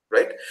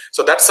 right?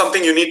 So that's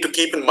something you need to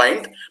keep in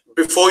mind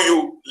before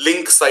you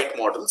link site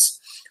models.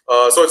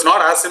 So it's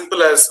not as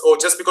simple as, oh,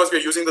 just because we're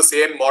using the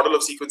same model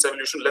of sequence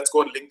evolution, let's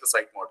go and link the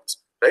site models,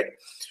 right?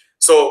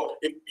 So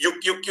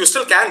you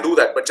still can do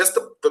that, but just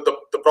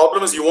the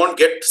problem is you won't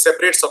get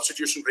separate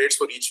substitution rates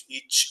for each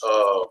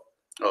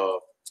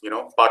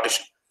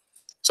partition.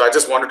 So I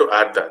just wanted to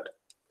add that.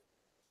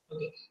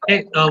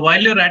 Hey,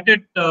 while you're at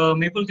it,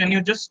 Maple, can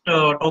you just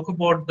talk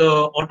about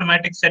the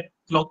automatic set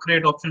clock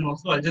rate option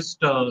also? I'll just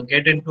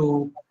get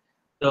into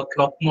the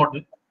clock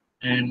model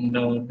and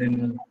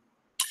then.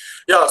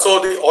 Yeah, so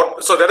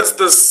there is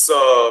this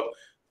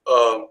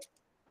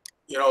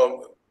you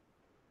know,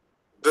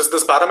 this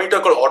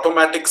parameter called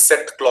automatic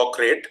set clock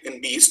rate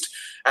in Beast,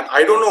 and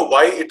I don't know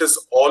why it is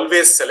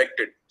always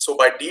selected. So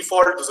by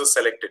default, this is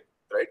selected,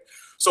 right?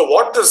 So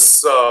what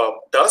this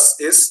does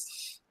is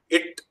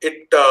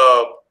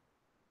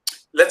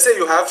let's say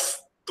you have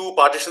two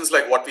partitions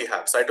like what we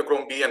have,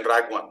 cytochrome B and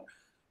RAG1,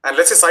 and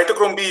let's say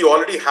cytochrome B, you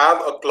already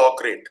have a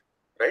clock rate,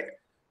 right?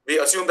 We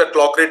assume that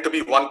clock rate to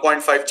be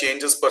 1.5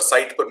 changes per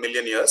site per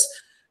million years.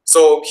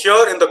 So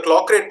here in the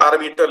clock rate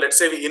parameter, let's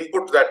say we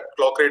input that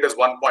clock rate as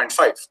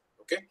 1.5.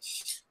 Okay.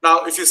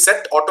 Now, if you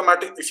set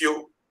automatic, if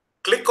you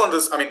click on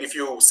this, I mean, if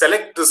you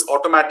select this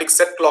automatic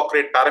set clock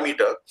rate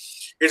parameter,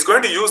 it's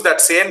going to use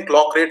that same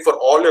clock rate for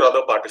all your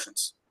other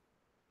partitions,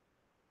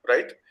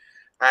 right?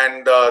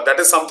 And that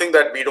is something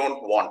that we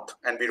don't want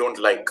and we don't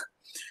like.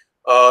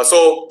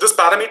 So this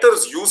parameter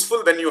is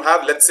useful when you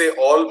have, let's say,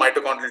 all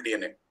mitochondrial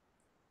DNA.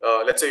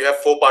 Let's say you have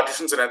 4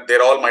 partitions and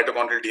they're all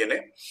mitochondrial DNA,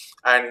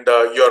 and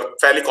you're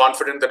fairly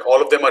confident that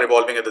all of them are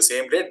evolving at the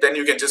same rate, then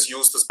you can just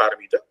use this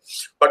parameter.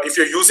 But if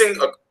you're using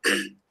a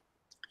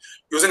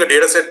using a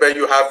data set where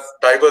you have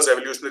diverse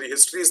evolutionary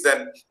histories,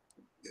 then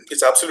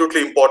it's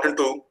absolutely important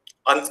to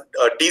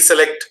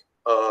deselect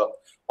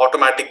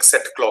automatic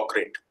set clock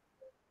rate,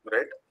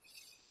 right?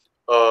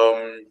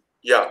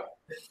 Yeah.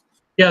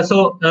 Yeah.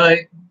 So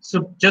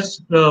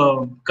just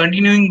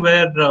continuing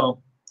where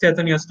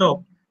Chaitanya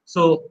stopped.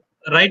 So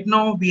right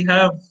now we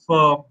have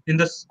in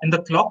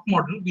the clock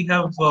model we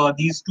have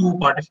these two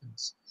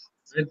partitions.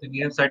 Right? We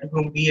have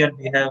cytochrome B and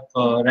we have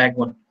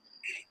RAG1,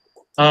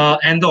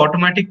 and the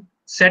automatic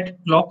set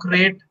clock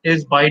rate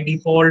is by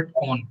default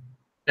on.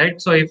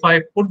 Right. So if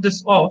I put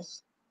this off,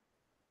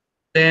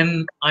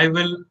 then I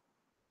will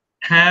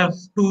have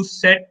to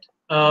set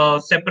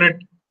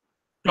separate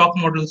clock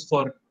models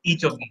for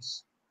each of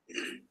these.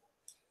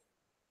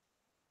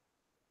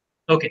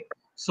 Okay,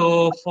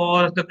 so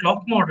for the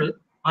clock model,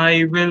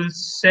 I will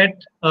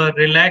set a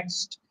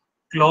relaxed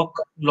clock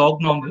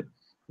log normal,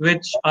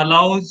 which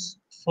allows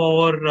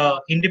for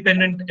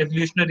independent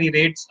evolutionary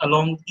rates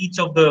along each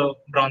of the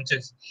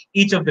branches,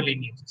 each of the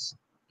lineages.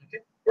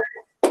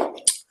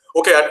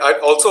 Okay, I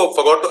also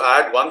forgot to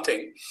add one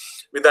thing.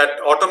 With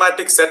that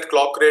automatic set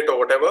clock rate or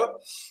whatever,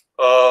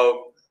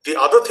 the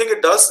other thing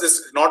it does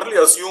is not only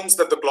assumes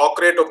that the clock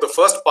rate of the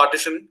first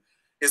partition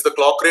is the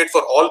clock rate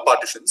for all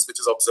partitions, which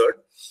is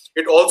absurd.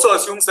 It also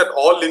assumes that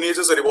all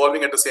lineages are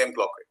evolving at the same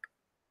clock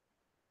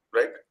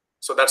rate, right?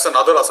 So that's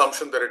another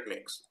assumption that it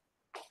makes.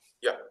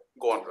 Yeah,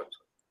 go on.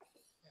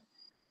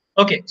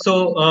 Okay,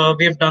 so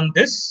we've done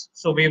this.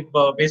 So we've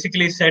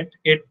basically set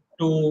it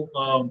to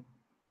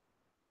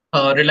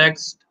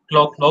relaxed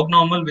clock log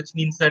normal, which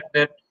means that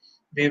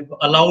we've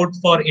allowed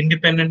for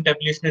independent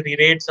evolutionary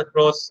rates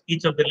across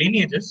each of the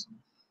lineages.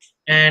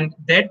 And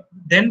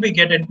then we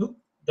get into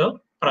the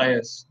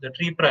priors, the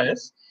tree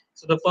priors.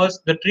 So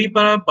the tree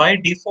prior by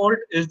default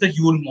is the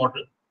Yule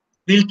model.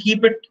 We'll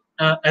keep it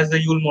as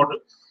the Yule model.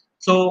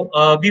 So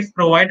we've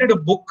provided a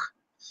book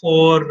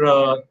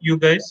for you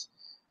guys.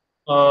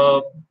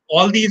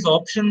 All these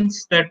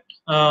options that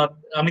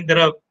I mean, there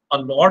are a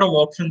lot of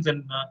options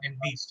in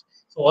Beast.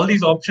 So all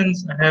these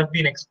options have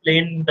been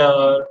explained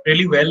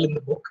really well in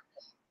the book.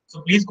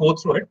 So please go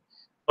through it.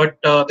 But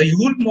the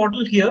Yule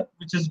model here,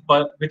 which is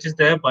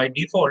there by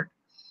default,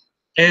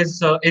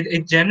 is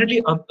it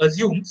generally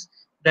assumes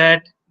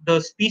that the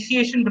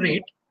speciation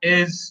rate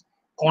is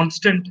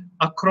constant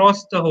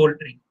across the whole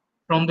tree,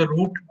 from the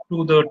root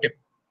to the tip,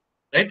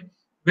 right?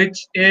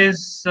 Which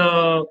is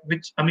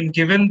which I mean,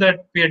 given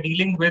that we are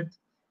dealing with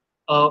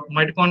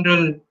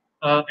mitochondrial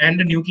and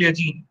a nuclear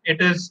gene,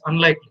 it is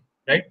unlikely,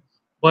 right?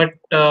 But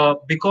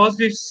because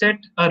we've set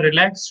a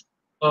relaxed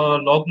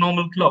log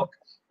normal clock,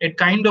 it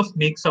kind of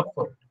makes up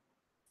for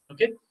it.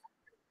 Okay.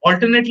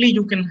 Alternately,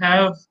 you can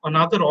have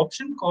another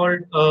option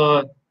called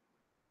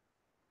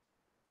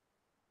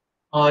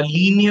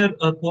linear,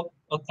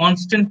 a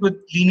constant with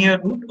linear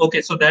root.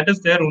 Okay, so that is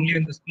there only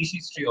in the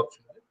species tree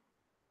option.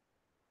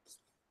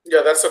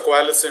 Yeah, that's a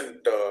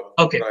coalescent.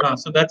 Okay,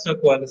 so that's a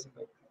coalescent.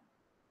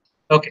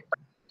 Okay.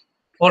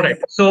 All right.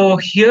 So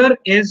here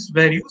is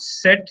where you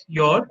set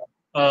your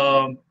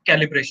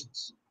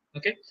calibrations.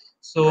 Okay.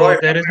 So Roy,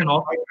 there is an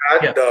option.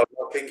 Add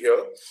one thing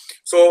here.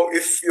 So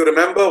if you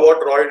remember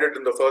what Roy did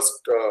in the first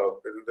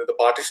the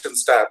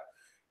partitions tab,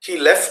 he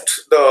left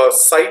the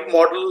site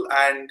model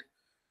and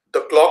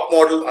the clock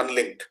model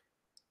unlinked,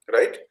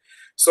 right?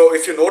 So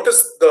if you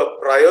notice the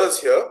priors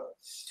here,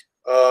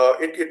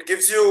 it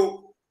gives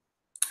you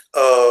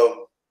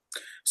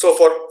so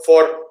for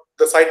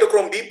the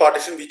cytochrome B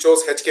partition, we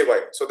chose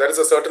HKY. So there is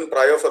a certain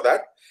prior for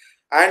that.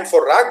 And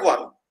for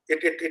RAG1,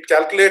 it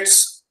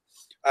calculates,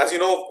 as you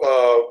know,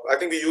 I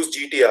think we use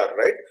GTR,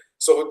 right?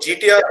 So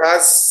GTR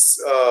has,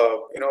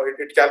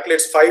 it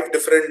calculates 5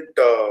 different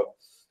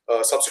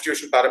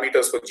substitution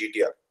parameters for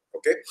GTR.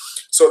 Okay,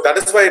 so that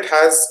is why it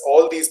has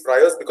all these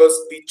priors, because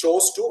we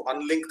chose to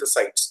unlink the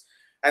sites.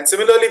 And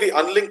similarly, we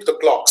unlinked the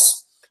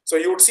clocks. So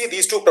you would see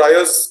these two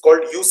priors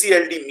called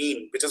UCLD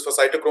mean, which is for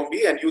cytochrome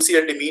B, and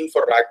UCLD mean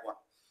for RAG1.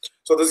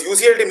 So this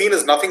UCLD mean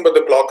is nothing but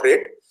the clock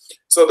rate.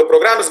 So the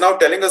program is now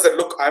telling us that,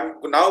 look, I'm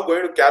now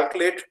going to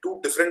calculate 2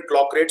 different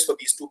clock rates for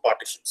these 2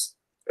 partitions,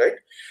 right?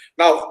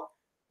 Now,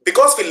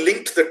 because we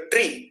linked the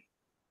tree,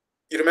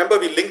 you remember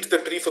we linked the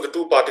tree for the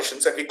 2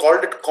 partitions and we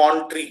called it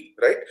con tree,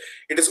 right?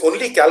 It is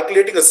only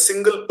calculating a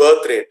single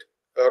birth rate.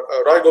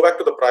 Roy, go back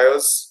to the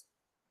priors.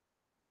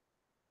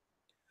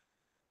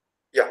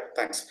 Yeah,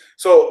 thanks.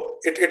 So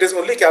it is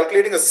only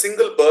calculating a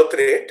single birth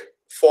rate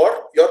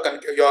for your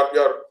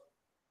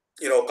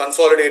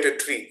consolidated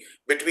tree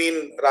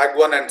between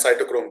RAG1 and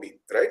cytochrome B,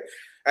 right?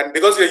 And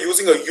because we are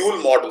using a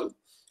Yule model,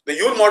 the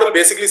Yule model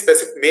basically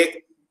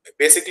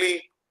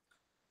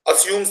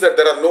assumes that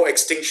there are no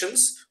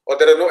extinctions, or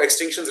there are no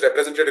extinctions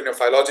represented in your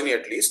phylogeny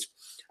at least,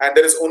 and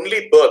there is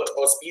only birth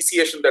or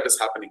speciation that is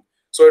happening.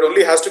 So it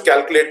only has to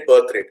calculate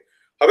birth rate.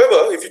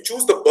 However, if you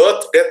choose the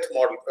birth-death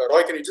model,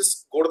 Roy, can you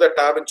just go to that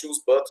tab and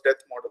choose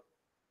birth-death model?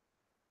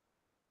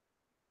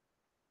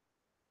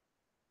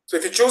 So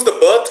if you choose the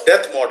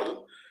birth-death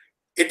model,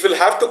 it will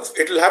have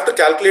to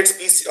calculate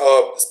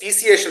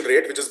speciation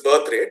rate, which is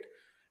birth rate,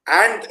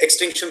 and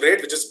extinction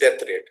rate, which is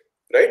death rate,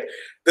 right?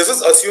 This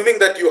is assuming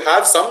that you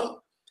have some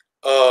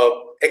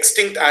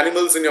extinct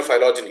animals in your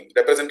phylogeny,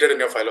 represented in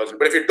your phylogeny.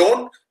 But if you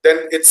don't,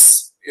 then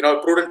it's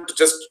prudent to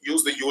just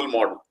use the Yule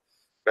model,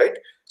 right?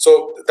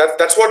 So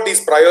that's what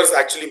these priors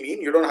actually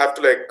mean. You don't have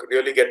to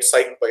really get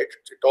psyched by it.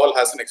 It all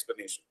has an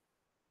explanation.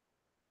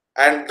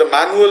 And the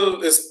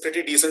manual is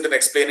pretty decent in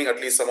explaining at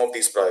least some of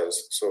these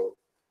priors. So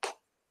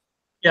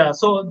yeah,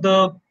 so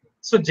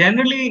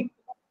generally,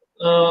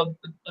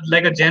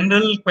 like a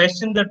general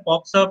question that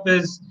pops up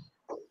is,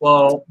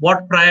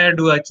 what prior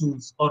do I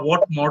choose, or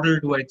what model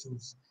do I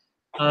choose?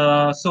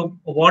 So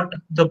what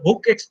the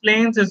book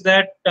explains is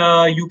that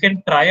you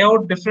can try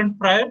out different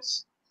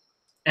priors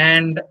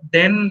and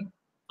then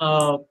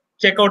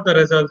check out the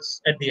results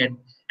at the end,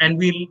 and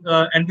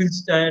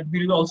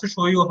we'll also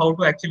show you how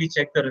to actually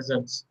check the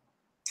results.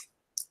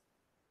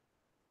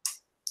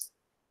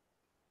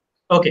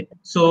 Okay,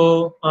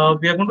 so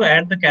we are going to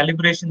add the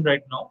calibration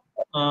right now.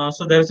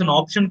 So there is an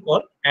option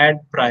called add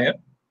prior.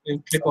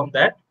 We'll click on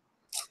that.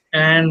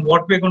 And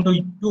what we're going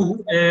to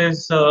do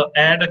is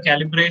add a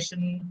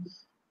calibration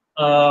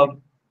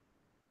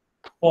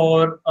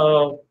for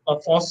a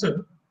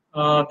fossil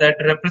that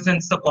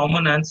represents the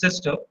common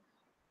ancestor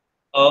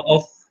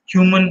of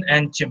human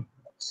and chimp.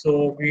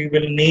 So we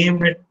will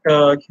name it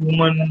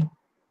human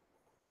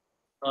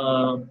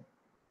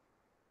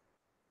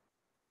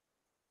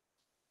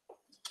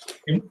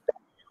chimp.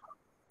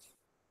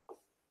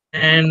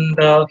 And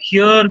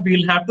here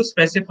we'll have to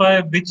specify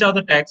which are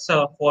the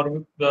taxa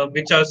for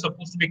which are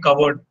supposed to be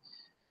covered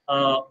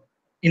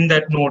in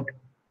that node.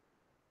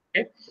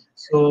 Okay,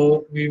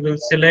 so we will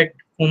select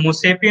Homo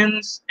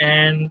sapiens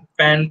and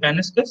Pan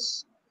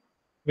paniscus,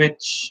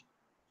 which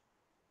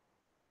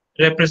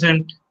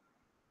represent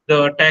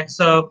the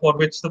taxa for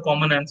which the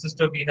common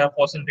ancestor we have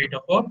fossil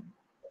data for,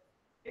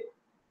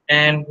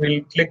 and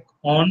we'll click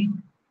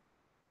on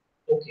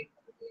OK.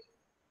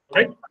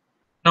 Right.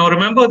 Now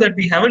remember that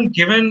we haven't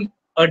given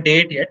a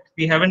date yet.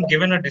 We haven't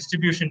given a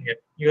distribution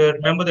yet. You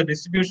remember the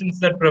distributions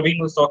that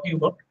Praveen was talking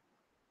about.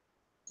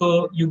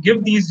 So you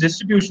give these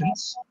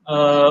distributions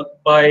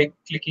by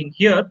clicking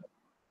here.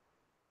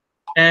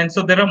 And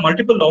so there are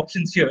multiple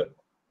options here.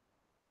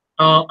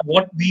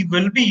 What we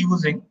will be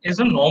using is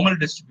a normal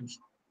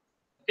distribution.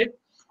 Okay.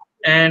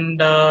 And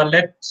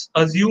let's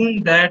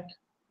assume that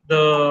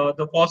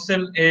the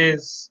fossil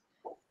is,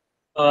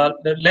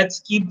 let's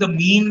keep the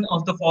mean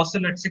of the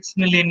fossil at 6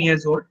 million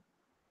years old.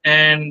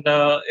 And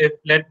if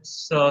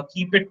let's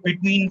keep it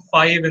between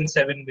 5 and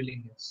 7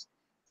 million years.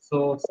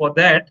 So for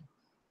that,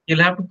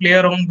 you'll have to play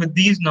around with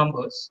these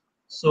numbers.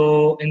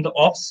 So in the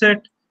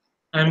offset,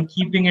 I'm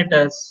keeping it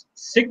as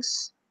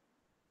 6.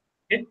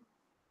 Okay.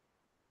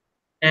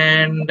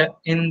 And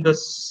in the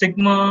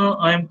sigma,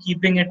 I'm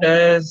keeping it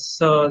as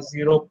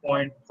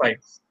 0.5. Okay.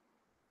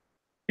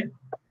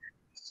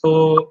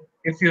 So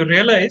if you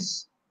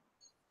realize,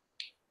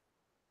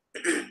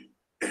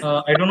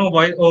 I don't know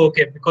why. Oh,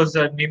 okay, because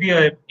maybe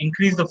I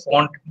increased the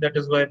font. That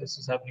is why this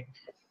is happening.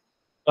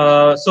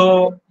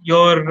 So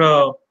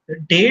your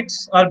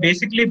dates are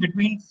basically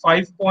between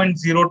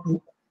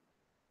 5.02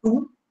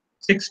 to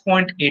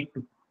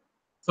 6.82.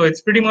 So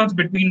it's pretty much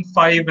between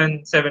 5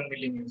 and 7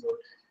 million years old.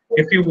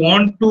 If you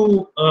want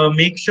to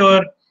make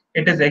sure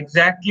it is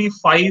exactly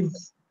 5.00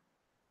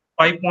 to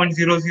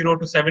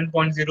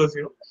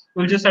 7.00,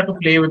 we'll just have to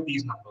play with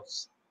these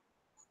numbers.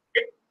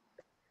 Okay.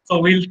 So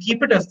we'll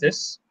keep it as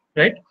this,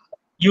 right?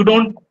 You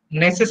don't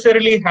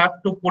necessarily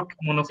have to put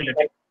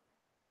monophyletic,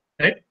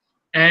 right?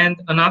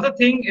 And another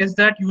thing is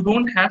that you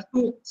don't have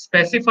to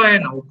specify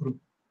an outgroup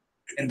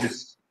in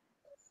this.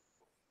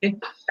 Okay.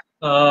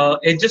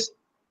 It just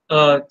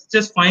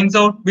finds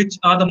out which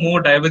are the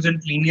more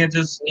divergent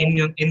lineages in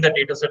the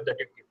data set that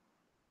you give.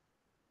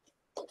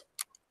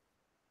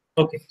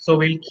 Okay, so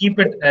we'll keep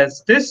it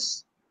as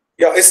this.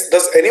 Yeah,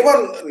 does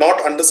anyone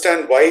not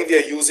understand why we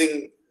are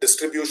using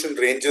distribution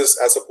ranges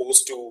as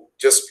opposed to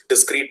just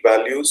discrete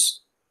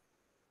values?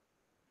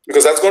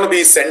 Because that's going to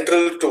be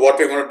central to what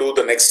we're going to do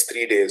the next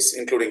 3 days,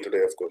 including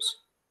today, of course.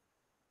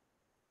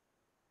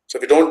 So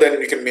if we don't, then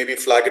we can maybe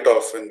flag it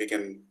off and we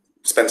can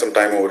spend some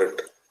time over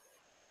it.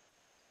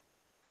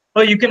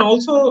 You can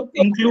also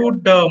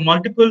include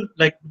multiple,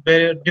 like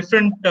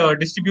different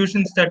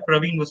distributions that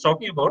Praveen was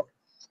talking about.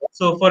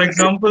 So, for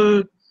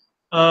example,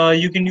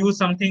 you can use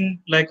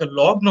something like a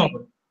log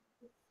normal.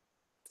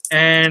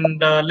 And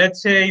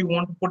let's say you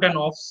want to put an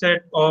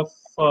offset of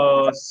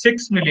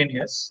 6 million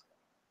years.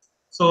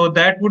 So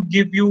that would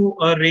give you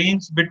a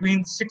range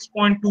between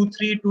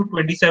 6.23 to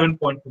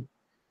 27.2.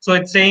 So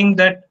it's saying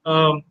that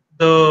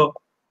the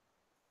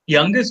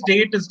youngest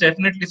date is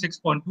definitely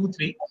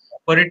 6.23,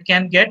 but it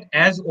can get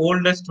as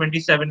old as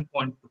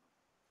 27.2.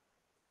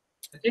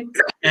 Okay,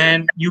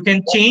 and you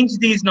can change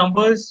these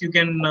numbers. You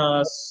can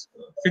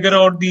figure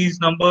out these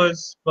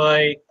numbers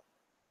by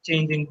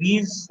changing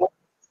these.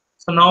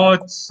 So now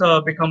it's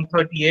become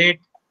 38.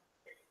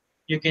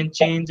 You can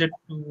change it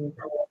to,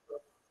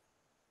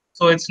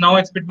 so it's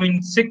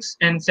between 6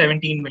 and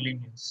 17 million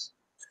years.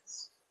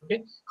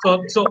 Okay,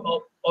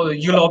 so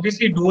you'll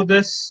obviously do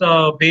this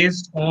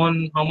based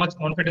on how much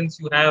confidence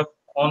you have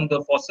on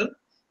the fossil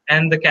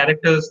and the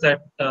characters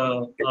that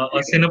are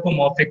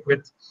synapomorphic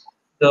with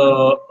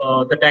the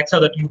taxa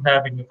that you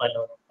have in your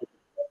phylogeny.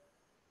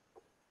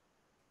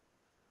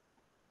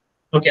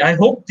 Okay, I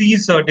hope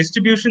these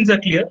distributions are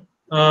clear.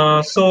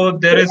 So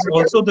there is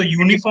also the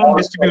uniform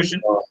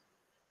distribution.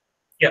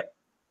 Yeah.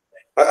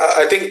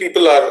 I think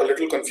people are a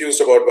little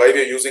confused about why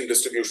we're using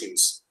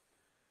distributions.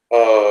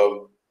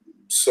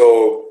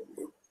 So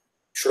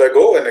should I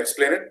go and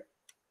explain it?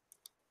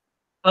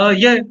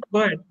 Yeah,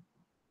 go ahead.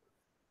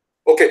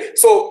 Okay,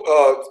 so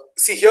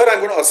see here, I'm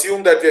going to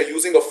assume that we are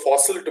using a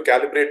fossil to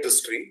calibrate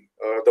this tree,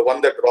 the one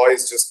that Roy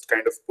is just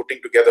kind of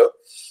putting together.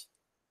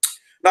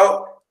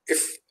 Now,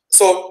 if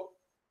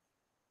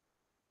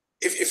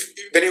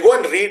when you go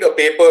and read a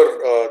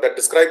paper that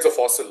describes a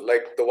fossil,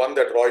 like the one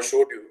that Roy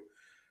showed you,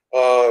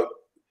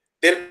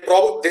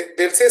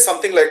 they'll say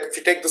something like, if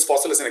you take this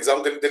fossil as an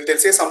example, they'll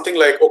say something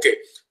like, okay,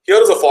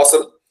 here is a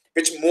fossil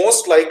which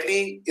most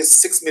likely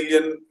is 6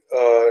 million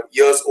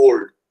years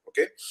old.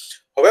 Okay,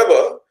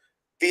 however,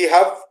 we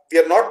are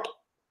not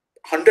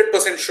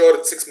 100% sure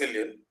it's 6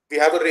 million. We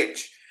have a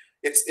range.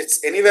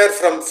 It's anywhere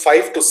from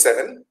 5 to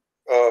 7.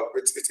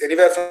 It's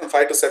anywhere from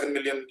 5 to 7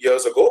 million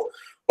years ago,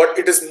 but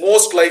it is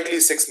most likely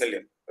 6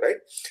 million, right?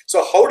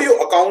 So how do you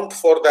account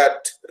for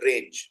that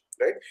range,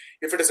 right?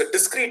 If it is a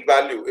discrete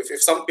value,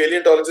 if some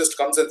paleontologist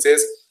comes and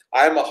says,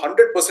 I am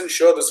 100%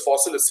 sure this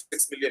fossil is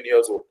 6 million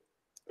years old,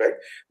 right?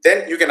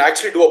 Then you can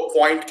actually do a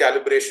point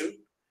calibration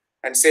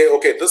and say,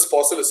 okay, this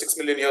fossil is 6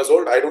 million years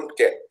old, I don't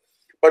care.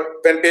 But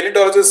when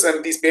paleontologists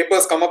and these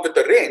papers come up with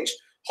a range,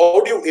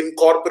 how do you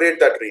incorporate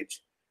that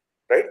range,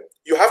 right?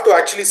 You have to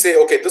actually say,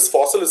 okay, this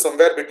fossil is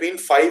somewhere between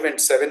 5 and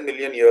 7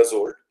 million years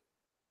old,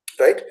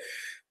 right?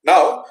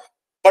 Now,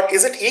 but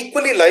is it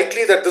equally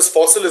likely that this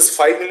fossil is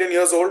 5 million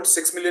years old,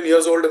 6 million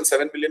years old, and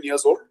 7 million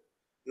years old?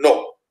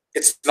 No,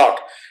 it's not.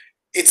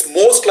 It's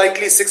most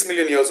likely 6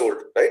 million years old,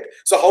 right?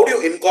 So how do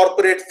you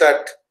incorporate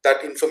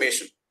that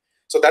information?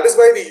 So that is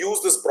why we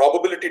use this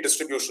probability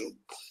distribution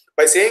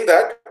by saying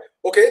that,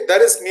 okay,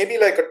 there is maybe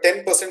like a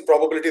 10%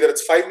 probability that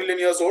it's 5 million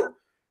years old.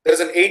 There is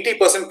an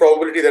 80%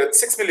 probability that it's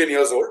 6 million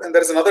years old. And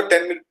there is another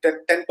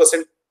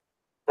 10%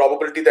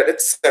 probability that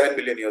it's 7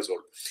 million years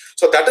old.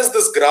 So that is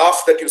this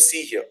graph that you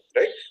see here,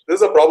 right?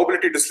 This is a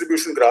probability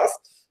distribution graph,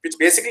 which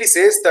basically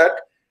says that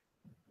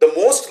the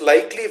most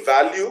likely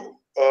value,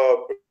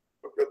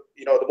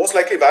 the most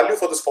likely value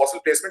for this fossil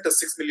placement is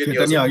 6 million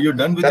years old. Are you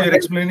done with your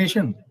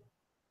explanation?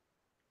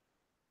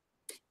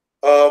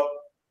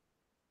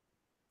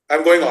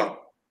 I'm going on.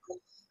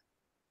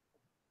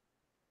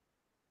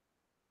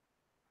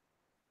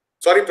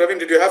 Sorry, Praveen,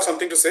 did you have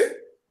something to say?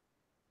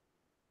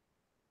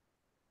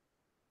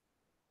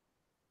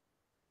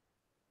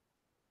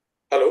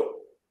 Hello?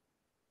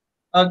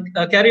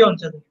 Carry on,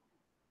 Chaitanya.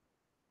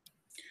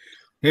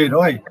 Hey,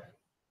 Roy.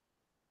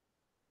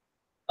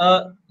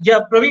 Yeah,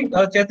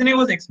 Praveen, Chaitanya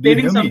was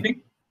explaining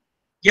something.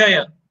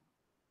 Yeah.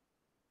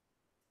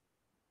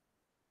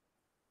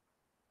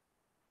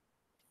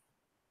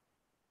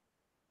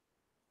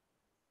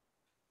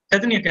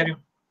 Chaitanya, carry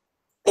on.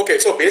 Okay,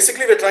 so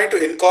basically we're trying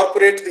to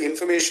incorporate the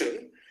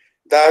information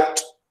that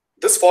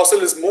this fossil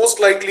is most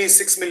likely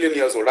 6 million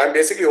years old. I'm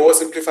basically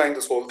oversimplifying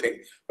this whole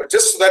thing, but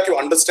just so that you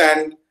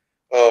understand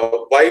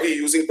why we're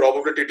using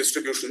probability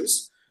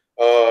distributions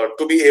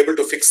to be able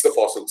to fix the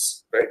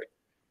fossils, right?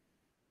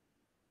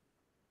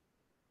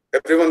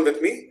 Everyone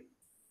with me?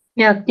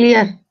 Yeah,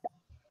 clear.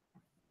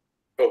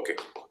 Okay.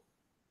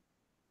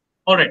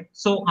 All right.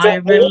 So I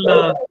will.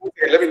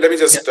 Okay, let me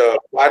just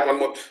add one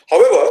more.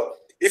 However,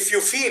 if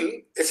you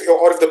feel, if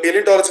the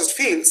paleontologist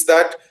feels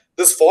that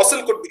this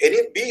fossil could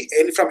be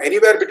from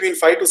anywhere between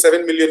 5 to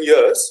 7 million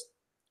years,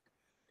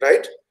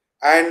 right?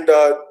 And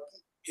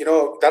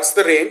that's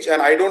the range,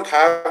 and I don't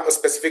have a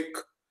specific.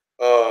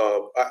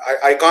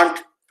 I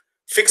can't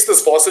fix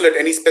this fossil at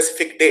any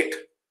specific date,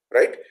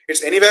 right?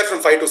 It's anywhere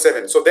from 5 to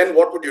 7. So then,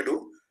 what would you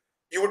do?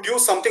 you would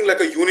use something like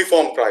a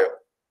uniform prior,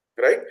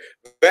 right?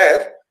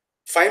 Where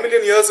 5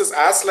 million years is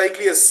as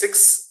likely as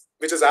 6,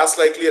 which is as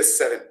likely as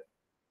 7,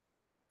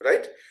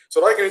 right? So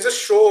now can you just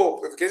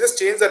show, if you can just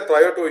change that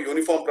prior to a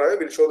uniform prior,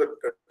 we'll show the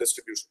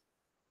distribution.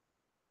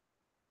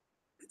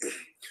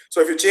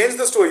 So if you change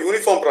this to a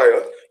uniform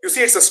prior, you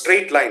see it's a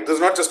straight line. This is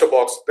not just a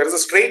box. There is a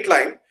straight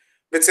line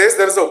which says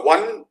there's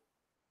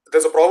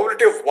a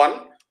probability of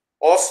 1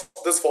 of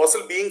this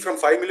fossil being from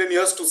 5 million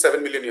years to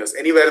 7 million years,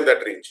 anywhere in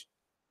that range,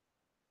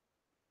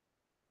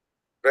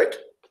 right?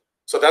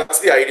 So that's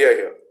the idea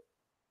here.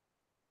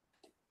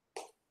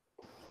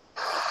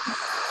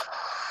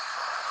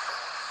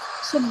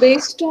 So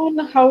based on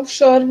how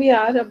sure we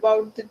are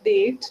about the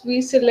dates,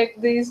 we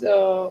select these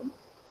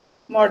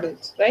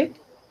models, right?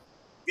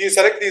 We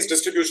select these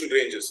distribution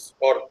ranges,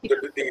 or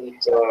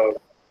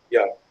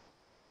yeah.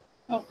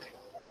 Okay.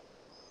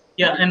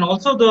 Yeah, and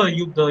also the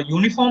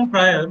uniform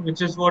prior,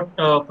 which is what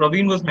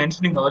Praveen was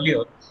mentioning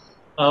earlier.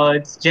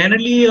 It's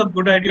generally a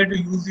good idea to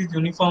use these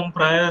uniform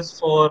priors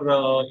for,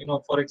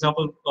 for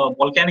example,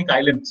 volcanic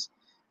islands.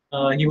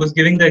 He was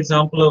giving the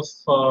example of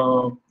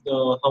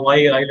the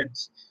Hawaii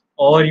Islands,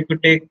 or you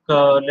could take,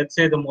 let's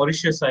say, the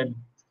Mauritius Island.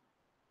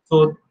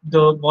 So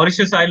the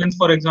Mauritius Islands,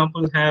 for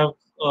example, have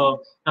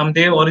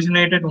they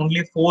originated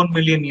only 4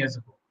 million years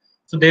ago.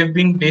 So they've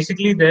been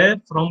basically there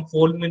from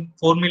 4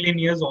 million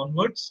years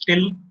onwards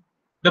till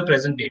the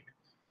present date.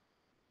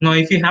 Now,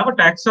 if you have a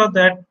taxa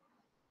that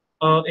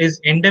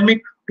is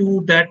endemic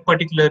to that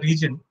particular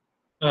region,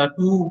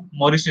 to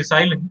Mauritius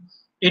Island,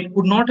 it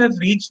could not have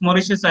reached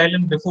Mauritius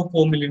Island before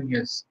 4 million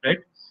years, right?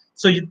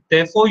 So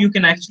therefore, you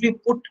can actually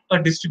put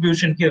a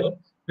distribution here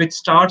which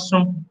starts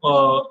from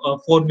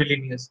 4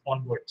 million years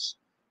onwards.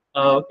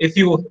 If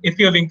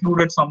you have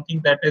included something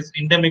that is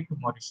endemic to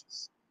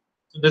Mauritius,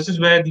 so this is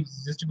where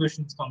these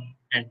distributions come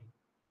handy.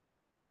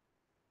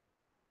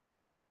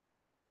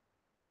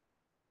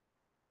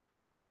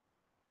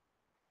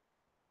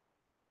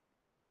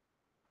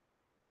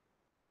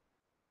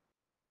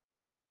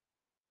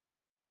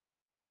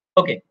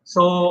 Okay,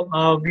 so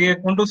we are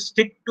going to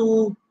stick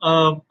to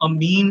a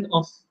mean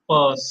of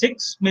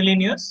 6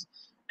 million years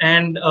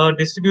and a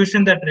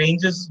distribution that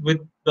ranges with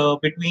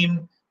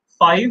between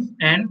 5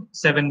 and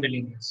 7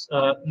 million years,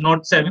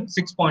 not 7,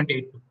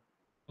 6.82.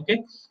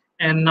 Okay,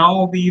 and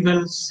now we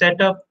will set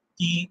up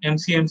the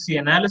MCMC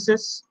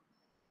analysis.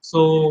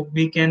 So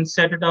we can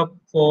set it up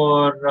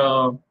for,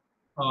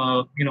 so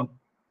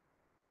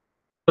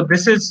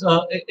this is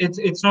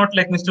it's not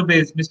like Mr.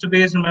 Bayes. Mr.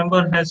 Bayes,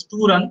 remember, has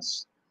 2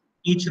 runs,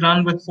 each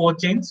run with 4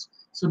 chains.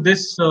 So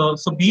this so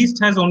Beast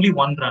has only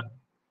 1 run,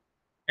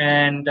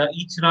 and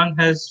each run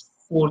has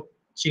 4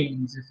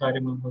 chains, if I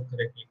remember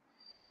correctly.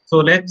 So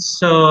let's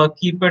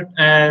keep it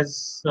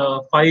as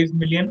 5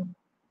 million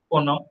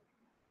for now.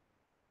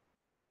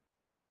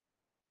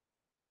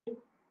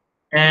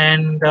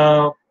 And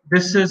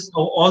this is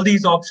all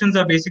these options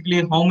are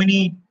basically how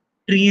many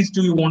trees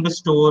do you want to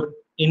store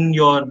in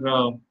your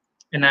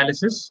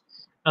analysis,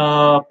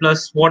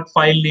 plus what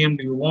file name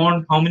do you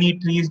want, how many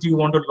trees do you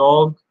want to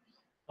log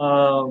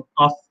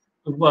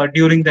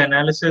during the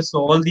analysis. So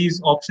all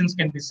these options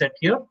can be set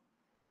here.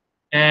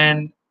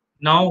 And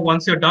now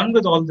once you're done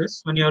with all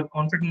this, when you're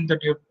confident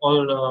that you're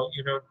all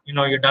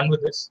you're done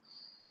with this,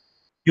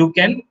 you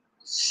can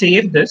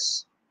save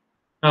this.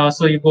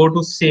 So you go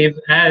to save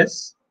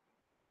as,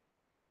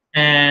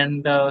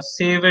 and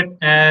save it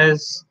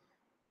as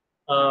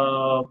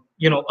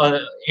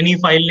any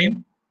file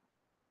name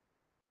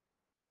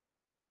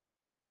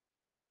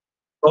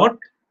dot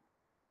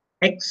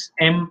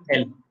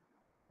xml.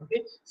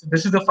 Okay, so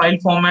this is the file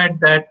format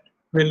that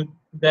will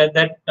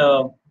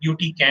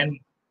UT can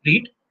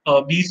read,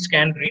 Beast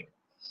can read.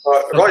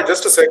 Roy,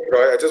 just a sec,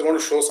 Roy. I just want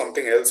to show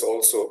something else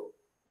also.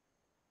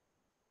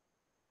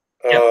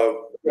 Yeah.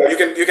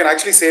 You can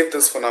actually save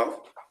this for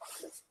now.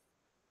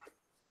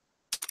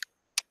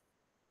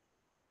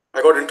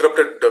 I got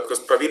interrupted because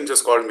Praveen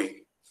just called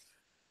me.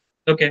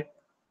 Okay.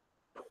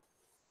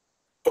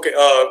 Okay.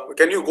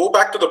 Can you go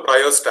back to the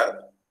priors tab?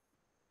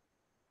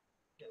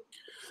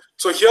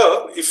 So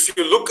here, if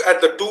you look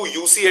at the 2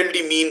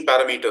 UCLD mean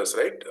parameters,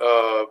 right?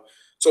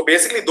 So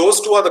basically,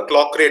 those 2 are the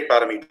clock rate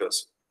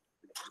parameters.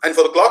 And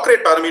for the clock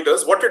rate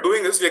parameters, what we're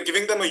doing is we're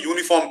giving them a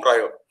uniform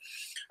prior.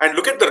 And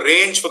look at the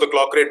range for the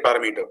clock rate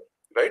parameter,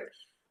 right?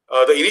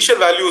 The initial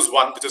value is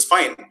 1, which is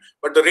fine,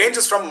 but the range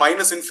is from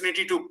minus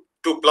infinity to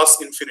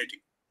plus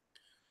infinity.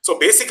 So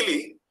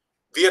basically,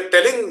 we are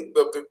telling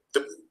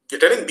you're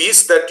telling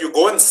Beast that you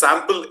go and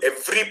sample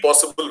every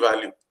possible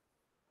value,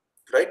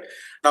 right?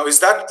 Now, is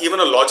that even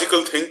a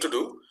logical thing to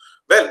do?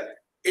 Well,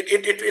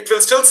 it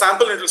will still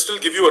sample, it will still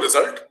give you a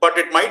result, but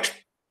it might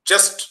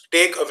just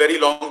take a very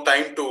long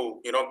time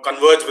to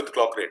converge with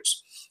clock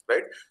rates,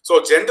 right?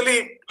 So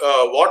generally,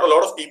 what a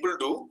lot of people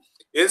do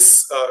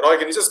is, Roy,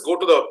 can you just go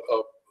to the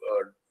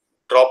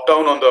drop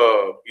down on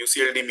the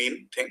UCLD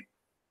mean thing?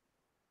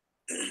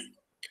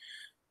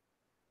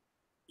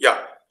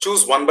 Yeah,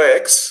 choose 1 by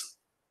X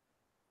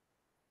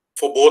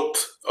for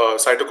both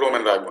cytochrome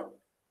and ragma.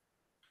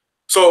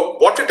 So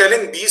what we're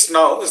telling Beast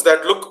now is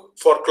that, look,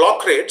 for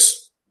clock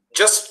rates,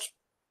 just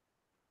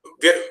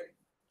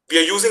we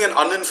are using an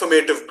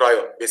uninformative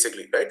prior,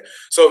 basically, right?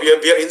 So we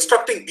are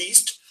instructing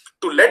Beast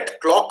to let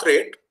clock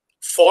rate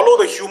follow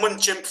the human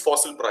chimp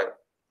fossil prior,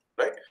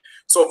 right?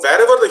 So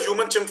wherever the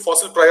human chimp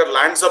fossil prior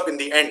lands up in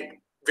the end,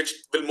 which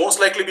will most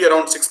likely be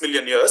around 6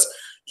 million years,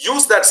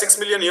 use that 6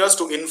 million years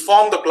to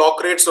inform the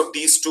clock rates of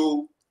these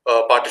two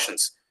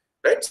partitions,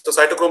 right? So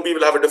cytochrome B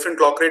will have a different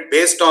clock rate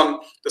based on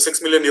the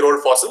 6 million year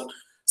old fossil.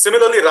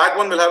 Similarly,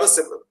 RAG1 will have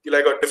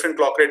a different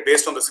clock rate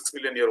based on the 6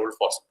 million year old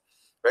fossil,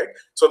 right?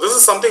 So this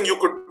is something you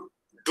could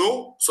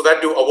do so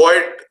that you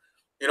avoid,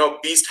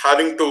 Beast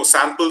having to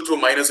sample through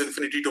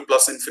 -infinity to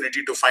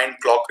 +infinity to find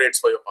clock rates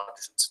for your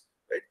partitions,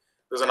 right?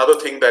 There's another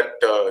thing that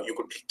you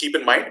could keep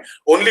in mind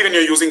only when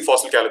you're using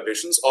fossil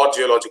calibrations or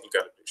geological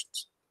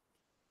calibrations.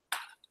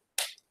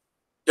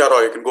 Yeah,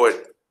 Roy, you can go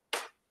ahead.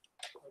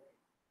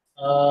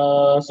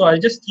 So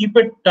I'll just keep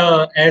it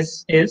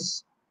as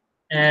is,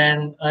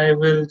 and I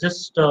will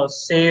just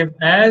save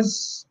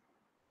as.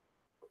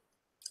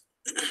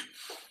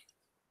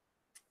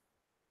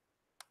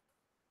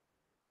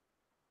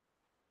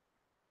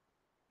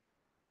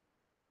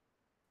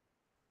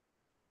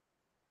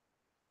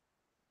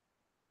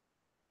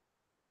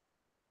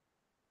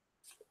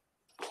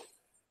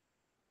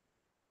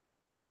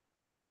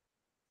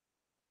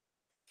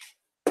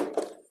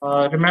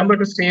 Remember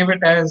to save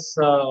it as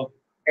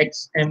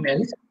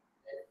XML.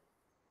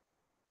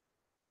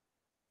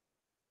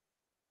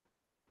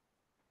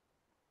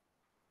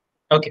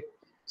 Okay,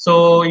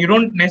 so you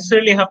don't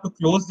necessarily have to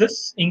close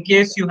this in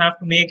case you have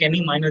to make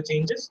any minor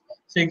changes.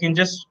 So you can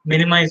just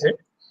minimize it.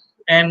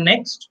 And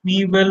next,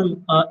 we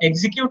will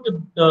execute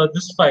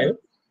this file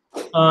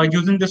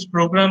using this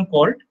program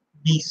called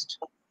Beast.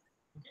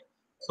 Okay.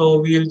 So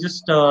we'll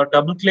just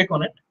double click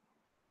on it.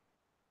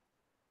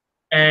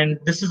 And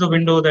this is a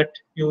window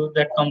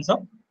that comes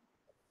up.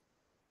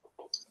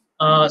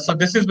 So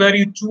this is where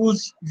you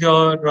choose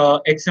your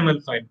XML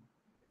file.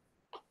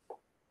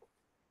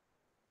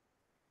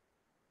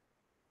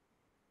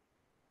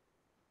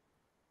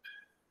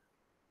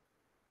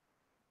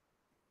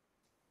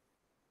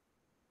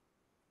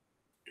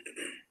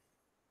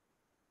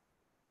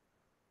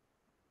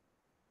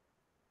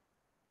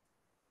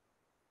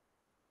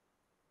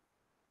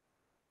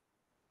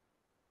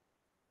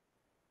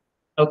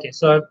 Okay,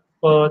 so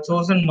I've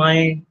chosen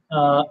my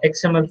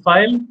XML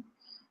file.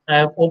 I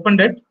have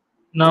opened it.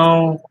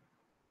 Now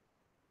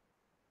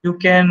you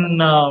can,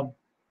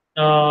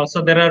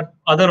 so there are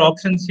other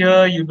options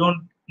here. You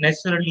don't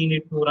necessarily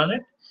need to run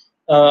it.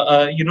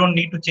 You don't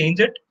need to change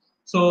it.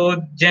 So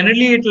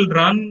generally it will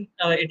run,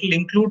 it will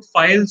include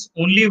files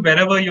only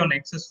wherever your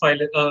Nexus file,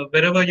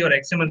 wherever your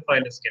XML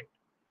file is kept.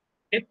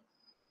 Okay.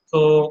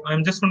 So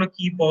I'm just going to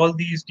keep all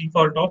these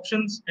default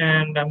options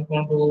and I'm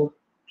going to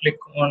click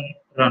on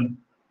run.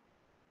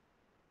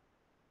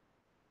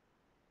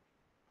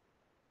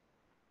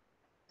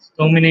 It's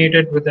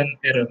terminated with an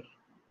error.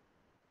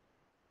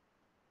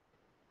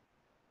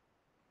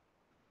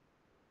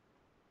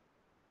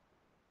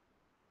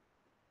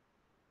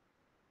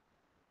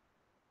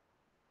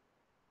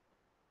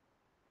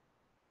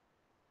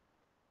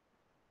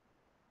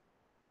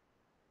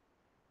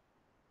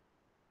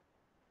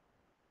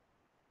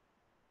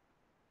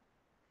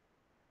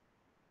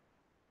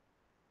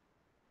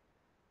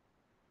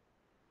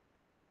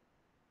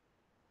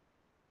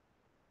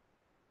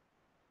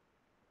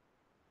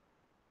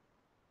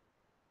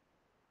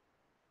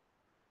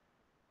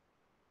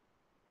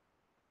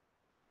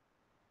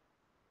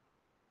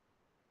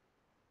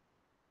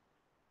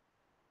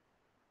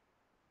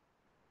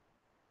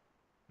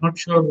 Not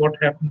sure what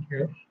happened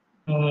here.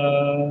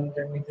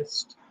 Let me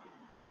just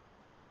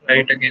try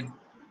it again.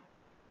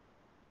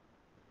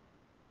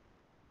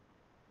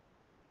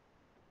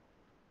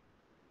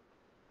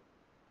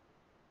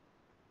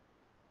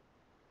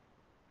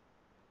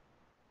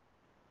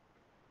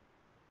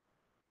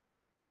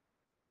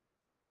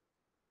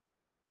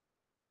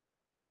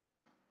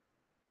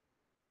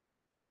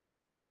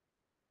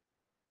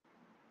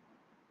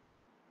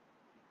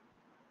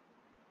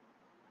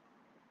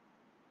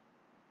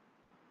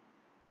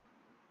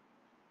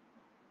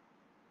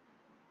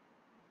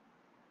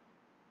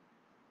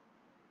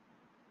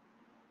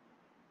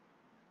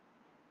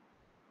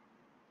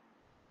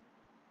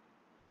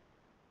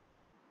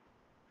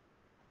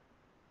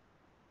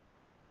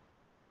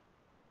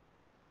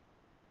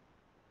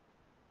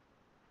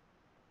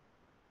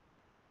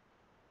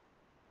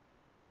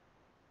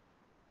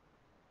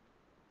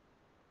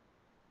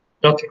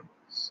 Okay,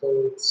 so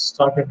it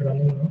started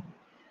running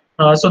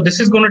now. So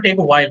this is going to take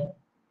a while.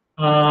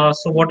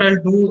 So what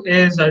I'll do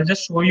is I'll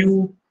just show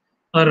you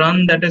a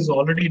run that is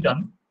already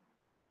done.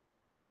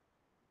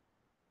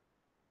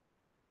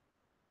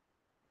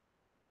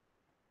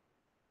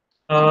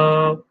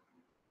 Uh,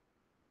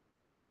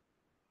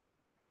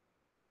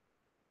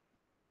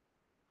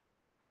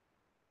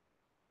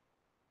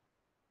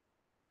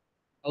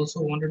 also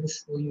wanted to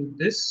show you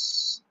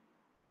this.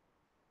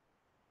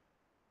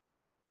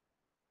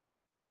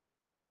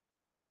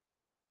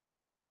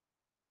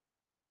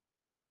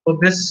 So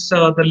this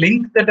the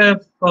link that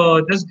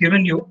I've just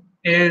given you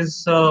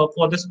is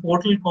for this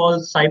portal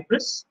called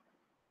Cypress.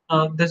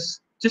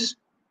 This just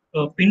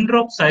pin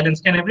drop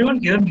silence. Can everyone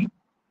hear me?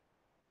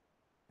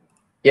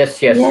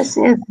 Yes, Yes, yes.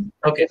 yes.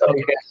 Okay.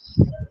 Okay.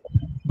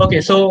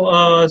 Okay,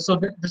 so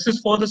this is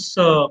for this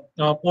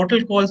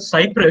portal called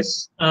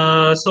Cypress.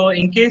 So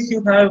in case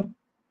you have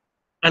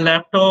a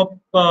laptop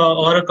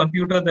or a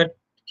computer that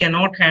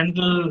cannot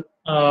handle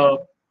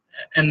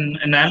an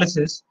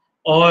analysis,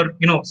 or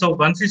so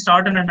once you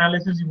start an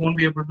analysis, you won't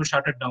be able to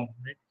shut it down,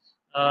 right?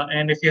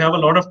 And if you have a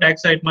lot of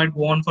taxa, it might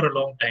go on for a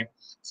long time.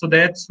 So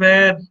that's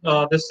where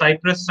the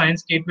Cypress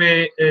Science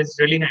Gateway is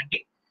really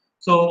handy.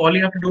 So all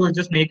you have to do is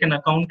just make an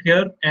account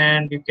here,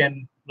 and you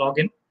can log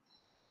in.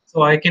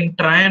 So I can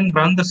try and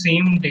run the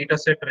same data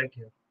set right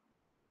here.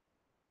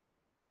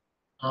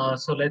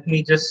 So let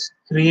me just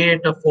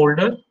create a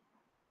folder.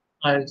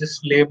 I'll just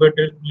label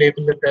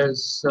it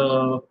as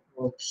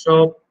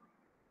workshop.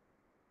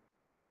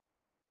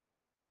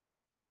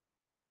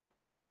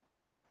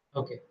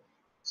 Okay.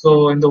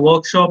 So in the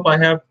workshop, I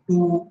have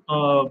two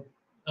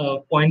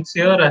points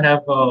here. I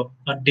have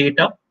a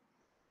data,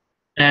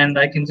 and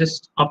I can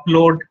just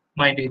upload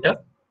my data,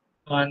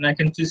 and I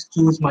can just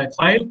choose my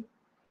file.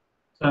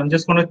 So I'm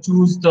just going to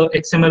choose the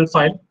XML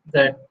file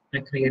that I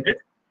created.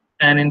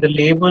 And in the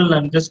label,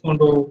 I'm just going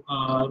to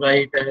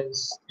write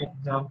as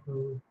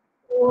example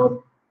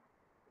for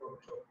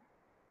workshop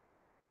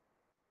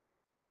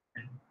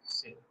and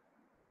save.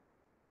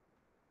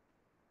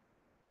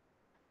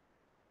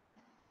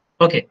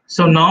 Okay,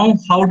 so now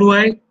how do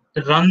I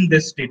run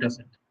this data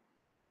set?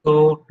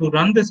 So to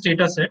run this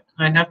data set,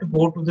 I have to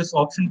go to this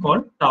option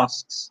called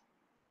tasks.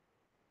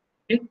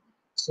 Okay,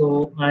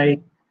 so I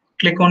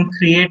click on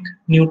create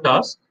new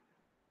task.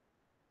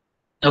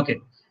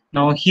 Okay,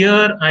 now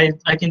here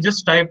I can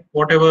just type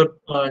whatever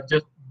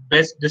just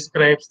best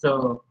describes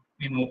the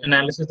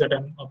analysis that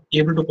I'm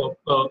able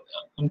to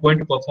I'm going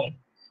to perform.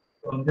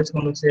 So I'm just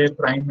going to say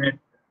primate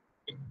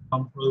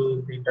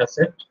example data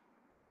set,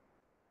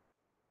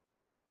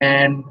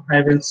 and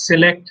I will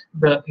select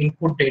the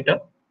input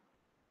data.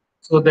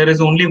 So there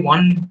is only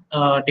one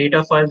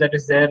data file that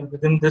is there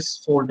within this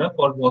folder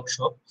called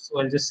workshop.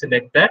 So I'll just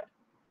select that,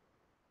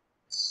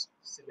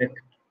 select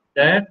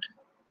that,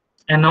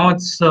 and now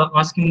it's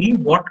asking me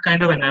what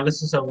kind of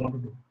analysis I want to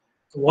do.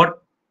 So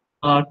what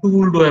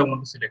tool do I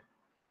want to select?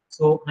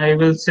 So I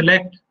will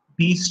select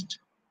Beast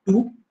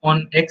 2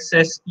 on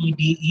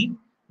XSEDE,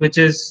 which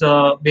is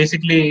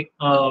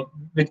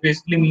which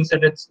basically means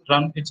that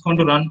it's going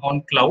to run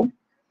on cloud.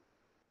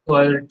 So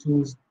I'll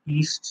choose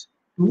Beast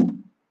 2.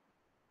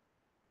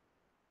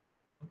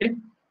 Okay,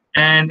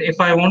 and if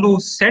I want to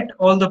set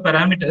all the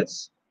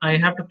parameters, I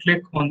have to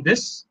click on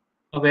this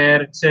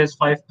where it says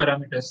 5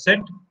 parameters set,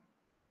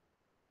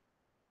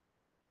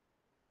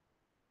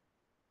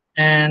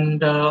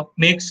 and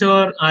make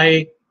sure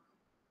I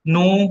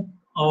know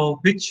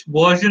which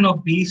version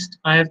of Beast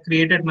I have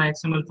created my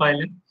XML file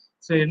in.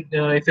 So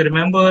if you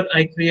remember,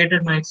 I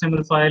created my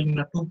XML file in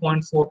a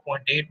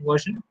 2.4.8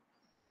 version.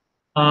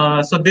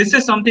 So this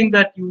is something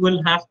that you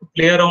will have to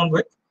play around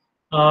with.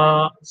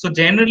 So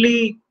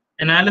generally,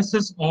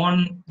 analysis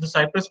on the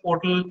Cypress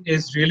portal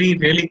is really,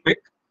 really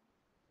quick.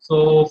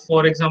 So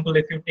for example,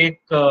 if you take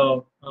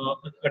a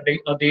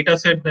data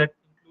set that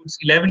includes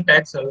 11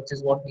 taxa, which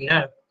is what we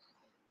have,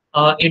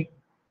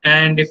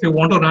 and if you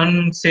want to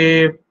run,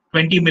 say,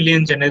 20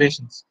 million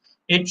generations,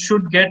 it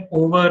should get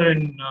over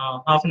in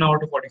half an hour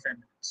to 45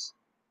 minutes.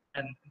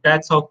 And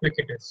that's how quick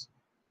it is.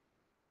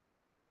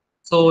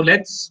 So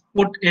let's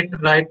put it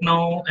right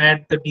now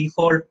at the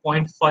default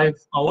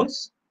 0.5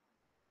 hours.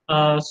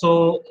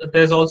 So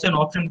there's also an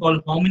option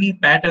called how many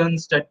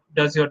patterns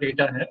does your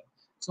data have.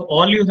 So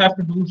all you have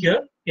to do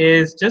here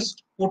is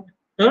just put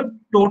the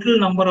total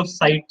number of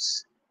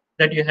sites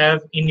that you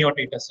have in your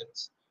data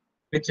sets,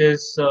 which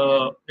is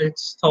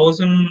it's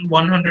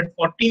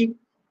 1140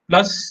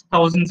 plus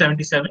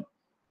 1077,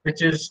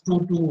 which is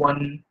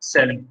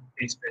 2217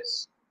 page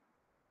space.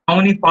 How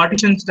many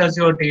partitions does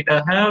your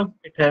data have?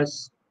 It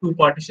has 2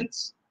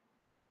 partitions.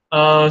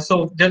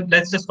 So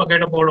let's just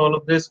forget about all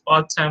of this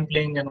path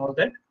sampling and all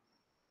that.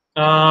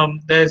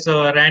 There's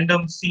a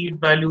random seed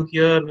value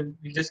here. We'll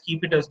just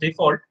keep it as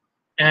default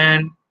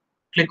and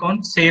click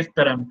on save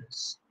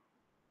parameters.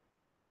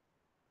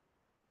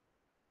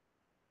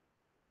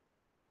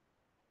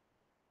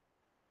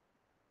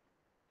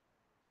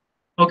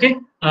 Okay,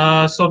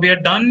 so we are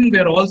done. We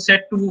are all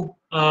set to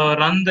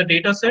run the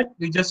data set.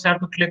 We just have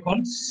to click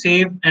on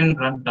save and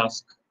run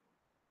task.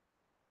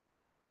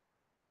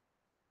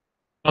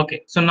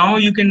 Okay, so now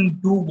you can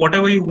do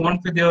whatever you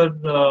want with your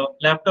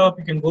laptop.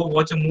 You can go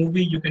watch a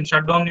movie. You can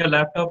shut down your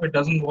laptop. It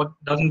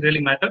doesn't really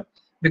matter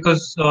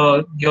because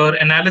your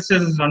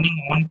analysis is running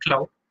on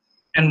cloud.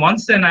 And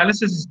once the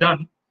analysis is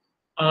done,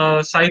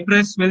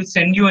 Cypress will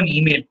send you an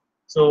email.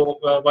 So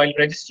while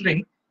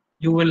registering,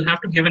 you will have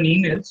to give an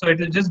email. So it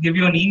will just give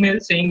you an email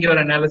saying your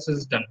analysis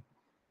is done,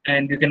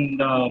 and you can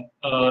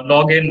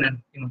log in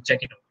and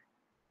check it out.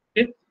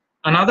 Okay.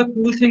 Another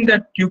cool thing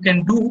that you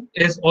can do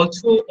is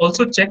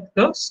also check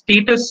the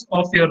status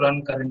of your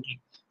run currently.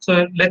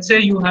 So let's say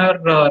you are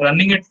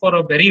running it for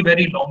a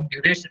very long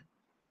duration.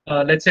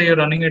 Let's say you're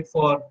running it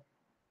for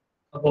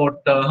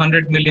about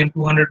 100 million,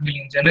 200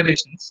 million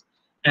generations,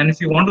 and if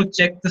you want to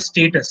check the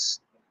status,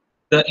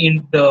 the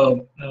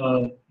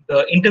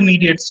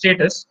intermediate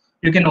status,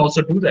 you can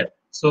also do that.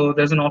 So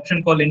there's an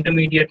option called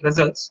intermediate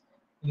results.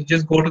 You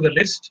just go to the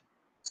list.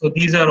 So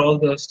these are all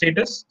the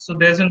status. So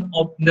there's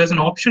an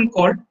option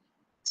called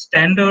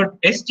standard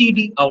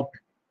std out.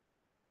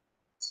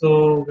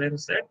 So where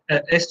is that?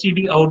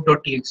 Std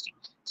out.txt.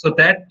 So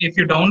that if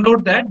you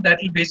download that, that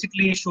will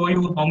basically show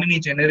you how many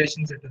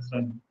generations it is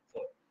running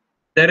for.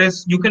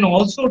 You can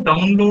also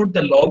download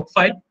the log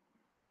file,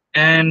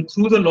 and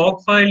through the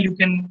log file you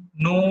can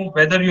know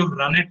whether you've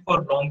run it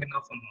for long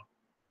enough or not.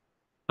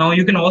 Now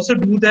you can also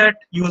do that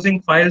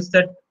using files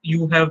that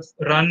you have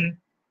run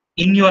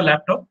in your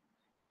laptop.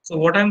 So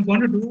what I'm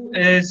going to do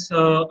is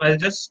I'll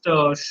just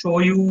show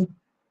you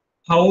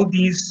how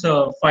these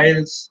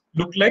files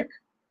look like.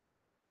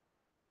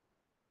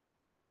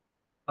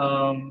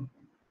 All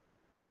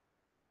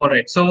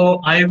right,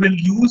 so I will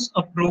use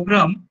a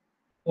program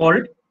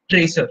called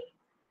Tracer.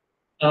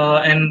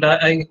 And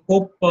I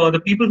hope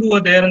the people who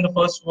were there in the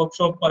first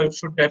workshop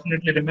should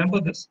definitely remember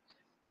this.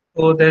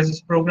 So there's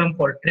this program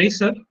called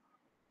Tracer.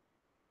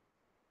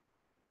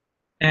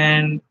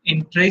 And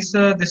in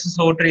Tracer, this is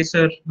how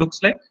Tracer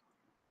looks like.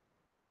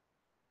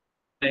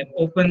 I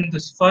open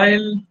this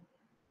file.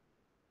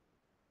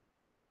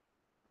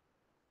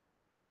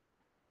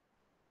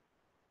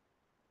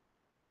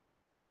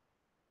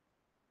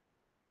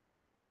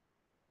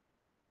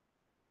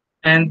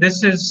 And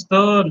this is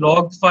the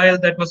log file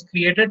that was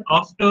created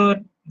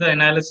after the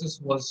analysis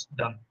was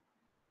done.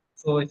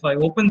 So if I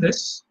open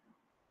this,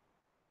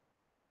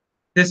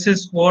 this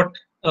is what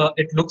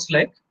it looks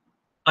like.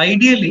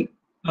 Ideally,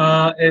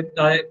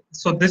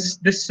 so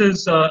this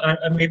is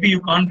maybe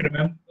you can't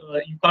remember,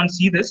 you can't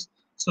see this.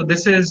 So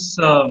this is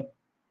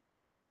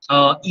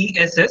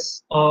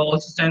ESS, also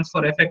stands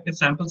for effective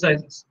sample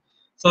sizes.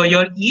 So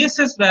your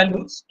ESS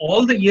values,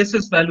 all the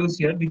ESS values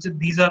here,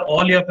 these are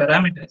all your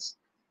parameters.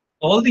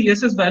 All the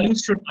ESS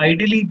values should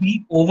ideally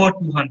be over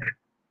 200.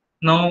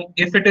 Now,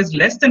 if it is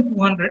less than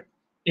 200,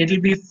 it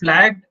will be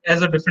flagged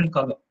as a different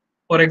color.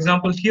 For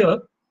example, here,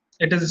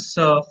 it is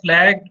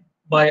flagged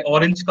by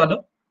orange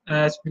color,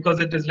 because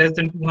it is less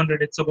than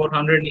 200. It's about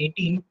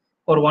 118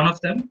 for one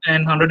of them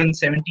and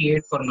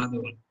 178 for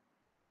another one.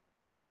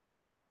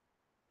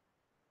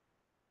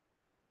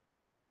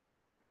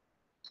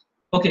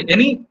 Okay,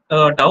 any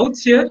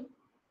doubts here?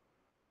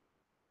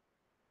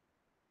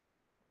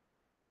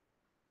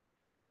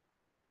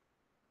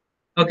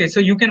 Okay, so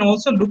you can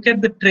also look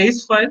at the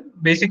trace file,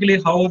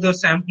 basically how the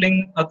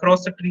sampling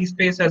across the tree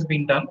space has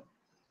been done.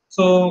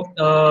 So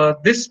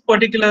this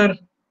particular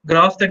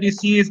graph that you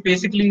see is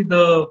basically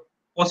the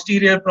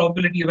posterior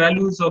probability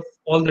values of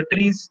all the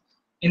trees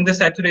in the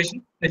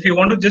saturation. If you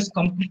want to just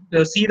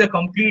see the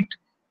complete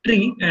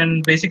tree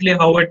and basically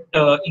how it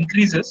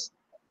increases,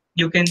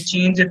 you can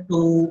change it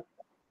to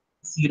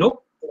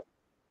 0.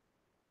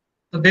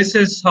 So this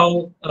is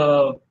how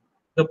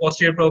the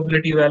posterior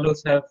probability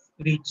values have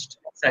reached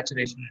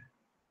saturation.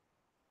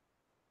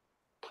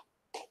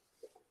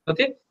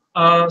 Okay.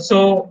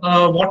 So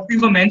what we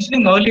were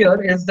mentioning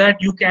earlier is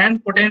that you can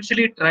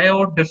potentially try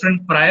out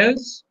different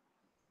priors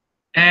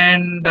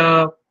and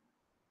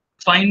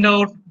find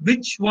out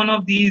which one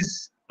of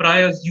these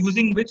priors,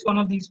 using which one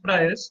of these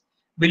priors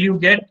will you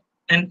get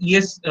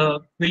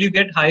will you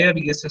get higher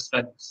ESS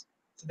values.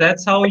 So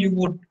that's how you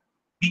would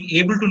be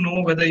able to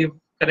know whether you've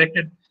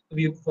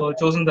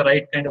chosen the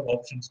right kind of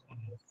options.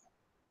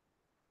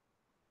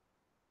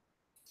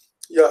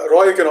 Yeah,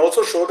 Roy, you can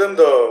also show them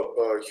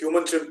the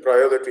human chimp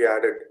prior that we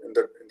added in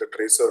the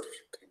tracer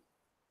thing.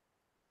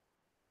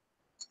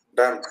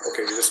 Damn.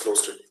 Okay, you just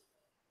closed it.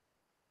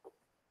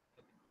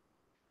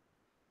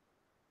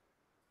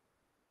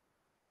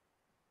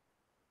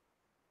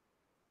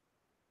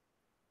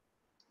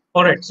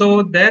 All right,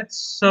 so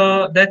that's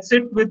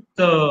it with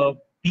the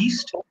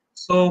beast.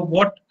 So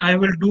what I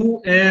will do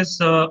is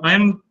so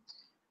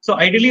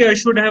ideally I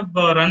should have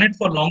run it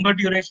for longer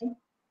duration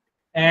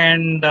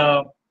and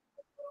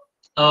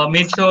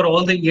make sure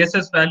all the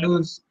ESS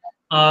values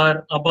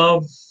are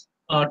above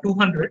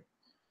 200.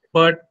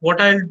 But what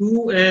I'll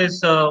do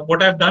is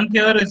what I've done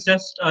here is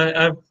just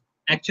I've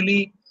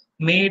actually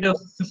made a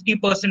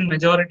 50%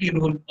 majority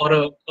rule,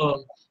 or a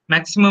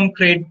maximum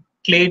clade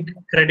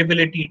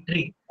credibility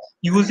tree,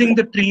 using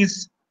the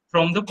trees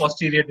from the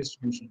posterior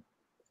distribution.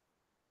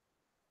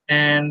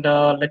 And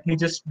let me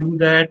just do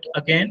that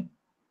again.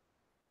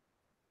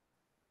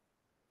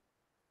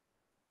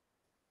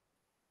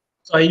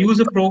 So I use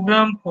a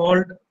program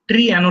called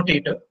Tree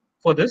Annotator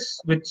for this,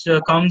 which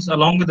comes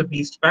along with the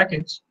Beast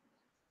package.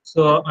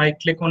 So I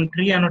click on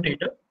Tree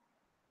Annotator.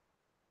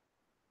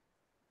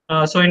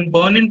 So in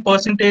burn-in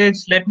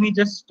percentage, let me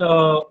just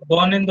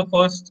burn in the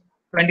first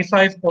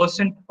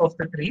 25% of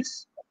the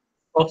trees,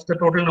 of the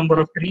total number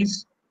of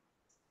trees.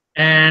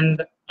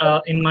 And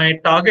in my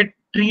target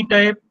tree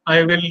type,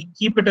 I will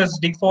keep it as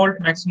default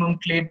maximum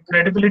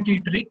credibility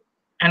tree.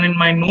 And in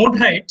my node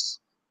heights,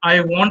 I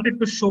want it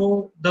to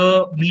show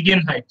the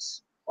median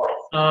heights.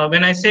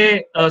 When I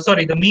say,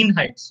 sorry, the mean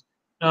heights.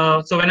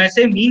 So when I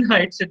say mean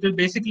heights, it will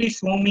basically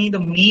show me the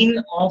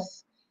mean of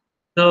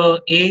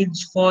the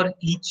age for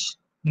each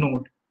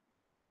node.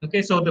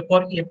 Okay, so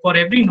for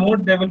every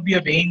node, there will be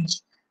a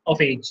range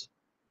of age.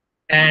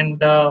 And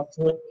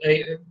so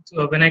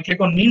when I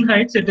click on mean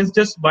heights, it is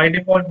just by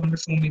default going to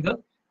show me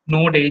the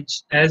node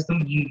age as the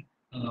mean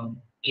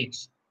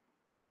age.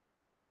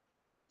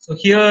 So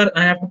here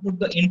I have to put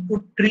the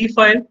input tree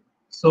file.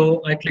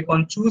 So I click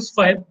on choose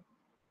file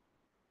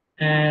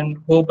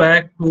and go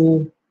back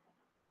to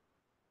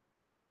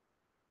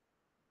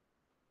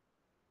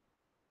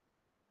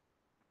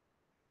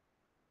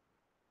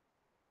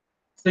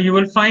so you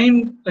will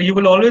find you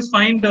will always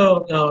find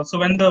so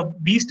when the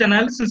beast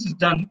analysis is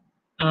done,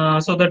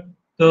 so that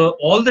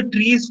all the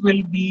trees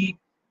will be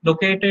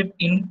located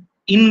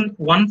in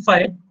one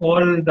file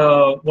called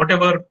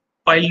whatever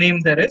file name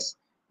there is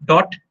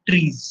dot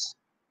trees.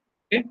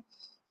 Okay,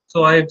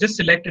 so I have just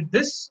selected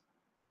this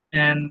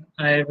and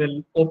I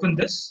will open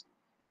this,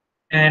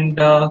 and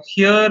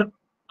here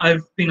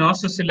I've been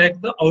asked to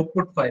select the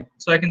output file,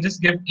 so I can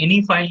just give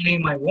any file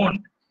name I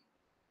want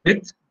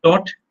with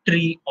dot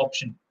tree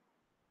option.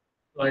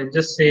 So I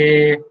just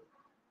say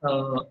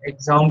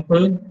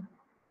example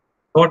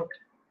dot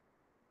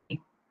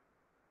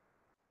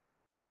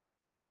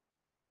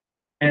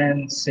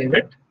and save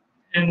it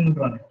and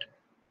run it.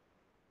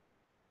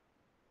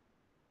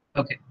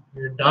 Okay,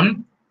 we're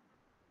done.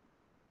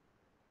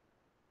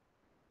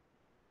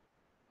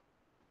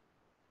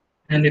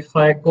 And if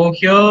I go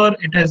here,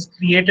 it has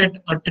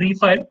created a tree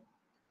file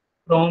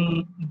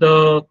from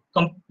the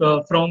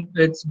from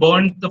it's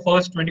burned the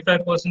first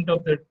 25%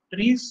 of the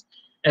trees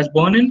as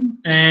burn in,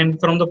 and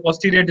from the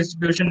posterior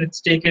distribution,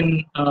 it's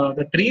taken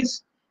the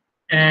trees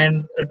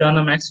and done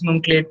a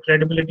maximum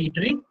credibility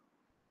tree.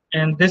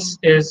 And this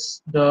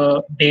is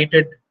the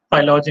dated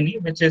phylogeny,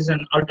 which is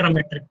an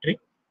ultrametric tree.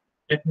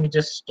 Let me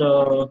just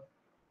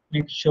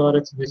make sure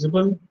it's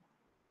visible.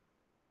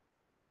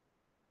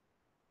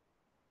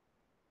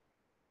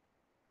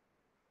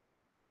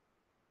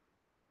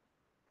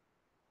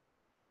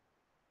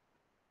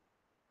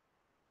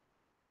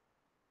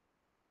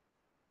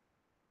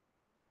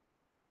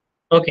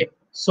 Okay,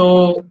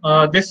 so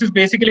this is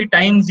basically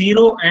time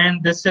 0,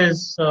 and this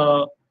is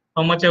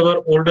how much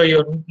ever older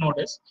your root node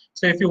is.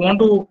 So if you want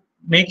to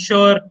make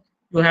sure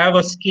you have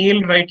a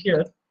scale right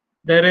here,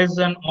 there is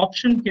an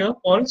option here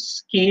called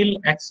scale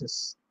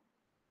axis.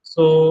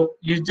 So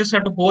you just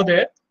have to go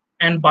there,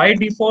 and by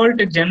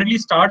default, it generally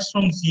starts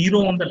from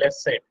 0 on the left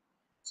side.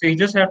 So you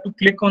just have to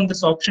click on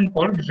this option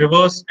called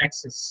reverse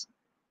axis.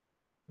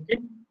 Okay,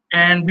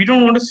 and we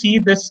don't want to see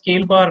this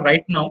scale bar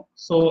right now,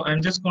 so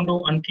I'm just going to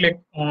unclick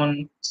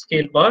on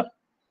scale bar.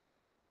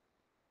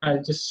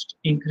 I'll just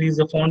increase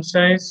the font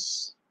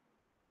size.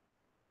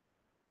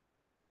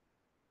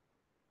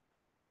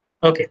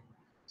 Okay,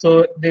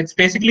 so it's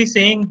basically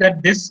saying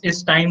that this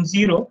is time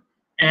 0,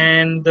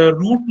 and the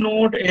root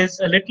node is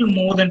a little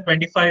more than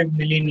 25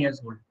 million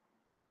years old.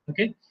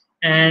 Okay,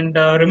 and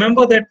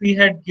remember that we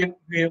had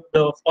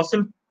the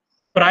fossil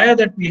prior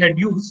that we had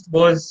used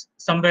was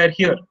somewhere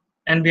here,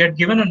 and we had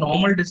given a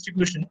normal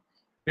distribution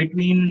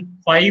between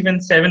 5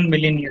 and 7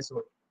 million years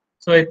old.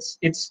 So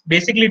it's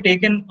basically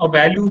taken a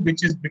value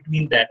which is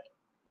between that.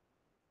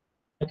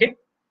 Okay,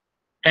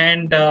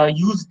 and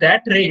use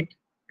that rate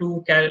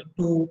to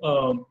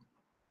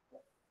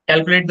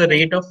calculate the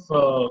rate of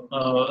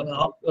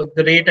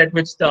the rate at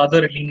which the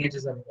other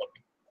lineages are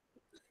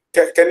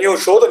evolving. Can you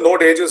show the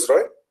node ages,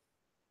 Roy?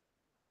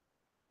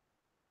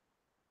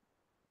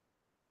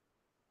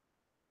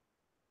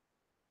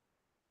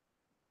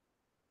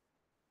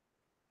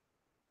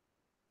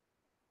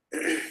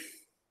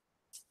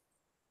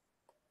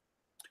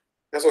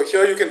 Yeah, so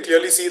here you can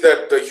clearly see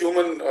that the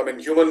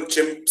human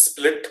chimp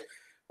split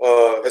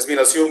has been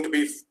assumed to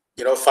be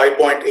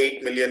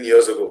 5.8 million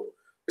years ago,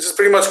 which is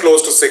pretty much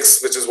close to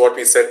 6, which is what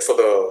we set for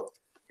the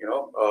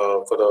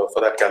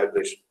for that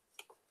calibration.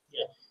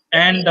 Yeah,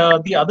 and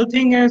the other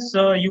thing is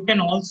you can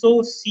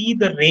also see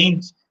the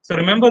range. So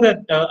remember that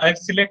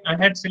I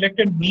had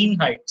selected mean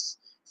heights.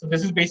 So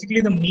this is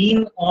basically the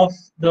mean of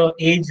the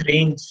age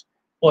range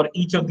for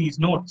each of these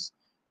nodes.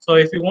 So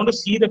if you want to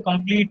see the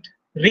complete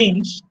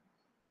range,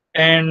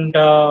 and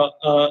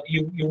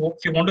if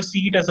you want to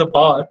see it as a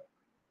bar,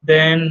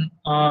 then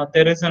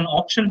there is an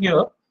option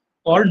here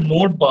called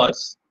node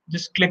bars.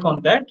 Just click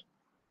on that,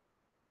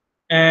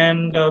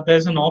 and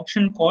there's an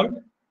option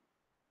called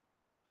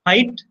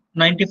height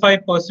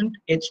 95%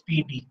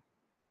 HPD.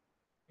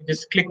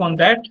 Just click on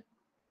that,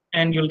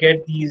 and you'll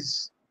get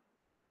these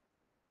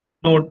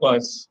node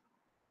bars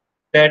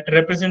that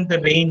represent the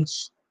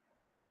range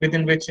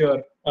within which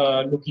you're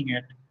looking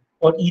at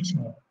for each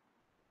node.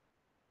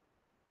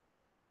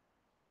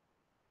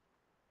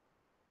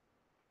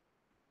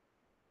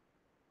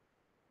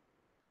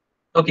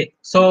 Okay,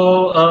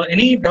 so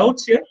any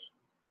doubts here?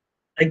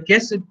 I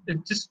guess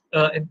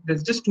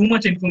there's just too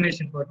much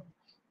information, but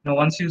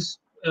once you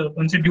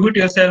do it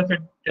yourself,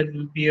 it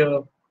will be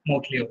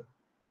more clear.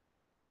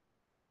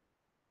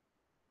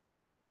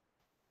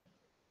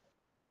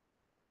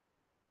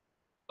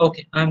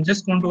 Okay, I'm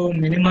just going to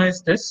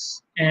minimize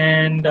this,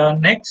 and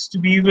next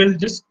we will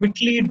just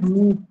quickly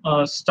do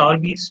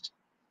StarBeast.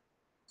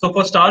 So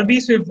for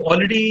StarBeast, we've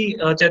already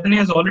Chaitanya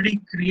has already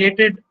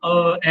created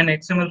an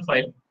XML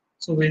file.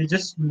 So we'll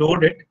just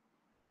load it.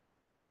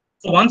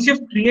 So once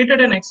you've created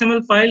an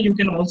XML file, you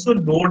can also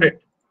load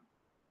it.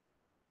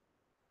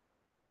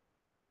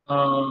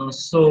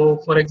 So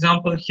for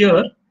example,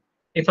 here,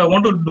 if I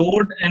want to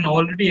load an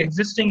already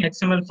existing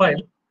XML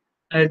file,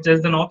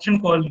 there's an option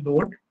called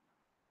load,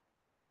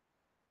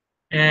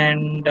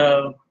 and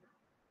I'll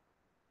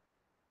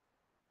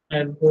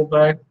go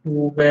back to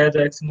where the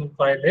XML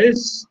file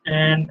is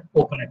and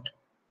open it.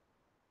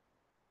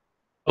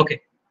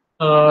 Okay.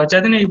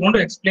 Chaitanya, you want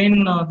to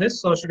explain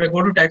this, or should I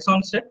go to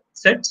taxon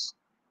sets?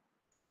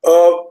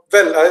 Well,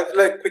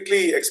 I'll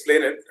quickly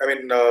explain it. I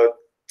mean,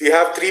 we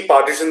have three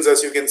partitions,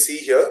 as you can see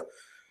here.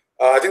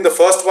 I think the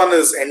first one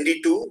is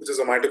ND2, which is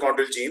a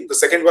mitochondrial gene. The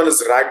second one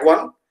is RAG1,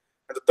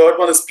 and the third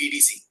one is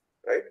PDC,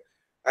 right?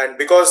 And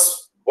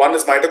because one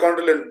is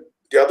mitochondrial and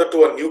the other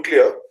two are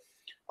nuclear,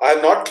 I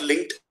have not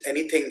linked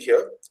anything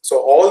here. So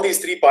all these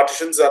three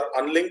partitions are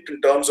unlinked in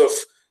terms of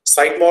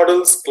site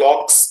models,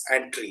 clocks,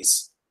 and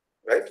trees,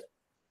 right?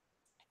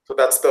 So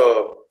that's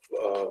the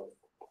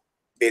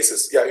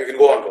basis. Yeah, you can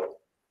go on.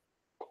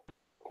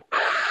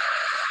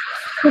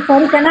 So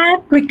sorry, can I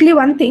add quickly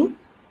one thing?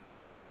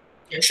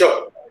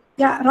 Sure.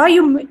 Yeah, Roy,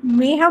 you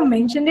may have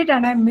mentioned it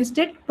and I missed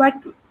it, but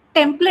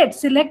template,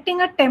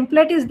 selecting a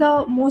template is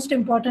the most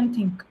important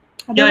thing.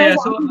 Otherwise,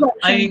 yeah. So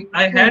I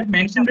had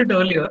mentioned it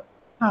earlier,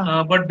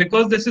 but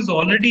because this is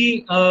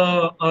already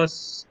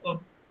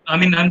I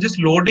mean, I'm just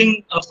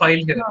loading a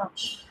file here.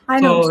 I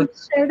know. So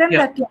tell them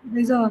that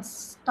there's a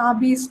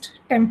StarBeast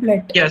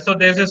template. Yeah, so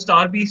there's a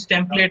StarBeast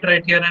template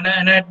right here, and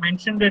I had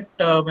mentioned it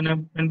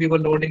when we were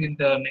loading in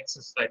the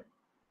Nexus side.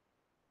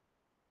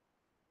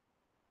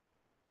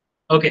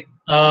 Okay.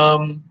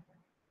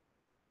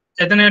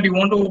 Chaitanya, do you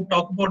want to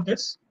talk about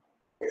this?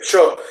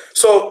 Sure.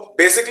 So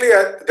basically,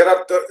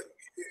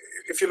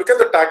 if you look at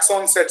the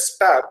taxon sets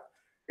tab,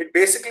 it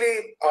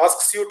basically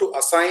asks you to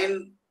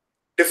assign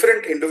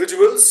different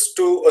individuals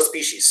to a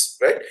species,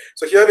 right?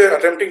 So here we are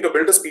attempting to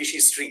build a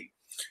species tree.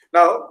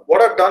 Now,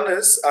 what I've done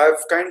is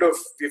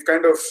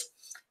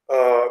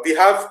we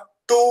have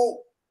two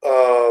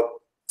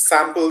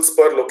samples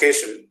per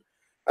location.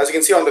 As you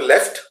can see on the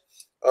left,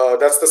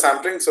 that's the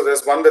sampling. So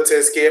there's one that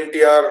says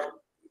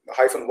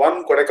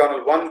KMTR-1,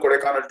 Kodaikanal 1,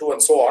 Kodaikanal 2,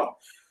 and so on.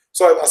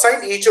 So I've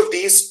assigned each of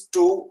these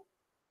to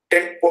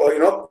 10,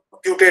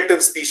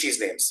 putative species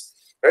names,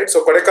 right?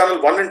 So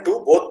Kodaikanal 1 and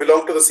 2 both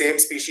belong to the same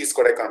species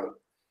Kodaikanal.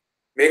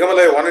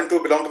 Meghamalai 1 and 2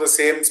 belong to the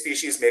same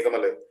species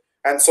Meghamalai,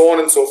 and so on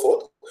and so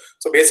forth.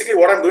 So basically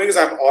what I'm doing is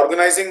I'm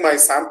organizing my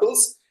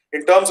samples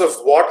in terms of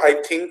what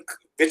I think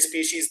which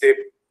species they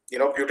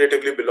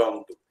putatively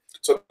belong to.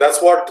 So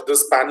that's what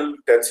this panel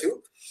tells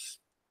you.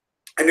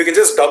 And you can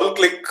just double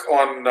click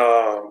on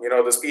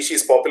the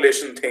species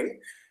population thing,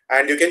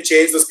 and you can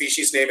change the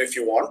species name if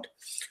you want.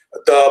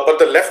 But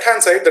the left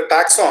hand side, the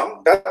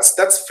taxon,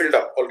 that's filled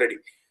up already.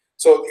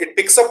 So it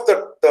picks up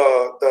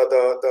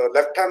the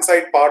left hand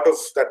side part of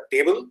that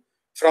table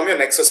from your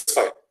Nexus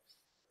file,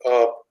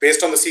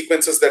 based on the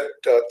sequences that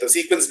the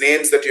sequence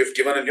names that you've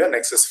given in your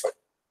Nexus file,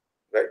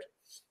 right?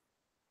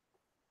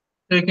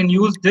 So you can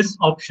use this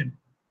option.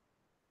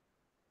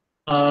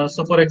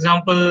 So for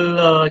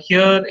example,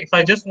 here, if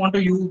I just want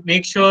to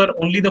make sure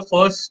only the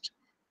first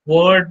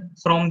word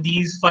from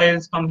these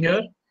files come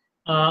here,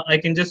 I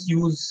can just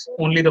use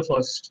only the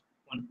first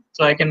one.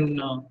 So I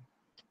can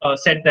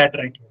set that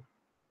right here.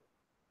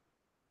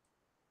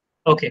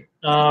 Okay,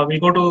 we'll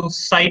go to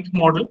site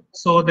model.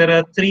 So there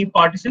are three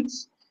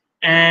partitions,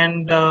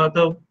 and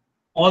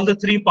all the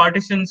three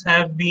partitions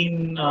have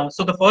been,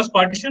 so the first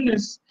partition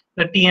is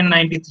the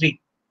TN93.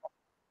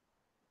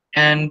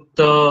 And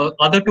the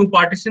other two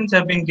partitions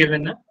have been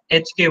given a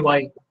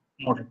HKY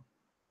model.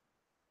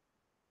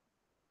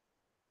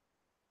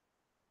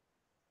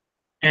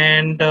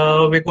 And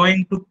we're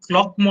going to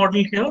clock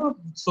model here.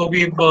 So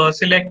we've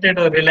selected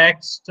a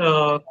relaxed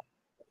log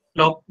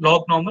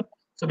normal.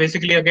 So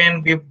basically,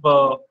 again, we've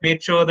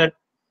made sure that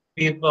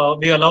we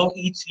allow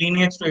each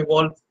lineage to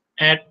evolve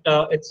at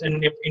its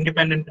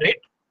independent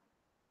rate.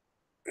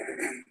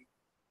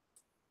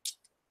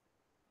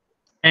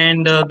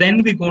 And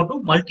then we go to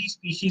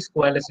multi-species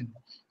coalescence.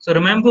 So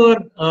remember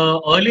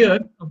earlier,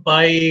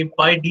 by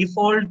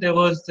default, there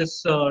was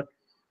this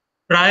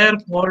prior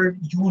called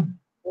U,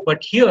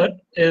 but here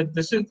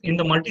this is in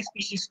the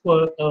multi-species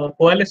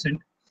coalescent.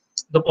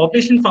 The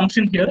population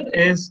function here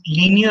is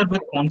linear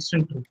with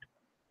constant root.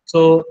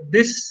 So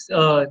this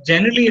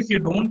generally, if you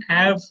don't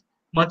have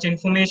much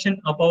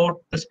information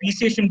about the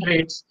speciation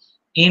rates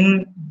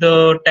in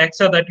the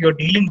taxa that you're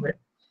dealing with,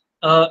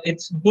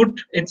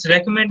 it's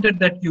recommended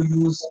that you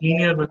use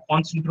linear with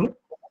constant root.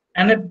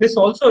 And this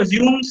also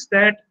assumes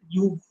that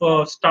you've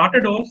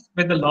started off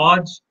with a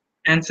large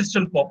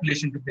ancestral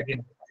population to begin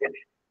with.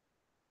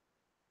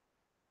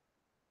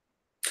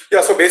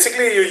 Yeah, so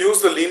basically you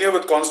use the linear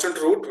with constant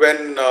root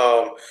when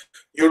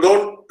you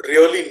don't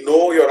really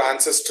know your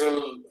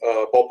ancestral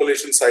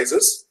population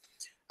sizes,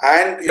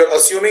 and you're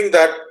assuming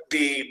that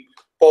the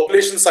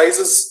population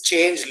sizes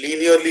change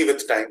linearly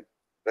with time,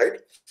 right?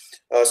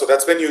 So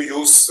that's when you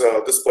use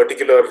this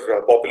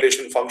particular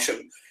population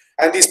function.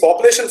 And these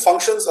population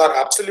functions are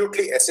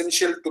absolutely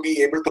essential to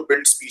be able to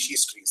build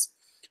species trees.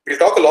 We'll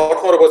talk a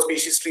lot more about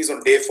species trees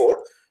on day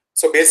 4.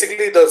 So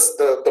basically,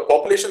 the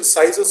population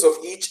sizes of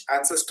each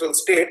ancestral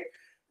state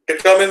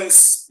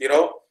determines,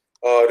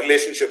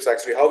 relationships,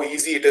 actually, how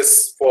easy it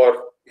is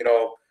for,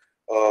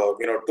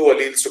 two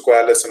alleles to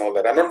coalesce and all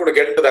that. I'm not going to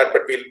get into that,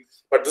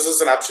 but this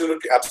is an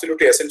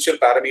absolutely essential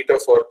parameter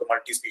for the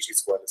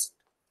multi-species coalescence.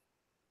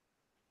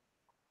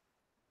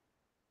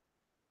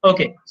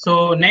 Okay,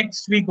 so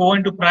next we go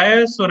into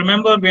priors. So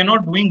remember, we are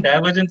not doing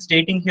divergence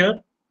dating here.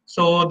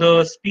 So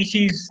the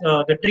species,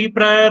 the tree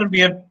prior,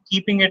 we are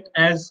keeping it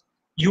as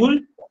Yule.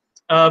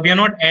 We are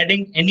not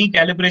adding any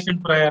calibration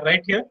prior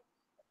right here.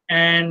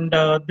 And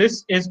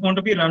this is going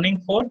to be running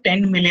for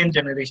 10 million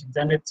generations.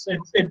 And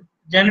it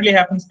generally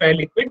happens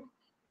fairly quick.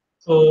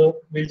 So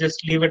we'll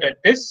just leave it at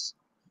this.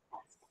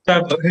 So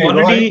I've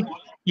already, Roy,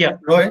 yeah.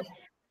 Roy,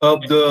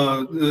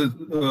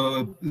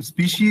 the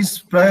species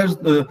prior,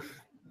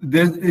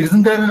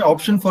 isn't there an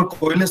option for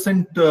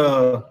coalescent?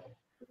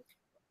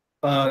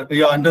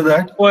 Under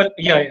that. Well,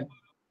 yeah.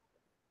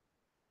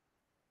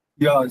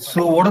 Yeah.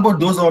 So what about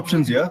those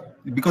options? Yeah,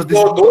 because this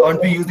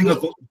aren't we using a.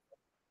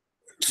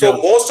 So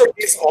most of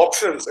these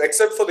options,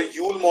 except for the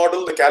Yule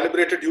model, the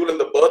calibrated Yule, and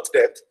the birth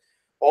death,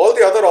 all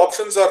the other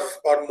options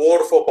are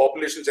more for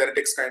population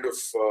genetics kind of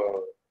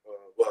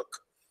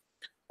work.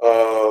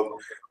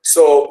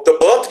 So the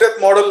birth death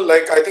model,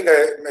 like I think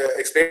I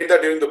explained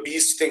that during the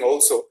beast thing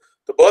also,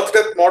 the birth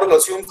death model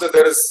assumes that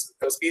there is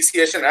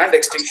speciation and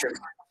extinction,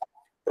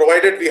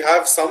 provided we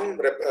have some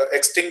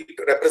extinct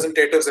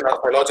representatives in our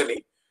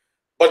phylogeny.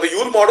 But the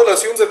Yule model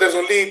assumes that there's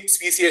only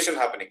speciation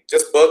happening,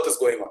 just birth is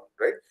going on,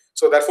 right?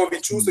 So therefore we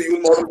choose the Yule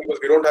model because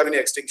we don't have any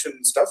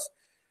extinction stuff.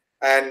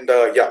 And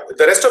yeah,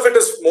 the rest of it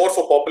is more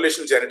for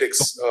population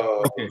genetics.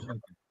 Okay.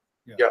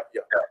 Yeah.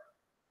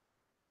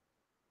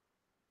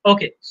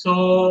 Okay,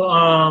 so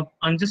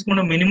I'm just going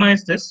to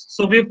minimize this.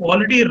 So we've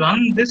already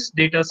run this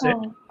data set.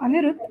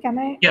 Anirudh, can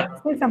I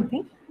say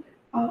something?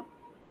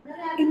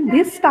 In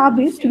this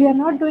star-based, we are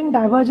not doing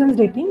divergence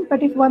dating,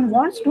 but if one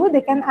wants to,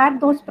 they can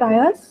add those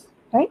priors,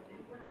 right?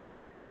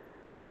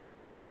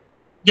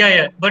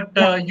 Yeah, but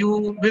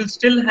you will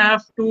still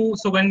have to.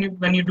 So when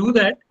you do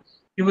that,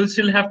 you will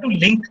still have to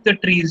link the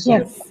trees.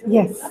 Yes.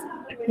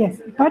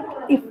 But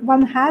if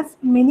one has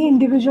many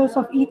individuals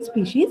of each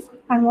species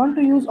and want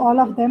to use all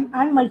of them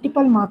and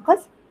multiple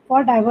markers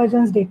for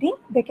divergence dating,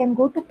 they can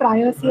go to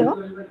priors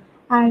here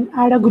and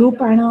add a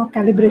group and a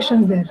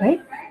calibrations there,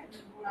 right?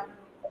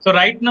 So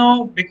right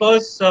now,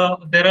 because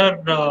there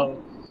are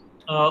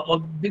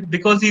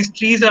because these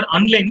trees are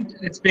unlinked,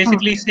 it's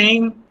basically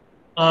saying.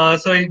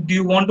 So do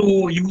you want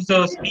to use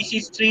a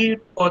species tree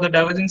for the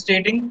divergence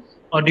dating,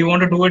 or do you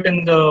want to do it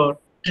in the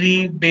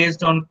tree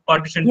based on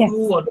partition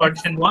 2 or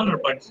partition 1 or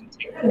partition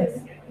 3? Yes.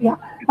 Yeah.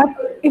 But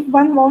if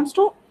one wants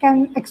to,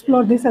 can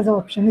explore this as an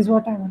option is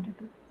what I wanted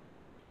to.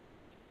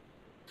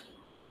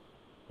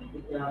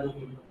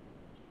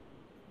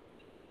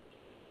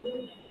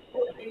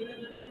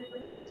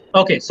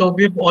 Okay, so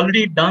we've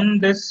already done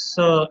this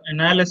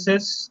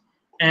analysis,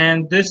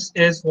 and this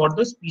is what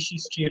the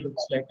species tree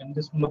looks like. I'm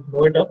just going to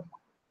blow it up.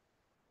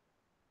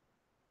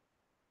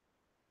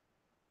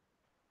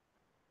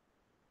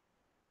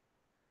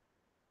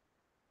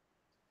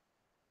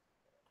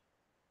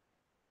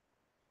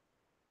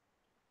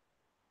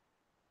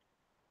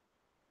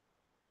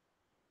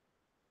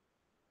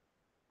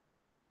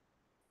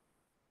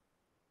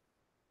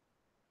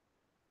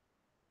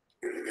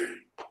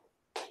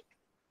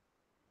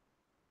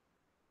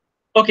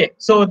 Okay,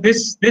 so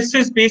this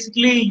is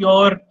basically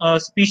your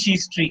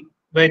species tree,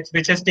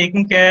 which has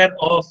taken care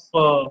of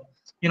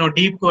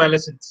deep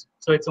coalescence.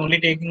 So it's only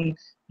taking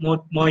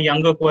more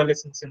younger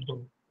coalescence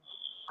into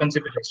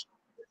consideration.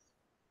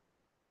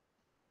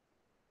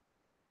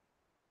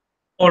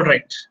 All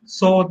right,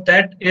 so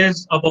that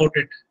is about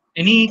it.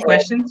 Any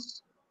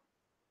questions?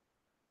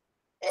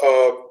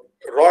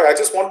 Roy, I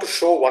just want to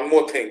show one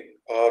more thing.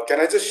 Can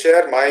I just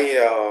share my?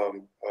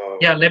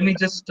 Yeah, let me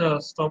just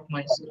stop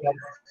my screen.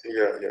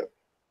 Yeah.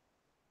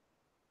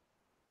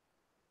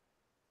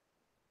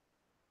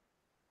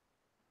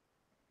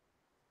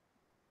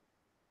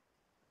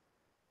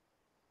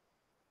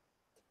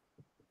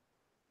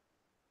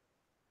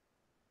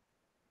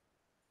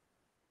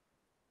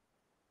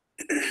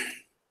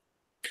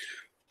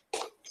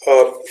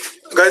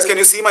 Guys, can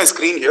you see my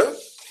screen here?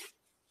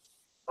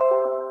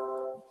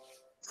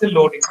 Still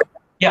loading.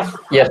 Yeah.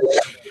 Yes.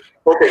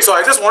 Okay, so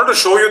I just wanted to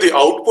show you the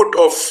output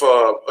of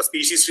a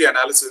species tree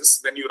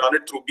analysis when you run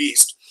it through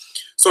Beast.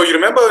 So you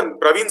remember in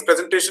Praveen's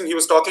presentation, he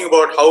was talking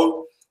about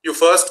how you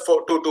first,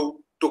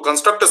 to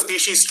construct a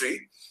species tree,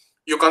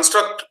 you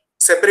construct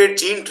separate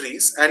gene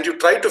trees and you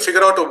try to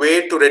figure out a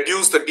way to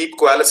reduce the deep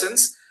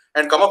coalescence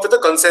and come up with a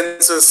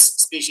consensus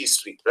species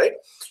tree, right?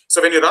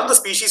 So when you run the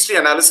species tree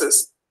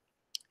analysis,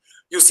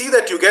 you see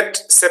that you get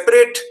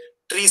separate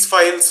trees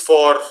files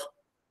for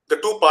the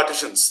two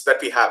partitions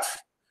that we have.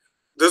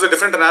 This is a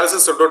different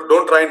analysis, so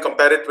don't try and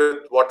compare it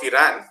with what we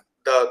ran.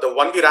 The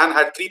one we ran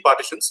had 3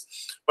 partitions,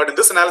 but in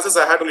this analysis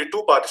I had only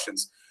 2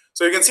 partitions.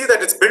 So you can see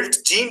that it's built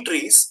gene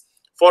trees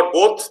for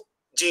both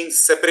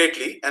genes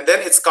separately, and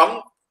then it's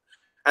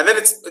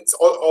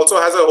also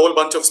has a whole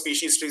bunch of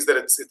species trees that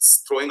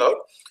it's throwing out,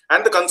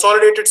 and the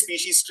consolidated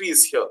species tree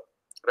is here,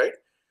 right?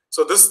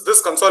 So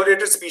this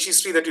consolidated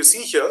species tree that you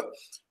see here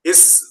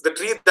is the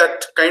tree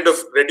that kind of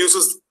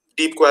reduces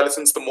deep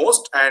coalescence the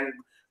most and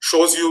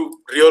shows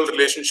you real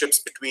relationships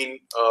between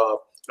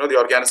the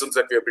organisms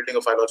that we are building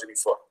a phylogeny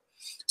for.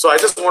 So I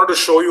just wanted to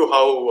show you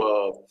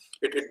how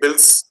it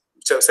builds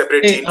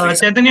separate gene trees.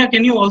 Chaitanya,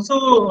 can you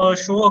also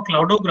show a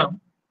cloudogram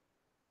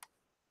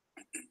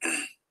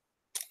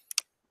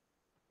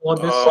for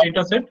this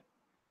data set?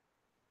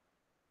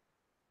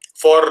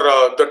 For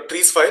the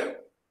trees file?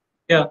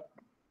 Yeah.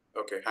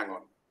 Okay, hang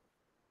on.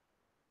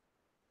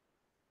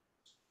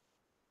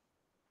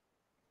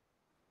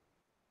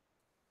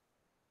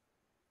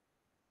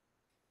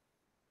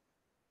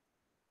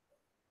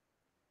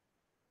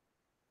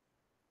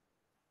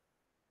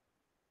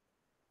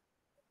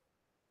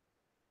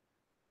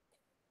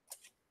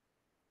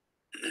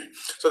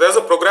 So there's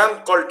a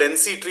program called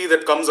DensiTree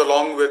that comes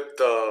along with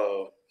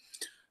the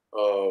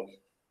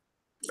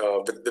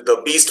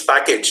Beast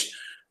package,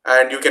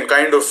 and you can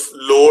kind of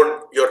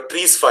load your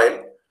trees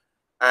file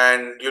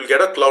and you'll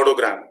get a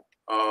cloudogram.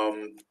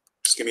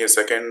 Just give me a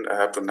second, I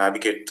have to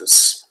navigate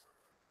this.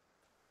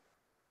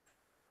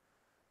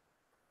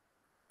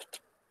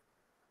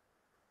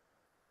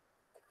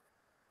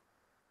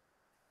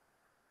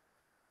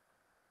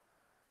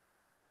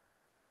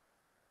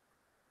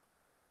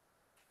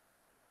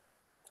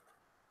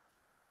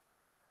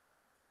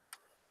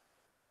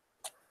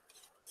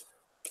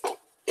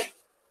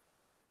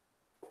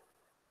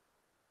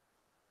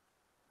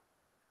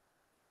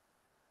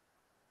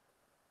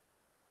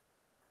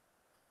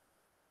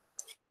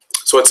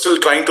 So it's still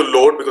trying to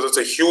load because it's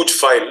a huge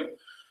file.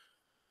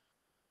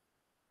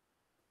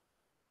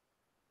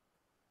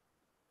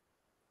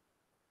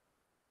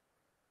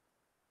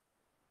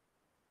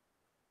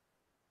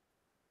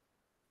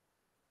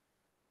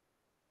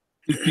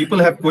 If people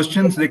have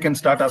questions, they can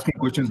start asking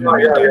questions.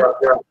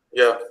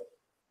 Yeah.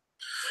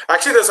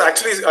 Actually,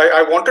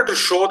 I wanted to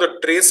show the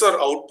tracer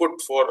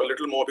output for a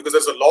little more, because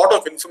there's a lot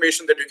of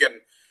information that you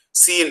can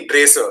see in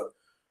tracer,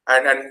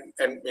 and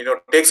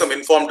take some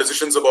informed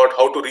decisions about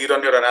how to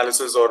rerun your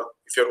analysis, or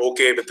if you're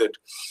okay with it.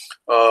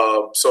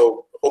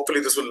 So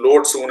hopefully this will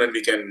load soon, and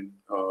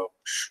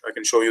I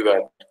can show you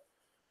that.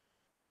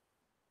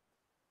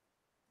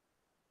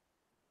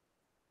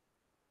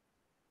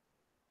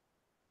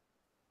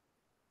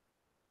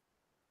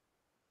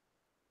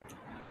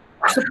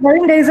 So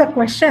there is a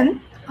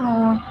question.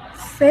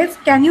 Says,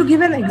 can you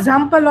give an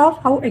example of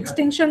how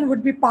extinction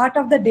would be part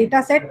of the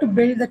data set to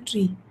build the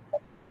tree?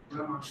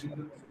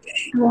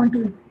 You want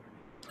to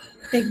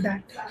take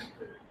that?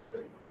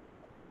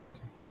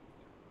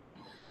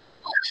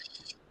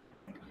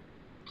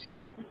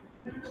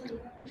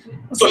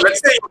 So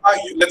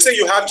let's say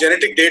you have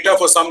genetic data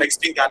for some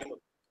extinct animal,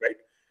 right?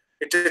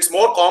 It's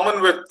more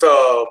common with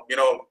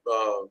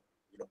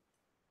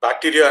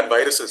bacteria and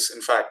viruses,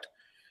 in fact.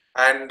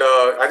 And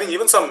I think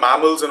even some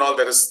mammals and all,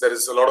 there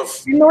is a lot of.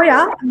 No,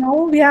 yeah.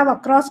 Now we have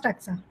across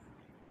taxa.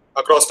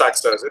 Across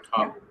taxa, is it?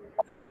 Huh?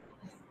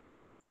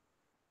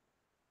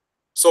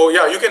 So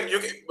yeah, you can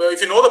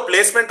if you know the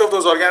placement of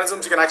those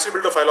organisms, you can actually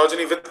build a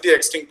phylogeny with the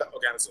extinct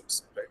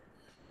organisms, right?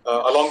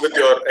 Along with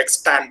your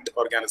extant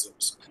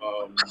organisms.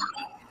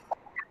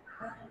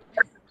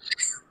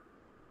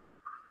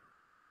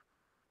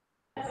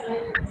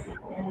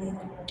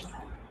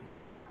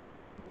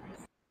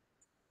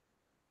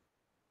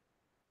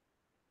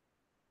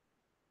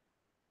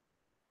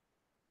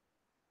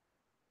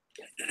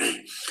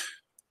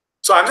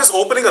 So I'm just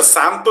opening a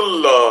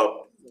sample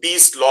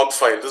beast log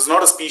file. This is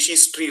not a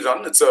species tree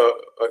run. It's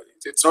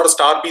not a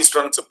star beast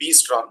run. It's a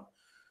beast run.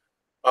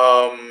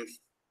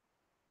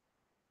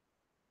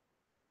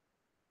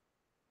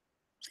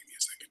 Give me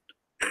a second.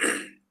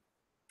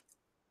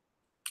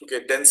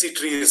 Okay,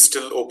 DensiTree is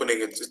still opening.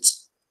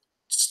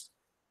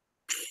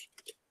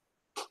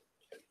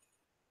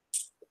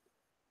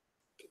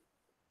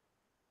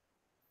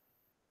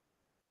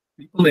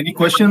 People, any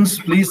questions?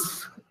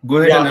 Please go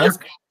ahead and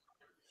ask.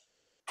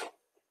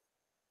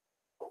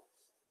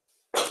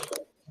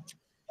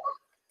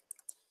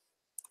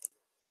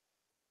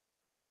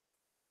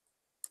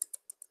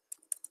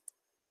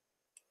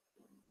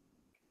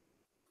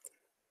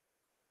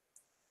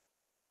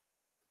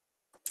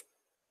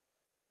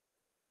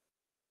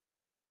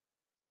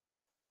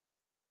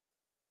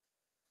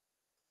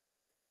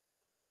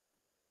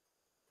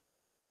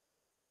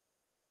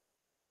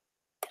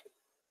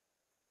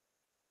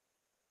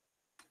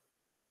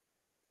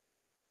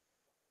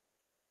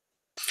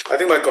 I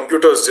think my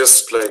computer is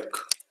just like,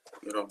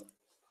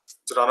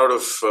 it's run out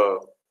of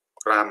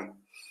RAM.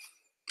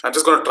 I'm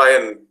just going to try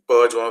and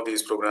purge one of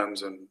these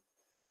programs and.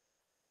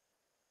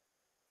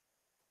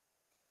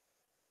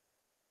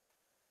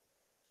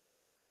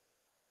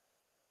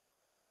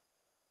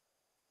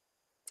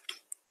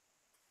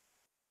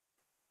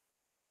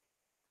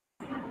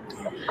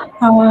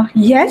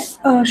 Yes,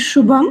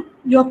 Shubham,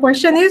 your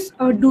question is,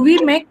 do we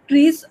make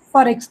trees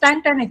for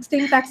extant and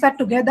extinct taxa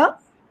together?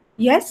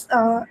 Yes,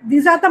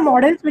 these are the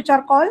models which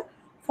are called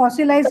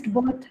fossilized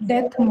birth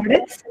death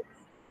models,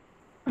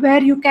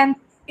 where you can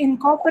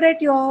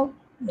incorporate your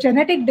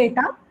genetic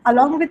data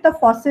along with the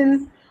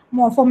fossil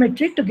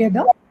morphometry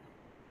together.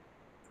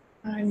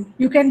 And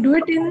you can do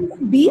it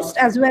in beast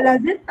as well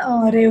as in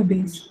rave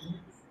base.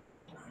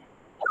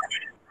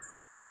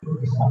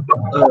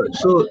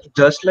 So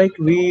just like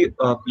we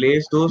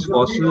place those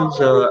fossils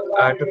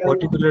at a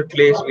particular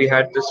place, we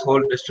had this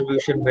whole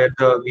distribution where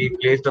we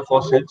place the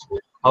fossils.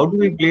 How do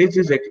we place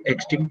this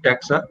extinct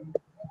taxa?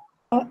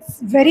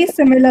 Very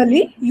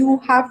similarly,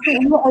 you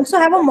also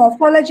have a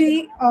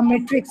morphology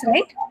matrix,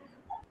 right?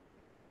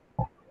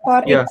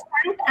 For Yeah.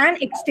 extant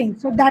and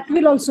extinct. So that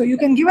will also, you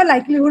can give a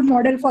likelihood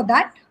model for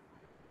that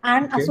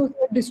and Okay.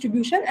 associate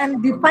distribution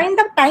and define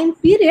the time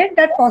period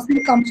that fossil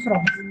comes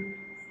from.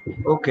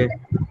 Okay.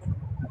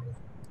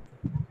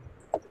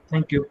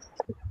 Thank you.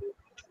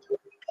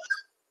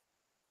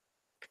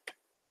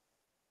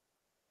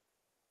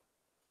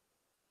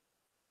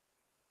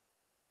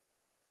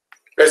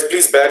 Guys,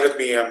 please bear with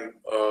me. I'm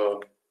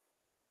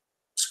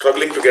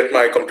struggling to get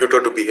my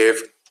computer to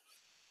behave.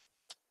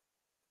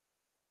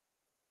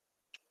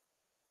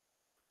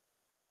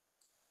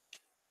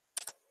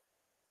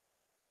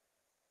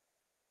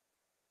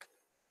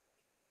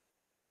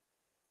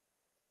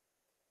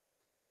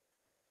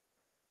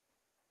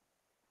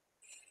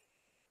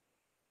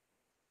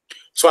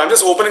 So I'm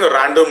just opening a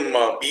random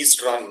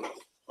beast run.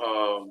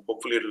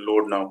 Hopefully it'll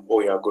load now.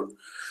 Oh yeah, good.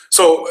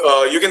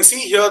 So you can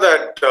see here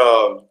that,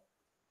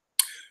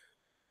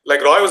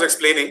 like Roy was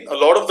explaining, a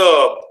lot of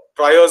the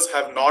priors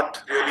have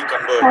not really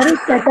converged. Sorry,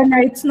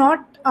 Chaitanya, it's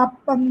not up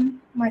on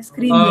my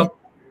screen yet.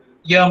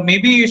 Yeah,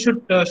 maybe you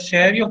should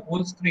share your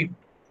whole screen.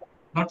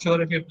 Not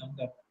sure if you've done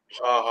that.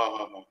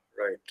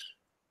 Right.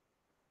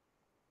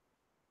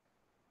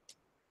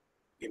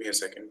 Give me a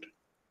second.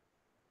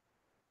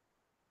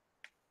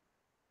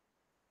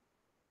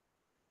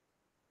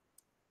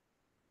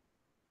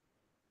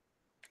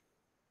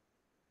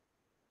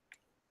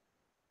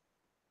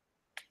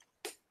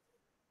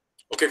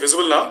 Okay,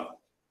 visible now?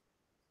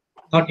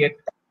 Not yet.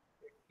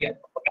 Yeah.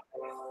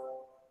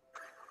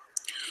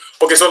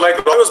 Okay, so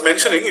like Roy was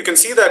mentioning, you can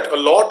see that a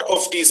lot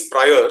of these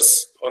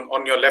priors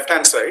on your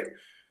left-hand side,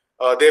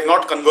 they have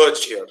not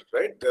converged here,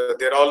 right?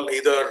 They're all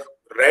either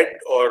red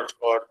or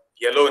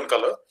yellow in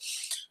color.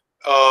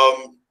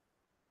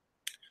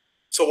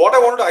 So what I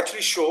wanted to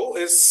actually show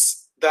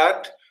is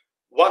that,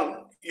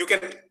 one, you can,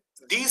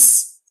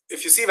 these,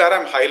 if you see where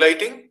I'm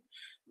highlighting,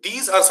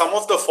 these are some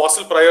of the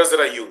fossil priors that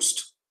I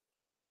used,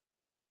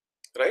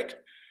 right?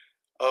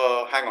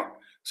 Hang on.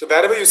 So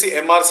wherever you see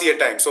MRC at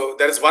times, so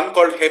there is one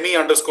called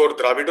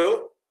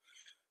Hemi_Dravido.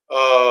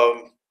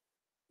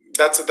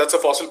 That's a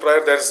fossil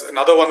prior. There's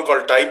another one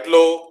called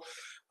Diplo.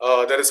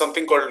 There is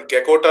something called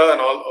Geckota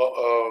and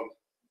all.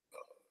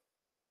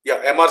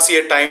 Yeah,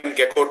 MRC at time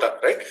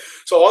Geckota, right?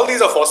 So all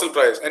these are fossil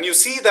priors, and you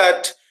see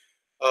that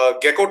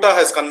Geckota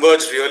has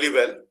converged really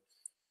well.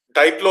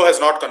 Diplo has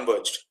not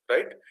converged,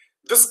 right?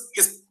 This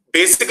is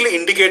basically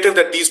indicative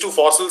that these two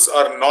fossils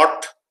are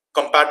not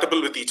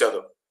compatible with each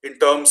other in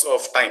terms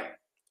of time,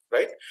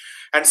 right?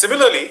 And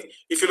similarly,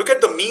 if you look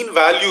at the mean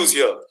values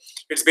here,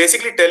 it's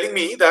basically telling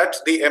me that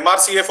the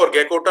MRCA for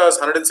Geckota is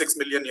 106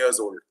 million years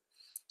old.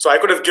 So I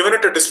could have given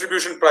it a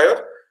distribution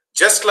prior,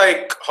 just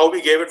like how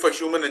we gave it for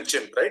human and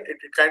chimp, right? It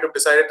kind of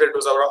decided that it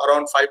was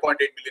around 5.8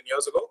 million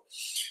years ago.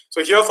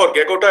 So here for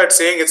Geckota, it's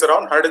saying it's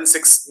around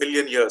 106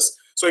 million years.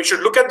 So you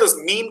should look at this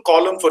mean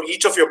column for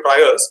each of your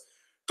priors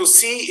to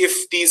see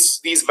if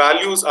these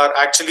values are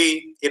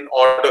actually in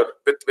order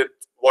with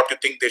what you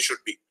think they should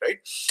be, right?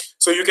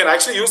 So you can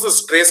actually use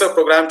this tracer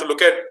program to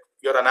look at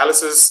your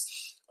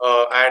analysis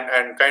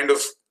and kind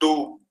of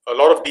do a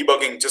lot of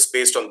debugging just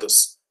based on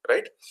this,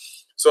 right?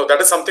 So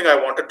that is something I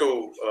wanted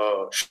to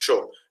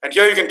show. And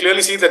here you can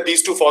clearly see that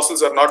these two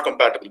fossils are not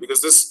compatible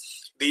because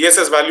the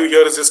ESS value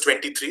here is just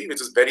 23,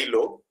 which is very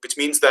low, which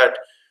means that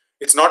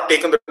it's not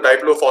taken the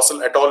Diplo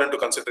fossil at all into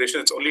consideration.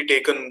 It's only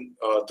taken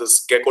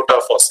this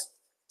Geckota fossil,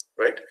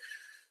 right?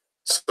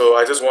 So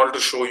I just wanted to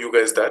show you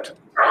guys that.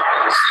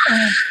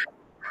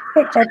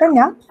 Hey,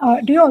 Chaitanya,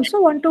 do you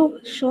also want to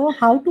show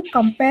how to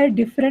compare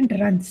different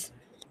runs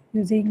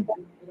using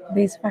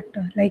base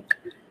factor? Like,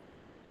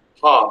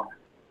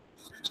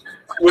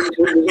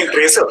 Using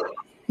tracer.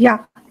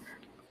 Yeah.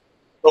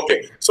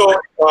 Okay, so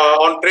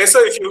on tracer,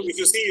 if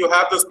you see, you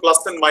have this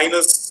plus and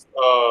minus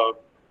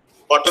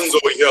buttons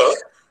over here.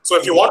 So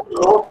if you want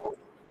to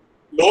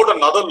load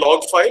another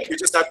log file, you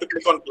just have to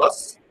click on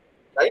plus,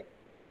 right?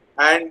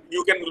 And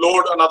you can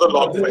load another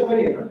log file.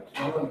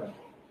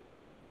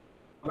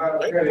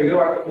 Right?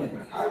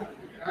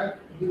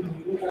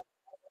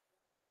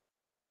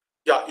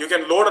 Yeah, you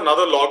can load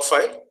another log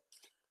file.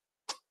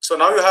 So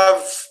now you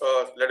have,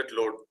 let it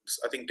load.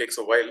 I think it takes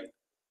a while.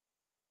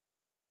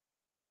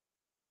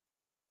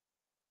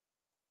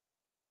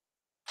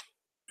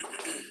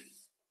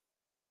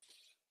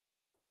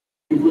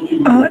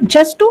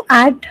 Just to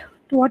add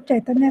to what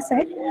Chaitanya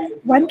said,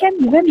 one can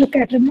even look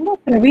at, remember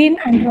Praveen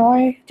and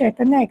Roy,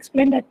 Chaitanya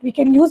explained that we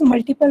can use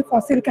multiple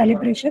fossil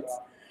calibrations,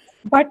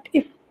 but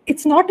if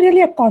it's not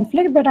really a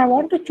conflict, but I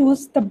want to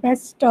choose the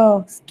best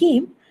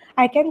scheme,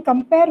 I can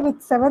compare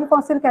with 7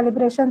 fossil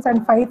calibrations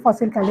and 5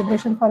 fossil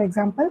calibrations, for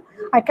example.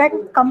 I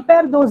can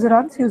compare those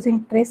runs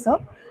using tracer,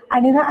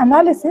 and in the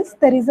analysis,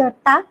 there is a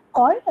tag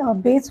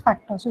called base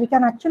factor. So we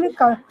can actually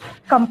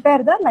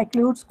compare the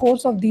likelihood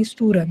scores of these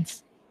 2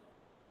 runs.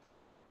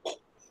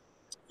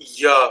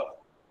 Yeah.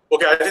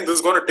 Okay, I think this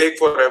is going to take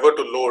forever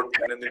to load,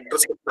 and in the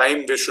interest of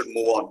time, we should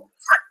move on.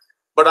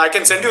 But I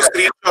can send you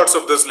screenshots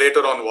of this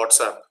later on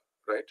WhatsApp,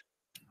 right?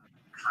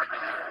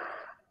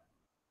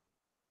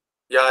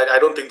 Yeah, I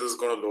don't think this is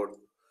going to load.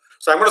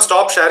 So I'm going to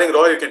stop sharing.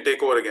 Roy, you can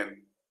take over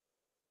again.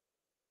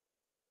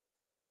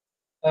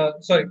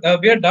 Sorry,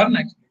 we are done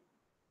actually.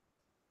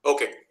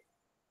 Okay.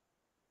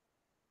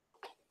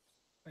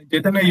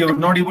 Chaitanya, you're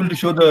not able to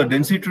show the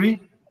density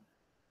tree?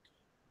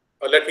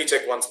 Let me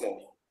check once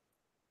more.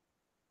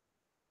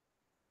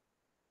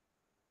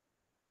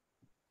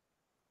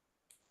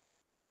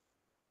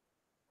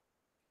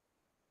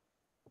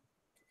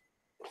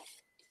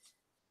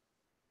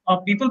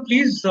 People,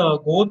 please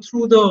go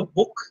through the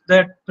book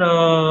that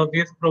we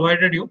have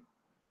provided you.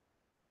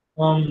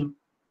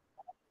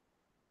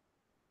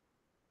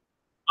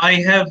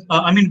 we have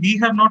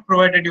not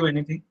provided you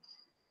anything.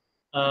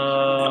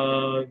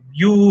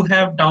 You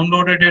have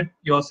downloaded it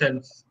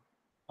yourself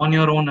on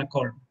your own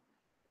accord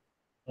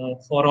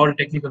for all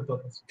technical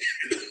purposes.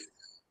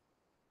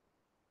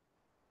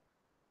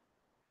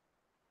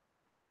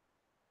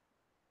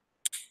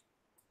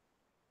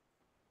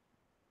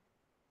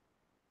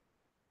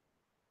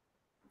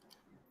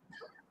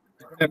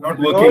 They're not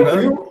working,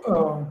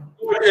 huh?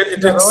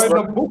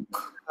 The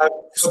book.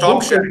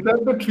 Stop sharing. Is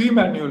that the tree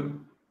manual?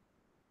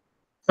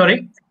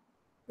 Sorry?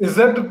 Is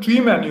that the tree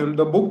manual,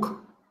 the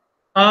book?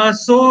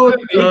 So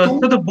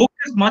the book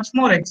is much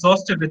more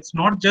exhaustive. It's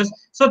not just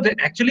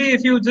actually,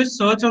 if you just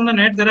search on the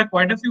net, there are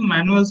quite a few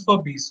manuals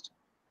for Beast.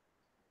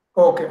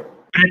 Okay.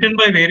 Written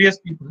by various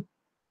people,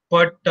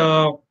 but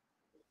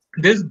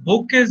this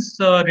book is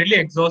really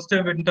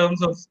exhaustive in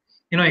terms of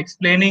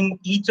explaining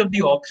each of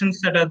the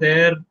options that are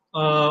there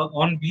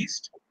on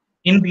Beast,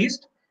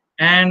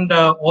 and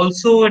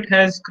also it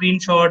has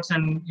screenshots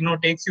and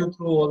takes you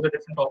through all the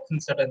different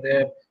options that are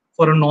there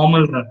for a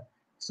normal run.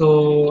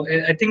 So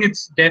I think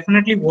it's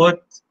definitely worth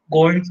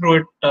going through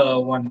it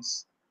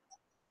once.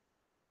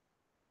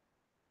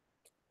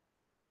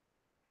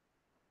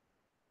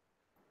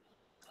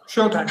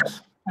 Sure, thanks.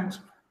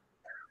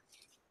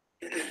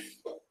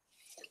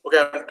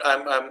 Okay,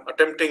 I'm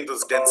attempting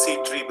this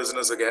density tree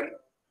business again.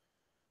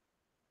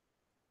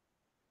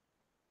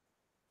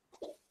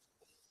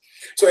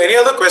 So any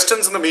other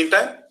questions in the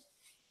meantime?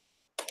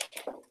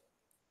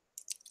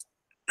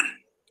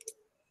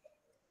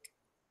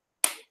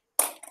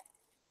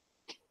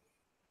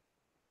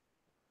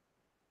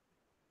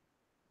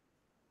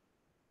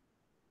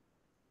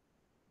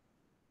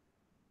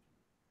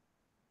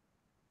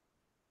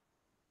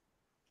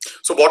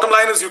 So bottom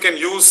line is you can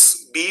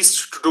use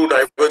Beast to do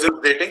divergence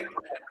dating.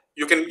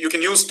 You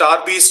can use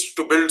Star Beast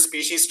to build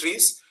species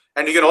trees,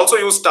 and you can also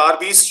use Star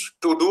Beast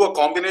to do a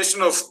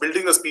combination of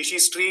building a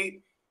species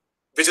tree,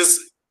 which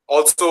is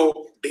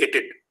also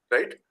dated,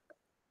 right?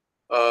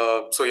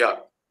 So yeah.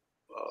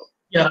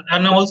 Yeah,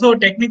 and also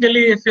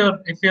technically,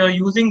 if you're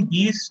using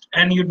Beast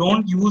and you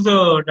don't use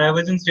a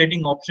divergence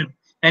dating option,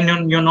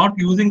 and you're not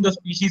using the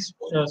species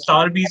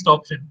Star Beast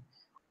option,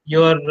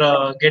 you're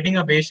getting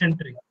a Bayesian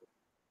tree.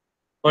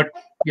 But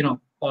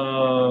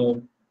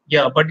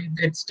but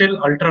it's still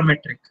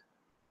ultrametric.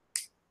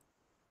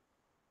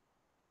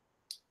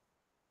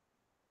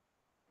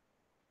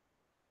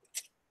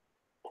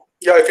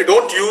 Yeah, if you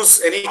don't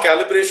use any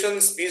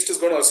calibrations, Beast is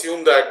going to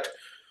assume that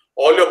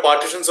all your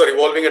partitions are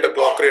evolving at a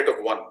clock rate of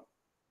 1.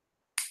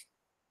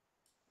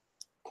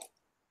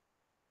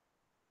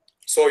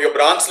 So your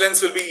branch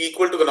lengths will be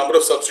equal to the number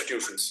of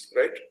substitutions,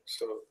 right?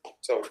 So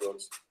that's how it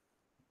goes.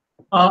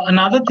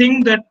 Another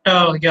thing that,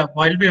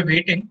 while we are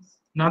waiting,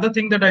 another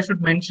thing that I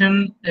should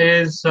mention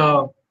is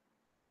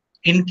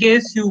in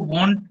case you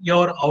want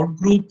your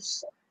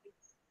outgroups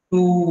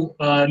to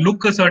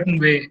look a certain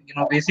way,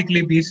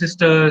 basically B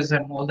sisters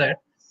and all that,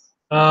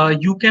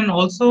 you can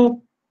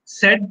also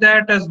set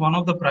that as one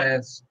of the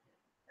priors.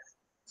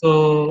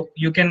 So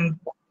you can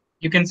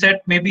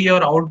set maybe your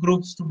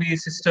outgroups to be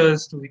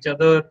sisters to each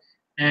other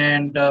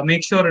and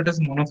make sure it is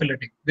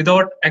monophyletic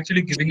without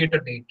actually giving it a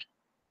date.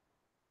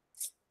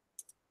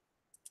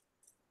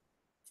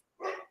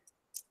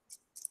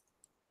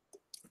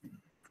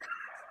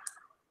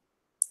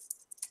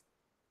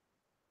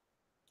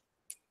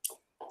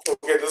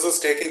 Okay, this is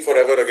taking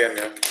forever again,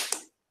 yeah.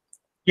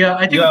 Yeah,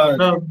 I think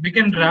we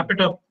can wrap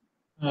it up.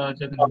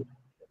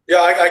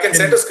 Yeah, I can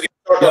send a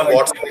screenshot On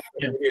WhatsApp,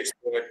 maybe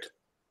explain it.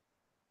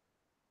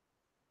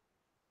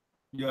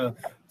 Yeah.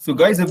 So,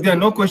 guys, if there are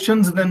no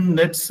questions, then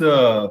let's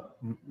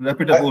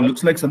wrap it up. Oh,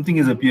 looks like something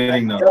is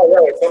appearing now.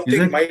 Yeah,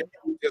 something might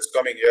be just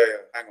coming. Yeah.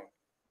 Hang on.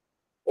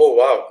 Oh,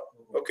 wow.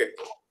 Okay.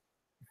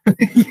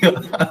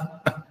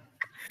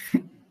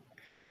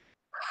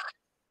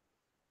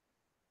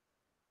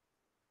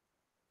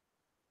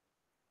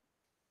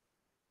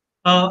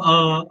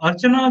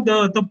 Archana,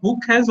 the book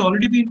has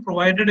already been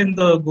provided in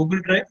the Google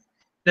Drive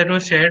that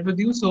was shared with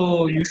you,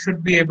 so you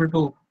should be able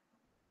to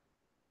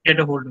get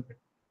a hold of it.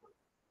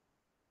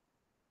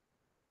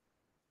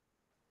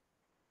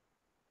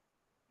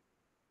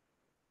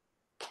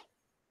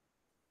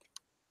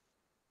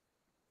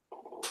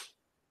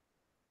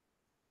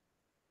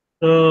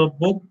 The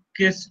book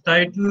is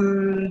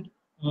titled,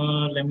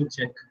 let me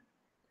check.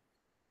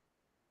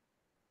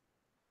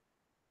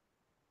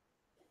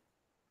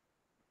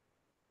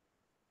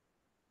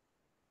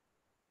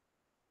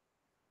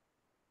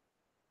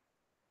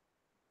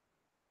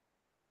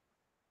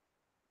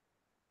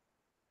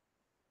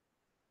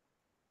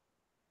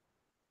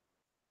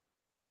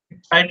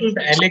 It's titled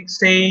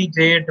Alexei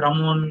J.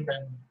 Drummond.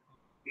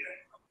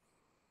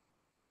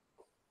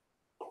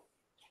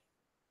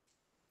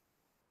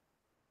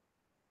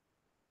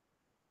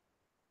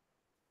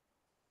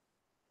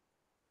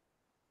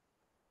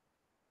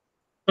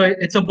 So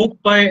it's a book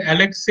by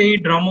Alexei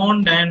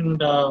Drummond and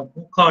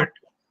Buchart.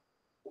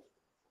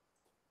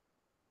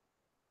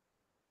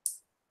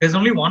 There's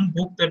only one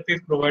book that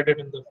we've provided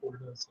in the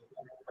folder. So.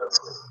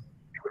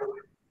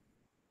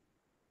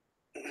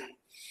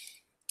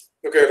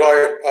 Okay,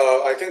 Roy,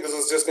 I think this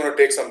is just going to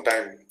take some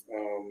time.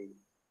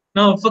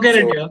 No, forget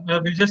it. Yeah,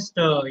 we'll just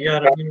we'll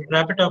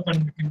wrap it up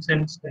and we can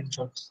send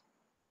screenshots.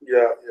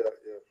 Yeah.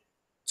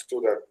 Let's do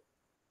that.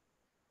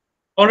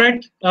 All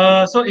right.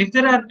 So if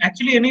there are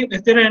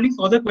any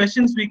further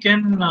questions, we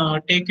can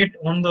take it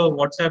on the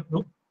WhatsApp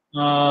group.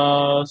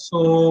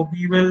 So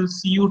we will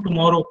see you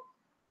tomorrow.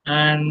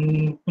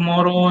 And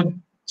tomorrow,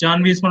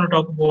 Janvi is going to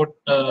talk about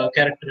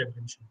character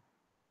evolution.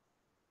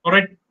 All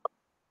right.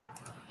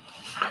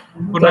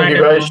 Good night, Thank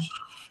you, guys. everyone.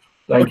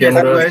 Thank you, Okay,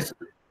 Anirudh. guys.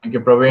 Thank you,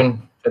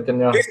 Praveen,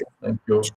 Chaitanya. Thank you.